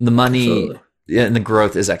 The money and the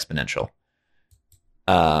growth is exponential.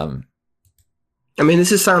 I mean,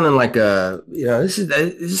 this is sounding like this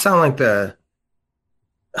is sounding like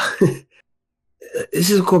this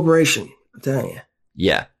is a corporation. I'm telling you.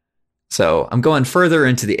 Yeah. So I'm going further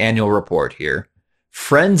into the annual report here.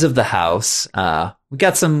 Friends of the house. We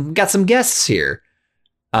got some guests here.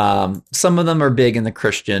 Some of them are big in the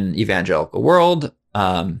Christian evangelical world.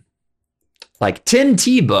 Like Tim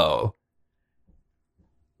Tebow,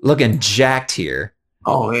 looking jacked here.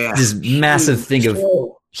 Oh yeah, This massive thing of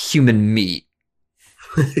human meat.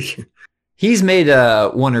 He's made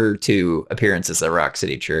 1 or 2 appearances at Rock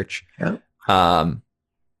City Church. Yeah.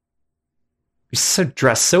 He's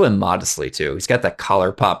dressed so immodestly too. He's got that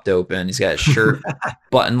collar popped open. He's got a shirt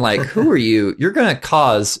button. Like, who are you? You're going to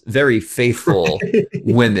cause very faithful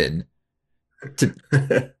women to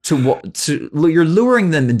you're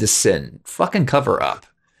luring them into sin. Fucking cover up.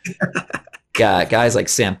 Got guys like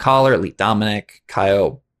Sam Collar, Elite Dominic,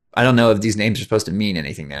 Kyle. I don't know if these names are supposed to mean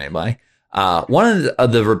anything to anybody. One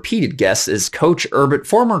of the repeated guests is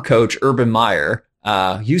former coach Urban Meyer,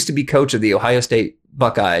 used to be coach of the Ohio State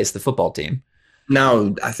Buckeyes, the football team.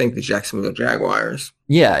 Now, I think the Jacksonville Jaguars.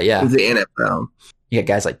 Yeah. The NFL. You got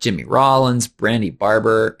guys like Jimmy Rollins, Brandy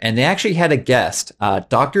Barber, and they actually had a guest,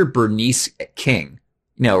 Dr. Bernice King,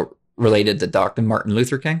 related to Dr. Martin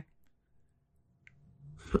Luther King.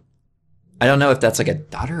 I don't know if that's like a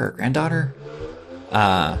daughter or granddaughter.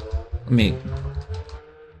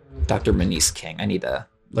 Dr. Bernice King. I need to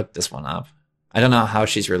look this one up. I don't know how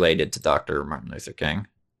she's related to Dr. Martin Luther King.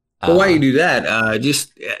 But why you do that?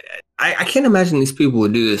 I can't imagine these people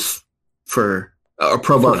would do this for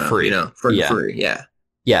pro bono, free. For free. Yeah.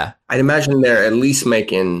 Yeah. I'd imagine they're at least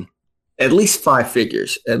making at least 5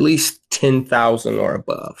 figures, at least $10,000 or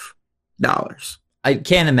above dollars. I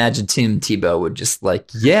can't imagine Tim Tebow would just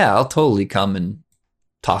I'll totally come and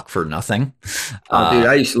talk for nothing. Dude,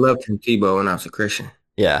 I used to love Tim Tebow when I was a Christian.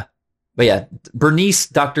 Yeah. But yeah,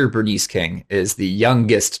 Dr. Bernice King is the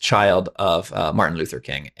youngest child of Martin Luther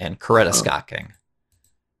King and Coretta Scott King.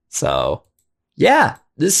 So yeah,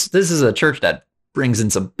 this is a church that brings in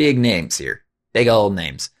some big names here, big old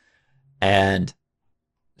names. And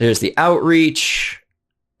there's the outreach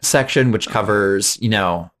section, which covers,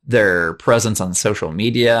 their presence on social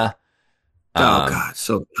media.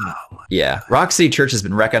 Yeah. Rock City Church has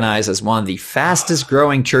been recognized as one of the fastest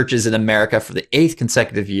growing churches in America for the 8th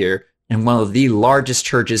consecutive year and one of the largest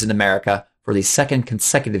churches in America for the 2nd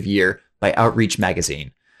consecutive year by Outreach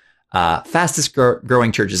Magazine. Fastest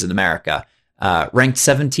growing churches in America, ranked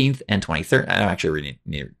 17th and 23rd. I don't actually really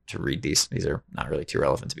need to read these. These are not really too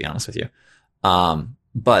relevant, to be honest with you.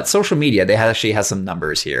 But social media, they actually have some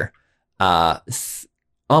numbers here.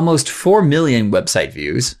 Almost 4 million website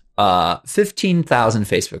views, 15,000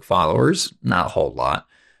 Facebook followers, not a whole lot.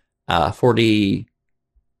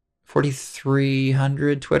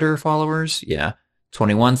 4,300 Twitter followers. Yeah.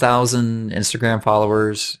 21,000 Instagram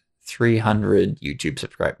followers, 300 YouTube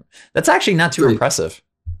subscribers. That's actually not too impressive.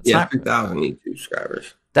 It's 3,000 YouTube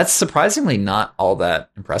subscribers. That's surprisingly not all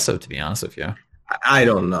that impressive, to be honest with you. I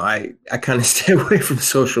don't know. I kind of stay away from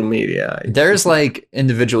social media. There's like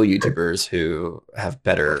individual YouTubers who have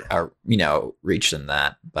better, reach than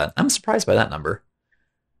that, but I'm surprised by that number.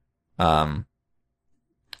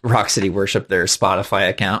 Rock City Worship, their Spotify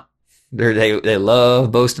account. They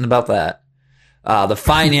love boasting about that. The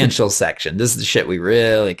financial section. This is the shit we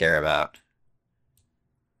really care about.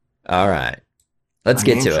 All right. Let's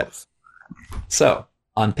get to it. So,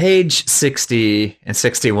 on page 60 and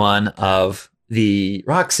 61 of the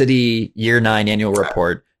Rock City Year 9 annual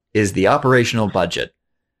report is the operational budget.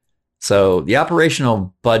 So, the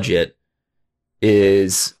operational budget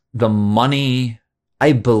is the money,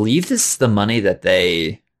 I believe this is the money that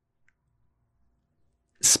they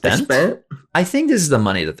spent. I think this is the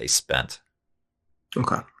money that they spent.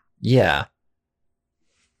 Okay. Yeah.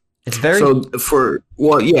 It's very so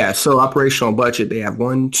operational budget, they have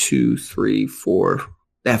 1, 2, 3, 4.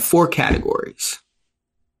 They have 4 categories.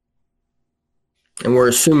 And we're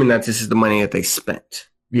assuming that this is the money that they spent.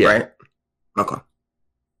 Yeah. Right? Okay. All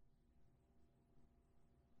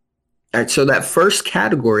right. So that first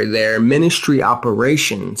category there, ministry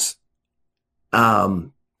operations.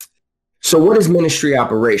 So what is ministry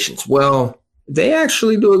operations? Well, they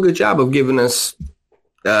actually do a good job of giving us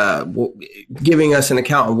an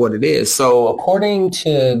account of what it is. So according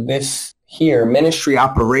to this here, ministry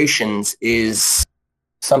operations is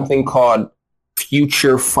something called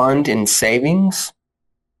future fund and savings.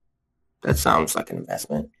 That sounds like an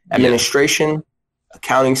investment. Yeah. Administration,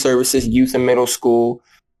 accounting services, youth and middle school,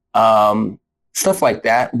 stuff like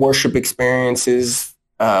that. Worship experiences,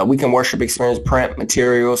 weekend worship experience, print,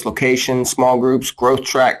 materials, location, small groups, growth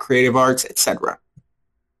track, creative arts, etc.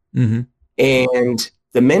 Mm-hmm. And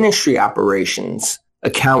the ministry operations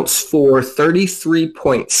accounts for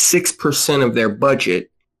 33.6% of their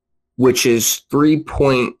budget, which is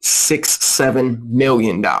 $3.67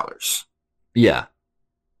 million. Yeah.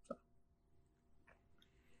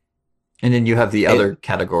 And then you have the other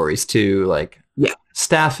categories too, like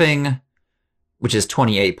staffing, which is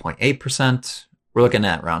 28.8%. We're looking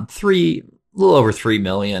at around a little over 3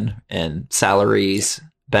 million in salaries,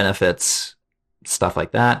 benefits, stuff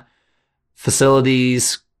like that.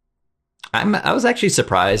 Facilities. I was actually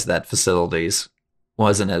surprised that facilities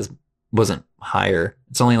wasn't higher.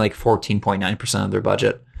 It's only like 14.9% of their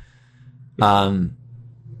budget. Like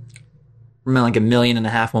 $1.5 million,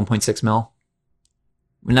 1.6 mil.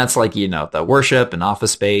 And that's like, the worship and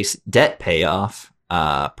office space, debt payoff,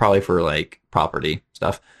 probably for like property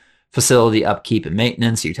stuff, facility upkeep and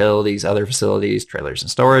maintenance, utilities, other facilities, trailers and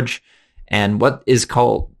storage. And what is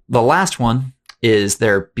called the last one is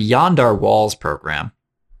their Beyond Our Walls program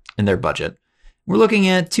in their budget. We're looking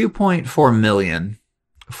at 2.4 million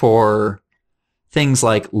for things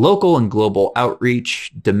like local and global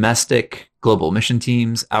outreach, domestic global mission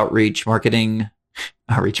teams, outreach marketing,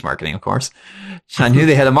 of course. I knew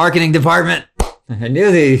they had a marketing department. I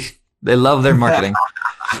knew they love their marketing.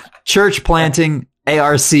 Church planting,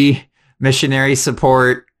 ARC, missionary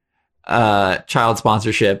support, child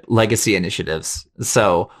sponsorship, legacy initiatives.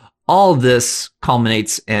 So all of this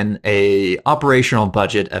culminates in a operational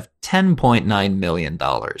budget of $10.9 million.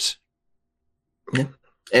 Yeah.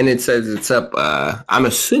 And it says it's up, I'm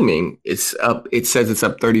assuming it's up, it says it's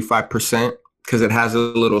up 35% because it has a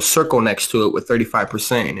little circle next to it with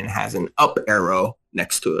 35% and it has an up arrow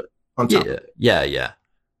next to it on top. Yeah.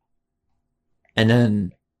 And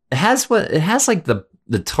then it has like the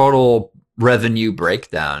total revenue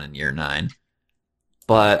breakdown in year 9,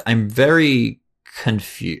 but I'm very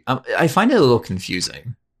confused. I find it a little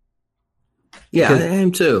confusing. Yeah, I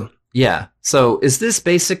am too. Yeah. So is this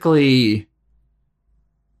basically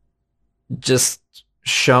just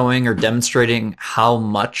showing or demonstrating how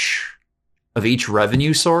much of each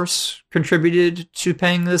revenue source contributed to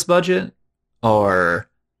paying this budget? Or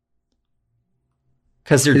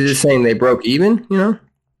because they're just saying they broke even, I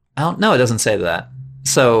don't know. It doesn't say that.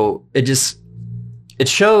 So it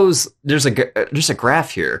shows there's a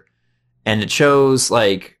graph here, and it shows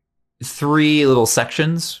like 3 little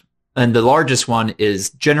sections, and the largest one is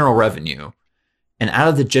general revenue, and out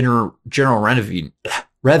of the general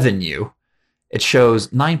revenue, it shows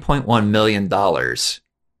 $9.1 million.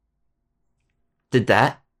 Did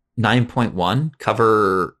that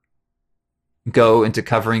 9.1 go into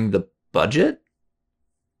covering the budget?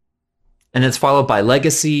 And it's followed by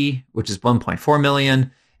legacy, which is 1.4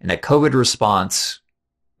 million, and a COVID response,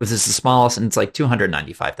 This is the smallest, and it's like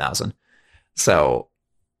 295,000. So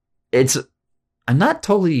it's I'm not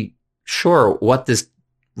totally sure what this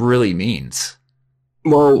really means.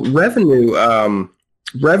 Well, revenue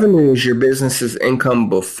is your business's income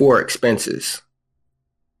before expenses.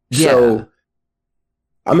 Yeah. So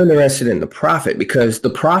I'm interested in the profit because the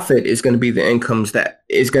profit is going to be the income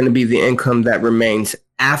that remains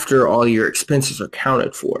after all your expenses are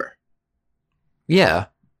counted for. Yeah.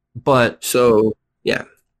 But so yeah,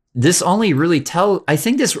 this only really tells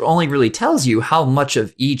you how much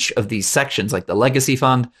of each of these sections, like the legacy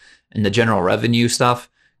fund and the general revenue stuff,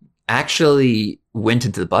 actually went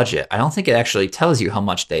into the budget. I don't think it actually tells you how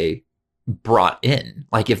much they brought in,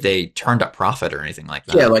 like if they turned up profit or anything like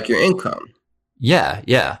that. Yeah, like your income. Yeah.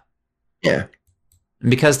 And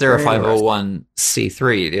because they're a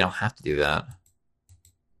 501c3, they don't have to do that.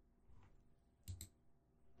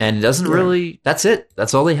 And it doesn't really, that's it.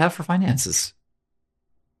 That's all they have for finances.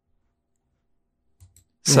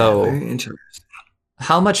 So very interesting.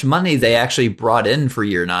 How much money they actually brought in for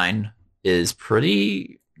year 9 is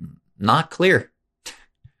pretty not clear.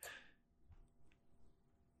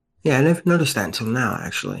 Yeah, I never noticed that until now,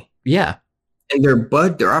 actually. Yeah. And their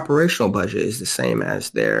operational budget is the same as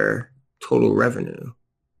their total revenue.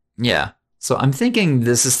 Yeah. So I'm thinking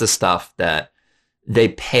this is the stuff that they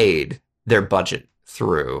paid their budget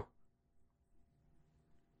through.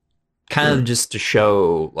 Kind of just to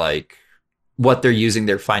show like what they're using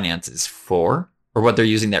their finances for or what they're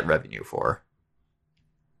using that revenue for.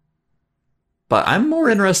 But I'm more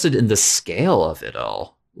interested in the scale of it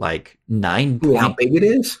all. Like how big it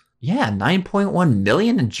is? Yeah, 9.1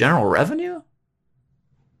 million in general revenue?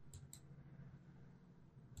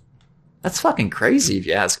 That's fucking crazy if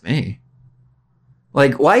you ask me.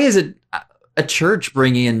 Like, why is it a church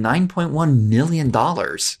bringing in $9.1 million?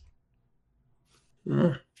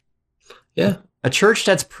 Yeah. A church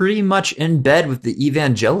that's pretty much in bed with the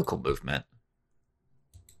evangelical movement.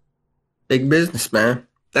 Big business, man.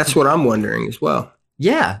 That's what I'm wondering as well.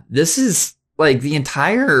 Yeah, this is like the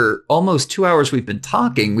entire almost 2 hours we've been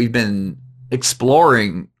talking, we've been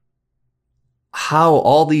exploring how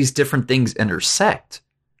all these different things intersect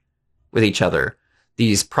with each other.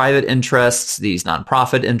 These private interests, these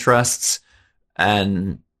nonprofit interests,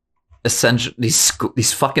 and essentially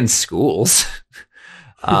these fucking schools.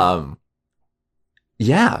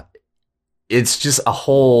 Yeah, it's just a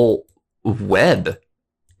whole web.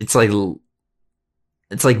 It's like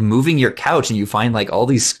moving your couch and you find like all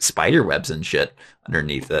these spider webs and shit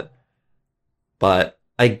underneath it. But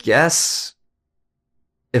I guess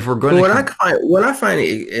if we're going what I find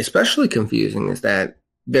especially confusing is that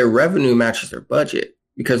their revenue matches their budget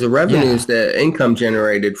because the revenue is the income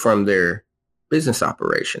generated from their business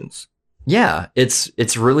operations. Yeah,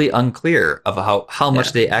 it's really unclear of how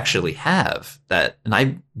much they actually have. That, and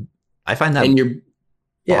I find that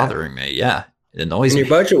bothering me. Yeah, it annoys me. Your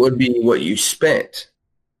budget would be what you spent.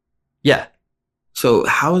 Yeah. So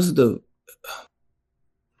how are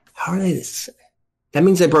they? That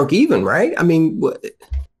means they broke even, right? I mean, what?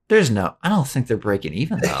 I don't think they're breaking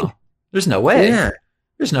even though. There's no way. Yeah.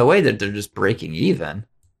 There's no way that they're just breaking even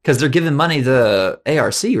because they're giving money to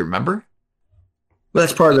ARC. Remember? Well,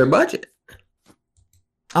 that's part of their budget.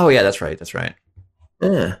 Oh yeah, that's right.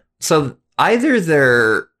 Yeah. So I don't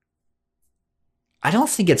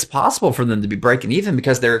think it's possible for them to be breaking even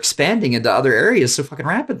because they're expanding into other areas so fucking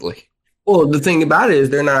rapidly. Well, the thing about it is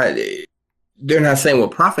they're not saying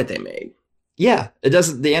what profit they made. Yeah, it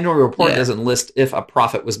doesn't. The annual report doesn't list if a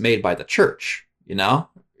profit was made by the church. You know,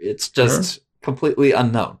 it's just completely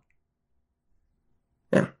unknown.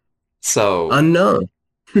 Yeah. So unknown.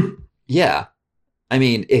 Yeah. I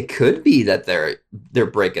mean, it could be that they're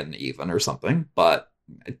breaking even or something, but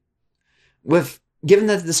given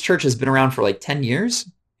that this church has been around for like 10 years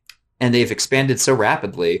and they've expanded so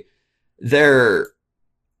rapidly, their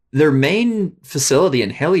main facility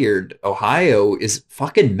in Hilliard, Ohio is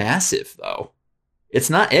fucking massive though.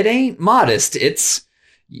 It ain't modest.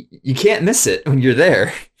 You can't miss it when you're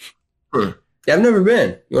there. Yeah, I've never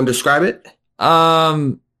been. You want to describe it?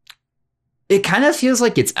 It kind of feels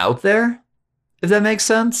like it's out there. If that makes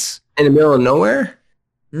sense. In the middle of nowhere?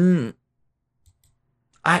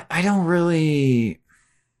 I don't really...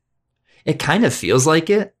 It kind of feels like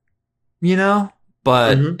it, you know?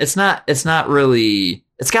 But it's not really...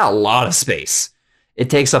 It's got a lot of space. It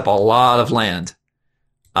takes up a lot of land.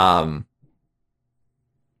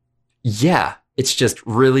 Yeah, it's just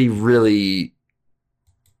really, really...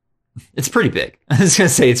 It's pretty big. I was going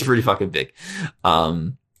to say it's pretty fucking big.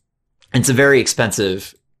 It's a very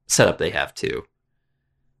expensive setup they have too.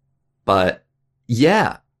 But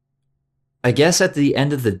yeah, I guess at the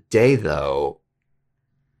end of the day, though,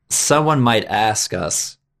 someone might ask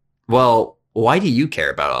us, well, why do you care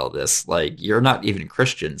about all this? Like, you're not even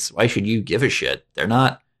Christians. Why should you give a shit? They're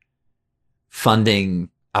not funding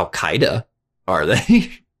Al Qaeda, are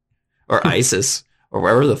they? Or ISIS, or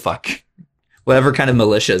wherever the fuck, whatever kind of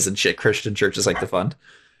militias and shit Christian churches like to fund.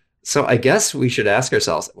 So I guess we should ask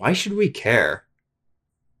ourselves, why should we care?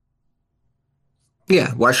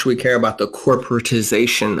 Yeah, why should we care about the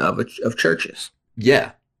corporatization of churches?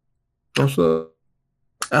 Yeah. Absolutely.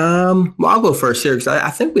 Well, I'll go first here because I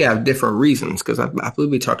think we have different reasons because I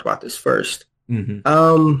believe we talked about this first.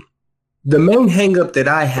 Mm-hmm. The main hangup that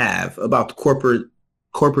I have about the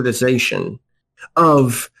corporatization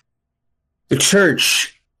of the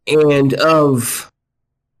church and of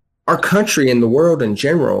our country and the world in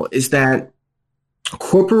general is that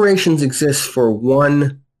corporations exist for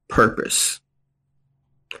one purpose: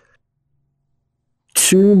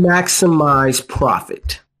 to maximize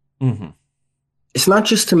profit. Mm-hmm. It's not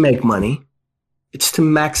just to make money, it's to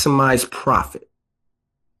maximize profit.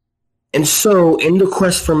 And so in the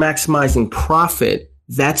quest for maximizing profit,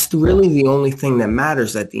 that's really the only thing that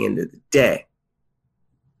matters at the end of the day.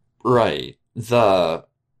 Right. The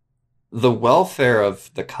welfare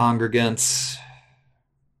of the congregants,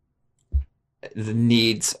 the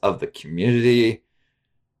needs of the community,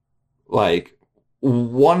 like,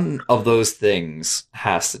 one of those things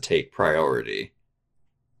has to take priority.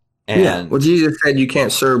 And yeah. Well, Jesus said you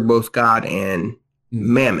can't serve both God and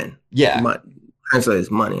mammon. Yeah. Translated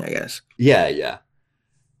as money, I guess. Yeah, yeah.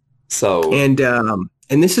 So and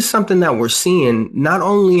this is something that we're seeing not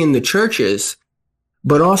only in the churches,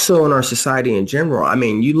 but also in our society in general. I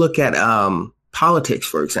mean, you look at politics,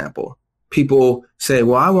 for example. People say,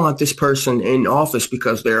 well, I want this person in office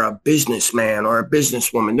because they're a businessman or a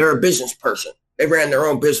businesswoman. They're a business person. They ran their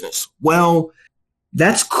own business. Well,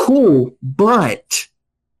 that's cool, but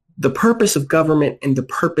the purpose of government and the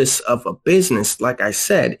purpose of a business, like I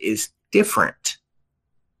said, is different.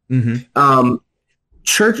 Mm-hmm.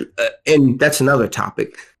 Church, and that's another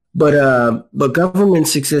topic, but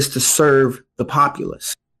governments exist to serve the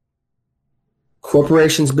populace.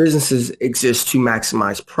 Corporations, businesses exist to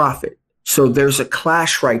maximize profit. So there's a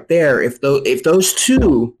clash right there. If those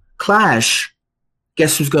two clash,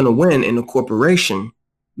 guess who's going to win in the corporation?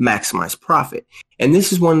 Maximize profit. And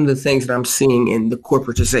this is one of the things that I'm seeing in the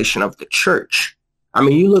corporatization of the church. I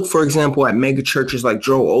mean, you look, for example, at mega churches like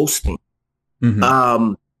Joel Osteen.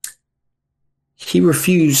 Mm-hmm. He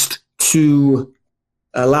refused to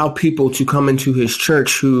allow people to come into his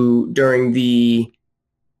church who during the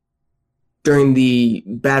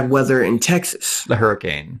bad weather in Texas, the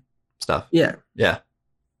hurricane stuff. Yeah. Yeah.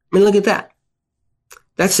 I mean, look at that.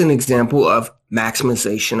 That's an example of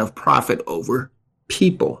maximization of profit over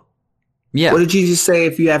people. Yeah. What did Jesus say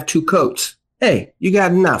if you have two coats? Hey, you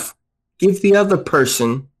got enough. Give the other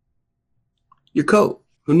person your coat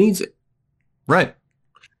who needs it. Right.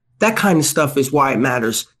 That kind of stuff is why it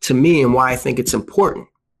matters to me and why I think it's important.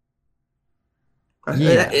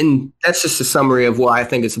 Yeah. And that's just a summary of why I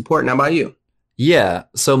think it's important. How about you? Yeah.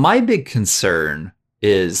 So my big concern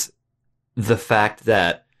is the fact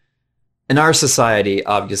that in our society,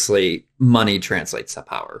 obviously, money translates to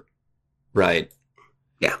power, right?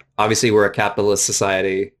 Yeah. Obviously, we're a capitalist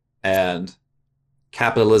society, and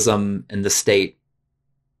capitalism and the state,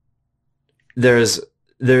 there's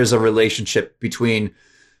a relationship between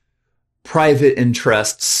private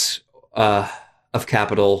interests of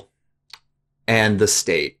capital and the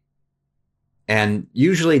state. And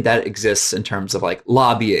usually that exists in terms of like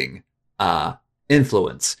lobbying,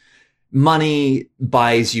 influence. Money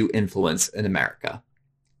buys you influence in America.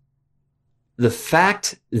 The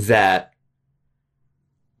fact that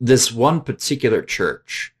this one particular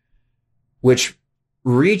church, which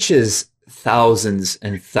reaches thousands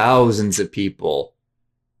and thousands of people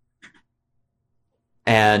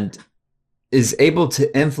and is able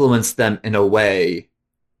to influence them in a way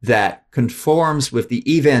that conforms with the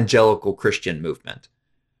evangelical Christian movement,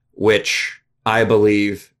 which I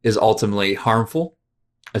believe is ultimately harmful.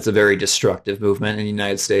 It's a very destructive movement in the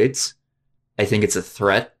United States. I think it's a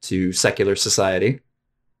threat to secular society.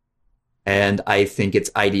 And I think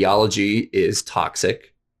its ideology is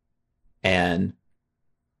toxic and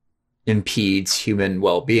impedes human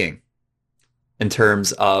well-being in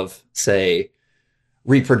terms of, say,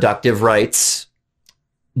 reproductive rights,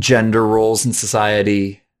 gender roles in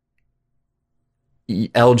society,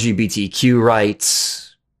 LGBTQ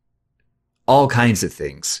rights, all kinds of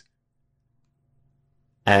things.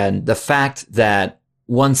 And the fact that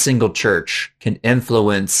one single church can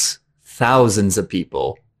influence thousands of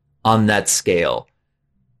people on that scale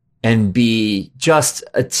and be just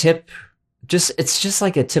a tip, it's just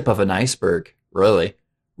like a tip of an iceberg, really,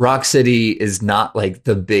 Rock City is not like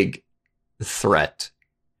the big threat.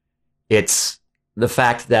 It's the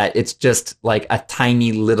fact that it's just like a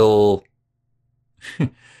tiny little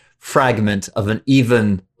fragment of an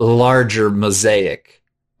even larger mosaic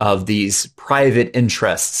of these private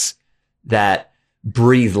interests that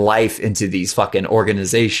breathe life into these fucking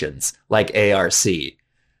organizations like ARC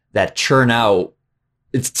that churn out.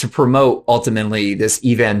 It's to promote ultimately this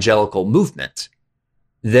evangelical movement.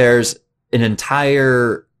 There's an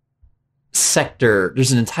entire sector,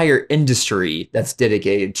 there's an entire industry that's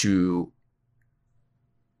dedicated to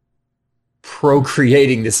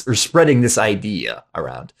procreating this or spreading this idea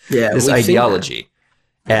around, this ideology.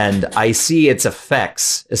 And I see its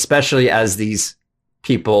effects, especially as these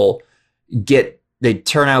people they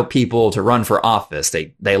turn out people to run for office.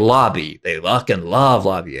 They lobby. They fucking love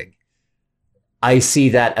lobbying. I see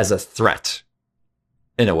that as a threat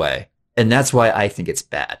in a way. And that's why I think it's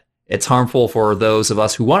bad. It's harmful for those of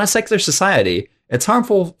us who want a secular society. It's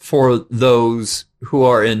harmful for those who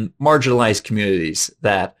are in marginalized communities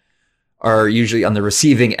that are usually on the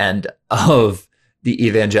receiving end of the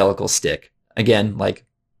evangelical stick. Again, like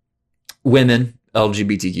women,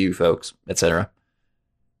 LGBTQ folks, etc.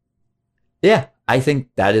 Yeah, I think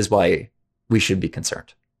that is why we should be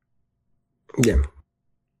concerned. Yeah.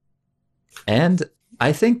 And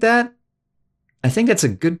I think that's a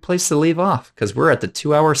good place to leave off because we're at the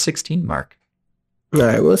 2-hour 16 mark. All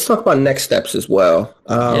right, well, let's talk about next steps as well.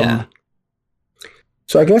 Yeah.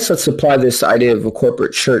 So I guess let's apply this idea of a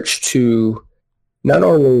corporate church to not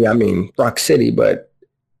only, Rock City, but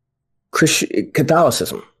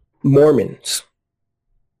Catholicism, Mormons.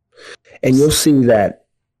 And you'll see that,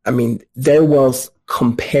 their wealth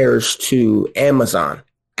compares to Amazon,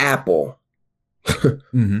 Apple,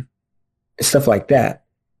 Mm-hmm. stuff like that.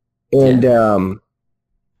 And I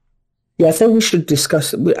think we should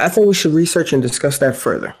research and discuss that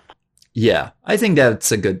further. Yeah, I think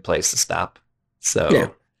that's a good place to stop.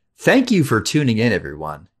 So Thank you for tuning in,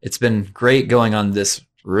 everyone. It's been great going on this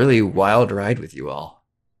really wild ride with you all.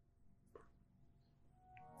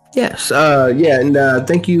 Yes. And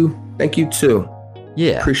thank you. Thank you too.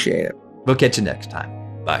 Yeah. Appreciate it. We'll catch you next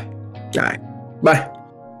time. Bye. All right. Bye.